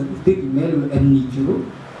dartood baan u degi meel oo amni jiro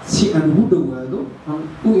si aan ugu dhowaado aan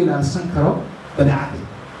u ilaalsan karo badeecadda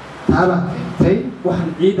taabaa keentay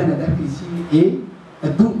waxaan ciidan aad arkaysiin ee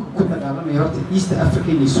adduunka ku dagaalamaya horta east africa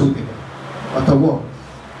inay soo degaan waa tawo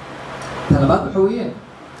talabaad waxa weeyaan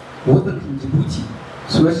waddankan jabuuti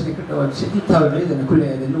su-aashana ka dhawaajisay intaa ciidana ku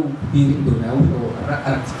leeyaadana uu biirin doonaa wuxuu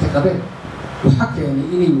aragti ka qabeen waxaa keenay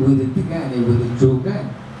inay wada degaan ay wada joogaan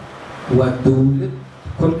waa dowlad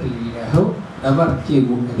kolka la yidhaaho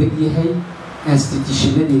dhabarkeedu adag yahay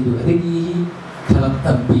institutionadeedu adag yihiin kala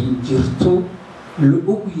dambayn jirto la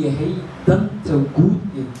og yahay danta guud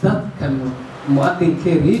ee dadkan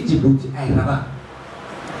mu'adinkee reer Djibouti ay rabaan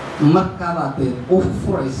markaabaad u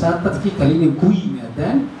furaysaa dadkii kale inay ku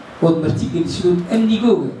yimaadaan ood martigelisid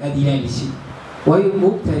amnigooga aad ilaalisid waayo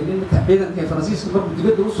moogtahay ninka ciidanka Faransiiska markuu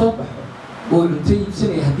dibadda u soo baxo oo cunto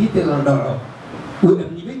iibsanaya haddii dee la dhaco uu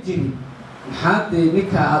amniba jirin maxaa dee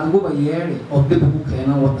ninka aad uguba yeedhay oo dib ugu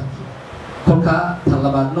keenan waddankii kolkaa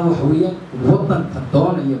talabaadna waxa weeyaan waddanka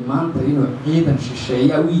doonaya maanta inuu ciidan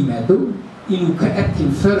shisheeya u yimaado inuu ka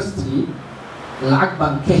arkin firstly lacag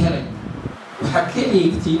baan ka helay waxaad ka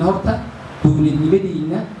eegtiin horta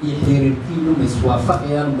dowladnimadiina iyo xeerarkiinu ma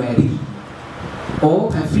iswaafaqayaan baadigi oo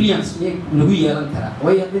influence lagu yeelan karaa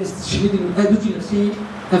waayo haddii istishhadiinu aad u jilicsan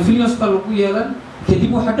influence baa lagu yeelan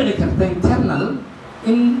kadib waxaa dhici karta internal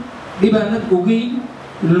in dhibaanad ogeyn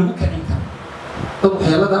lagu kicin karo dad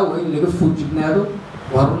waxyaaladaa waa in laga foojignaado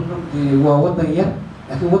waa waddan yar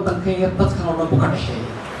laakiin waddankan yar dadkan oo dhan buu ka dhexeeya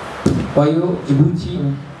waayo Djibouti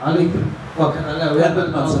calaykum waa kan alla aad baad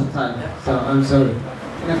mahadsantahay so I'm sorry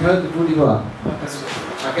inaan kala dibudhi waa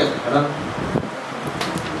shaqeed kalan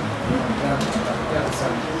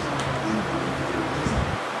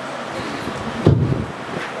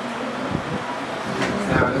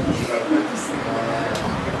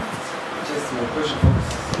Just my question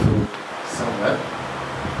to somewhere.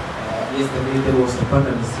 Yesterday there was a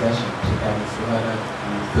panel discussion regarding Somalia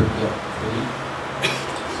and Ethiopia.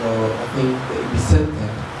 So I think the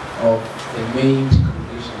epicenter of the main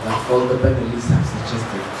recommendation that all the panelists have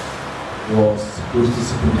suggested was security.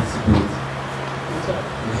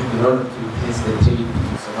 In order to enhance the trade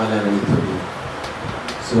between Somalia and Ethiopia.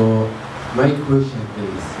 So my question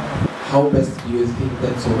is, how best do you think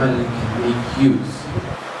that Somalia can make use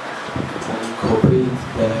and incorporate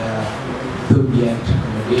the Ethiopian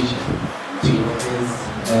recommendation to enhance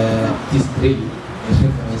this trade in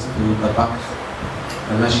reference to the BAC,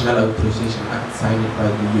 the National Authorization Act signed by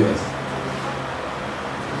the US?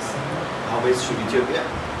 How best should Ethiopia?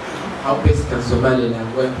 How best can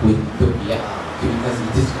Somaliland work with Ethiopia to enhance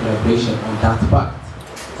this collaboration on that part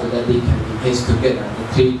so that they can enhance together the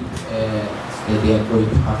trade that they are going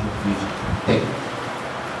to have in the future? Thank you.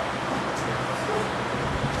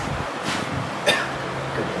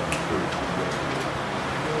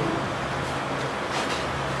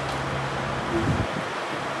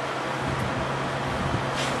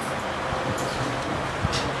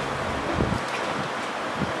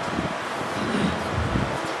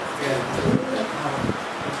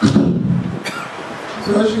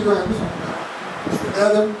 su-aashaydu waxay ku socotaa Mr.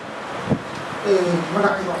 Aadam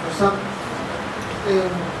magacayga xusan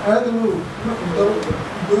aadamow markuu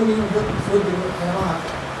doonaya inuu dadku soo dego xeeraha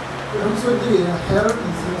wuxuu kusoo degayaa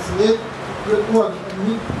xeerarkii siyaasadeed iyo kuwan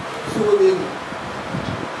amni isagoo eegaya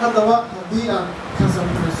haddaba haddii aan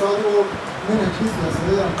kansanfurayso adigoo manhajkii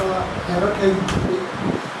siyaasadeed anqaba xeerarkaydii jirtay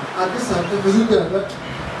aad ka saartay xuduudaada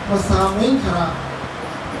ma saamayn karaa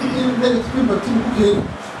in negative impact ku keeni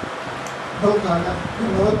dalkaaga in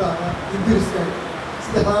nabadaada iyo deriskaaga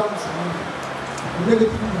saddexdaa ma saamayn kara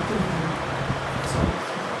negative impact ku keeni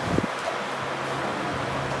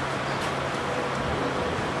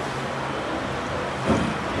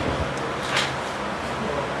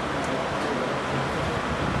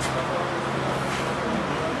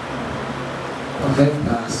Okay,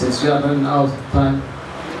 since we are running out of time,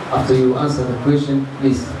 after you answer the question,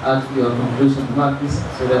 please add your conclusion remarks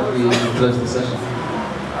so that we close the session.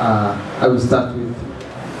 I will start with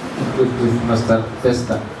Mr.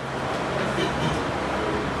 Festa.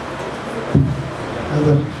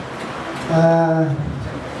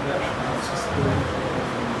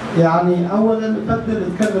 يعني أولا أفضل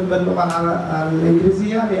أتكلم باللغة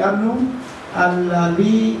الإنجليزية لأنه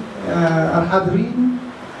الحاضرين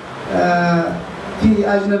في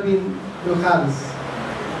أجنبي بالخالص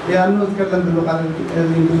لأنه أتكلم باللغة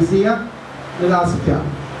الإنجليزية للأسف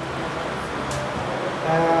يعني.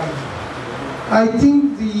 I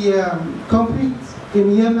think the conflict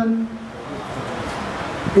in Yemen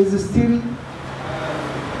is still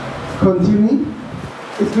continuing.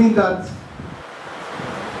 It means that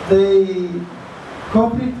the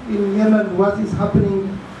conflict in Yemen, what is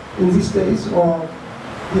happening in these days or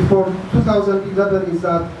before 2011 is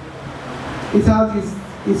that it has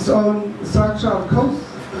its own structural cause,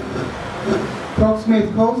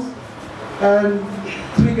 proximate cause, and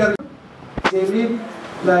trigger. They live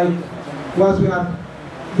like what we are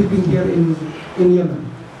living here in Yemen.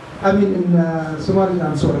 I mean in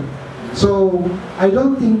Somaliland, sorry. So I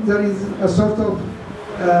don't think there is a sort of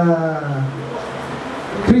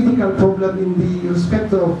critical problem in the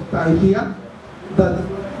respect of the idea that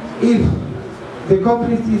if the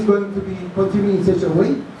conflict is going to be continuing in such a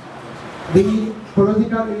way, the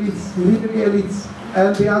political elites, military elites,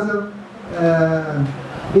 and the other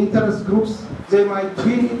interest groups, they might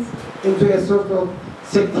twin it into a sort of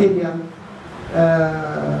sectarian.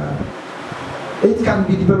 It can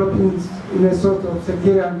be developing in a sort of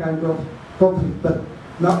sectarian kind of conflict, but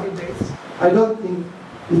nowadays I don't think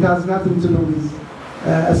it has nothing to do with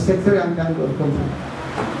a sectarian kind of conflict.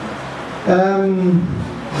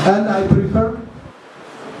 And I prefer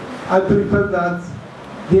that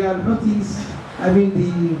the Al-Houthis, I mean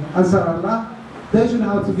the Ansar Allah, they should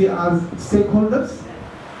have to be as stakeholders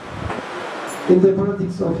in the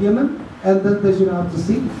politics of Yemen, and then they should have to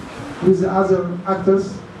see with the other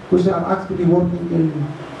actors which are actively working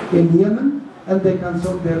in Yemen, and they can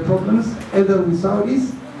solve their problems either with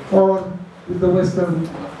Saudis or with the Western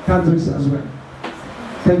countries as well.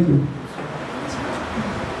 Thank you.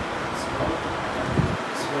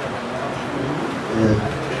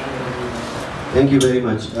 Thank you very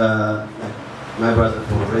much, my brother,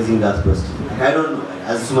 for raising that question. I don't know,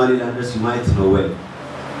 as Somalilanders, you might know well,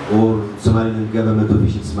 or Somaliland government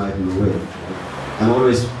officials might know well. I'm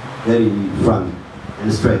always very frank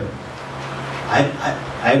and straight.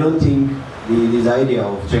 I don't think this idea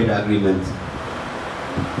of trade agreement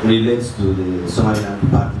relates to the Somaliland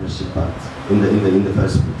partnership part in the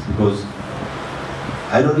first place, because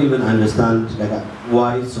I don't even understand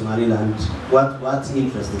why Somaliland, what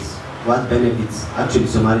interests, what benefits actually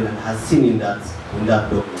Somaliland has seen in that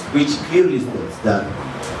document, which clearly states that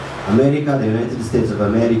America, the United States of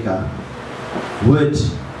America, would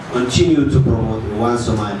continue to promote one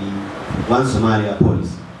Somalia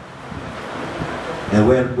policy. And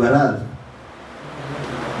whereas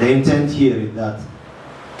the intent here is that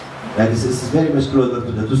this is very much closer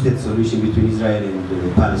to the two-state solution between Israel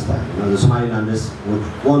and Palestine. You know, the Somalilanders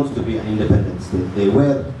would want to be an independent state. They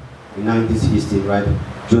were in 1960, right,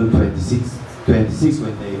 June 26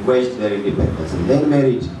 when they waged their independence, and then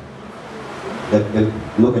married the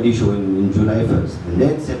Mogadishu in July 1st, and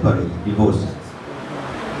then separated, divorced.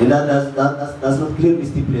 And that does not clearly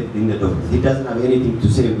stipulate in the document. It doesn't have anything to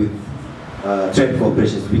say with trade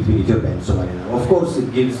cooperations between Ethiopia and Somaliland. Of course,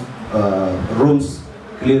 it gives rooms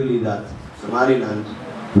clearly that Somaliland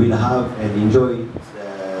will have and enjoy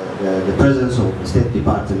the presence of the State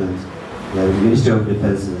Department, the Ministry of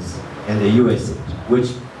Defenses, and the US,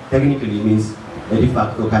 which technically means a de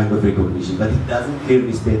facto kind of recognition, but it doesn't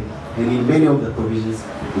clearly state, and in many of the provisions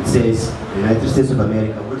it says the United States of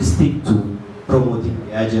America will stick to promoting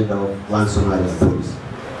the agenda of one Somalia policy.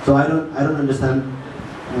 So I don't understand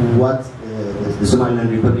what the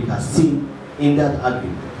Somaliland Republic has seen in that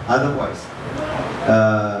agreement. Otherwise,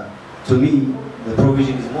 to me, the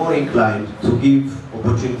provision is more inclined to give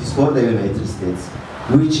opportunities for the United States,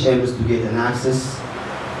 which aims to get an access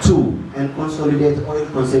to and consolidate oil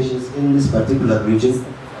concessions in this particular region,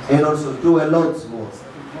 and also do a lot more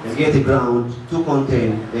and get a ground to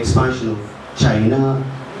contain the expansion of China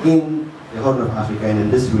in the Horn of Africa and in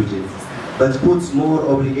this region, but puts more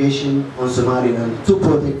obligation on Somaliland to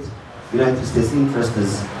protect United States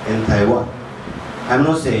interests in Taiwan. I'm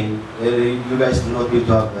not saying you guys do not need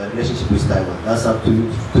to have a relationship with Taiwan. That's up to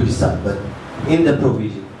you to decide. But in the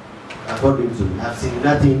provision, according to me, I've seen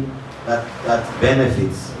nothing that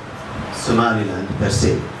benefits Somaliland per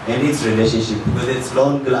se and its relationship with its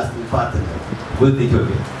long-lasting partner with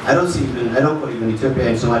Ethiopia. I don't call even Ethiopia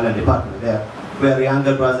and Somaliland a partner. We are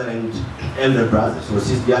younger brother and elder brothers, or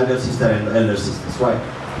younger sister and elder sisters. Why?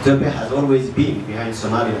 Ethiopia has always been behind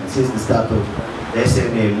Somaliland since the start of the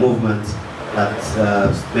SMA movement that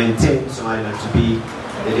maintained Somaliland to be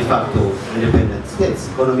the de facto independent states.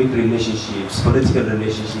 Economic relationships, political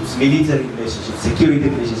relationships, military relationships, security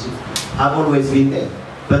relationships have always been there.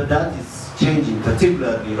 But that is changing,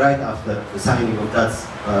 particularly right after the signing of that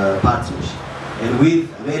partnership. And with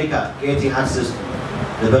America getting access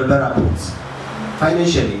to the Berbera ports,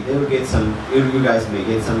 financially they will get some, you guys may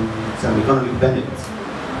get some economic benefits.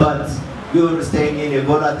 But you're staying in a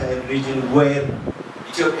volatile region where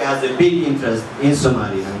Ethiopia has a big interest in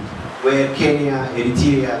Somaliland, where Kenya,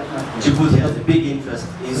 Eritrea, Djibouti has a big interest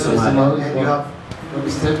in Somaliland. And you have,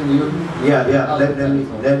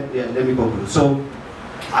 let me conclude. So,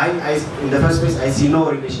 in the first place, I see no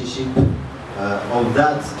relationship of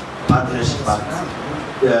that partnership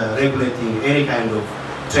regulating any kind of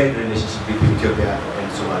trade relationship between Ethiopia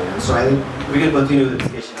and Somalia. So I think we can continue the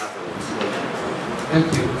discussion afterwards.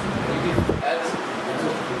 Thank you.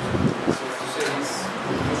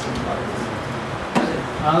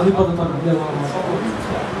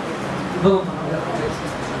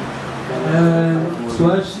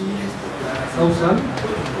 سؤاشي أوصل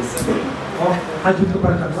حاجة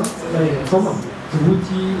بركة طبعا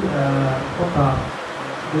جيبوتي وقع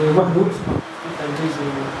واحد وقت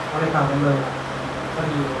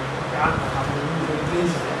عن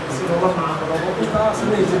الإنجليزي يصير والله مع الرابط أنت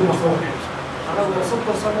سنة يجيب مفروض أنا وصلت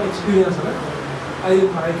سنة يجيب سنة أي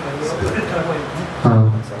معي كلام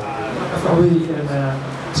فهوي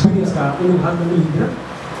experience ka inuu hadda ma liidna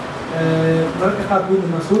mararka qaarkood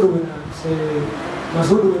ma soo dhaweynaa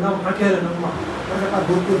maxaa ka helana mararka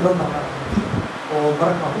qaarkood in badan baa oo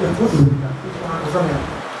mararka ku dhex fududka waxaan kusameeyaa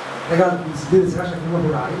dagaalkii 89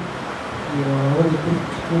 markuu dhacay iyo wadii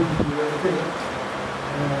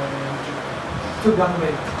تقدر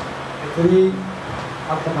تري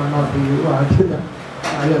حتى مع الناطي واحد كذا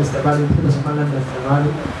على الاستعمال كذا سمعنا من الاستعمال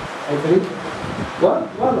أي تري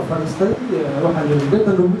والله فلسطيني واحد اللي بيت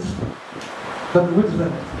النموذج ده النموذج ده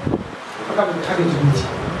فكان حاجة جديدة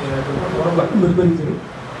وربع كل البري تري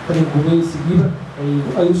كان يقومي سجيبة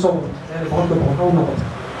أي صوت يعني بغض أو نقط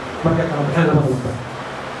ما كان بحنا ما هو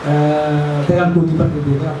تيار كودي بقى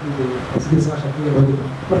تيار كودي سجل سماش كودي بدي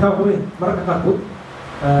مركب كمان مركب كاربود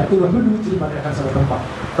إنه كل وجه ما يحتاج سبب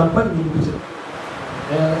تنبأ من وجه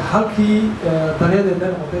halkii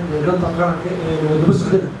daneedeedan oday deedan taqaan wadaba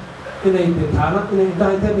socdana inay taana inay intaa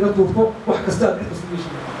inta naga tuurto wax kasta aad isku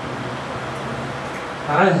yeeshay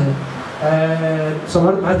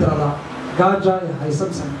Soomaalidu maxay tiraahdaa gaaja haysan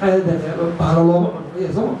maxay bahalo looma cuno iyo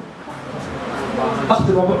soo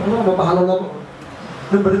waqti looma cuno ama bahalo looma cuno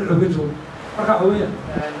number uga joogo marka waxa weeyaan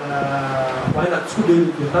waa inaad isku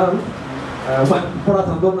dheelitirtaan wax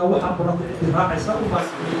qorata doona waxa qorata inta raacaysa u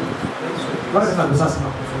baasay marka kan asaasna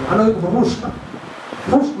ana ugu ruushka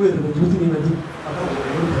weyn oo jibti madin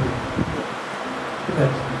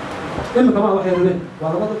ilaa kama waxay leeyihiin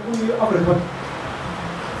waa labada kun iyo Afrika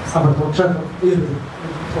safarto chan iyo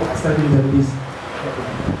soo xastaadin dalbiis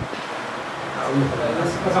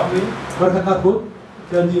marka qaarkood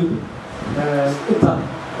kaadiyo inta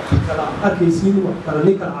kala arkaysiin wax kala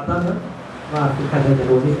ninka cadaan ma arkin hada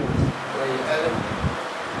dalwani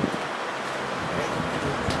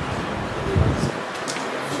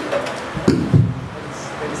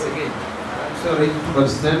sorry for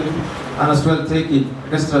standing and as well taking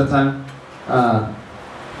extra time.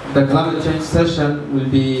 The climate change session will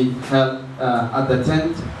be held at the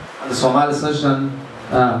tent, and the Somali session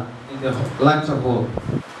in the lecture hall.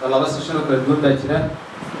 The last session of the good lecture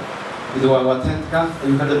is our tent ka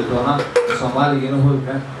you can do the Somali hall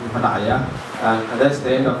ka and that's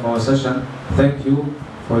the end of our session. Thank you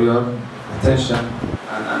for your attention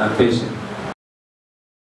and patience.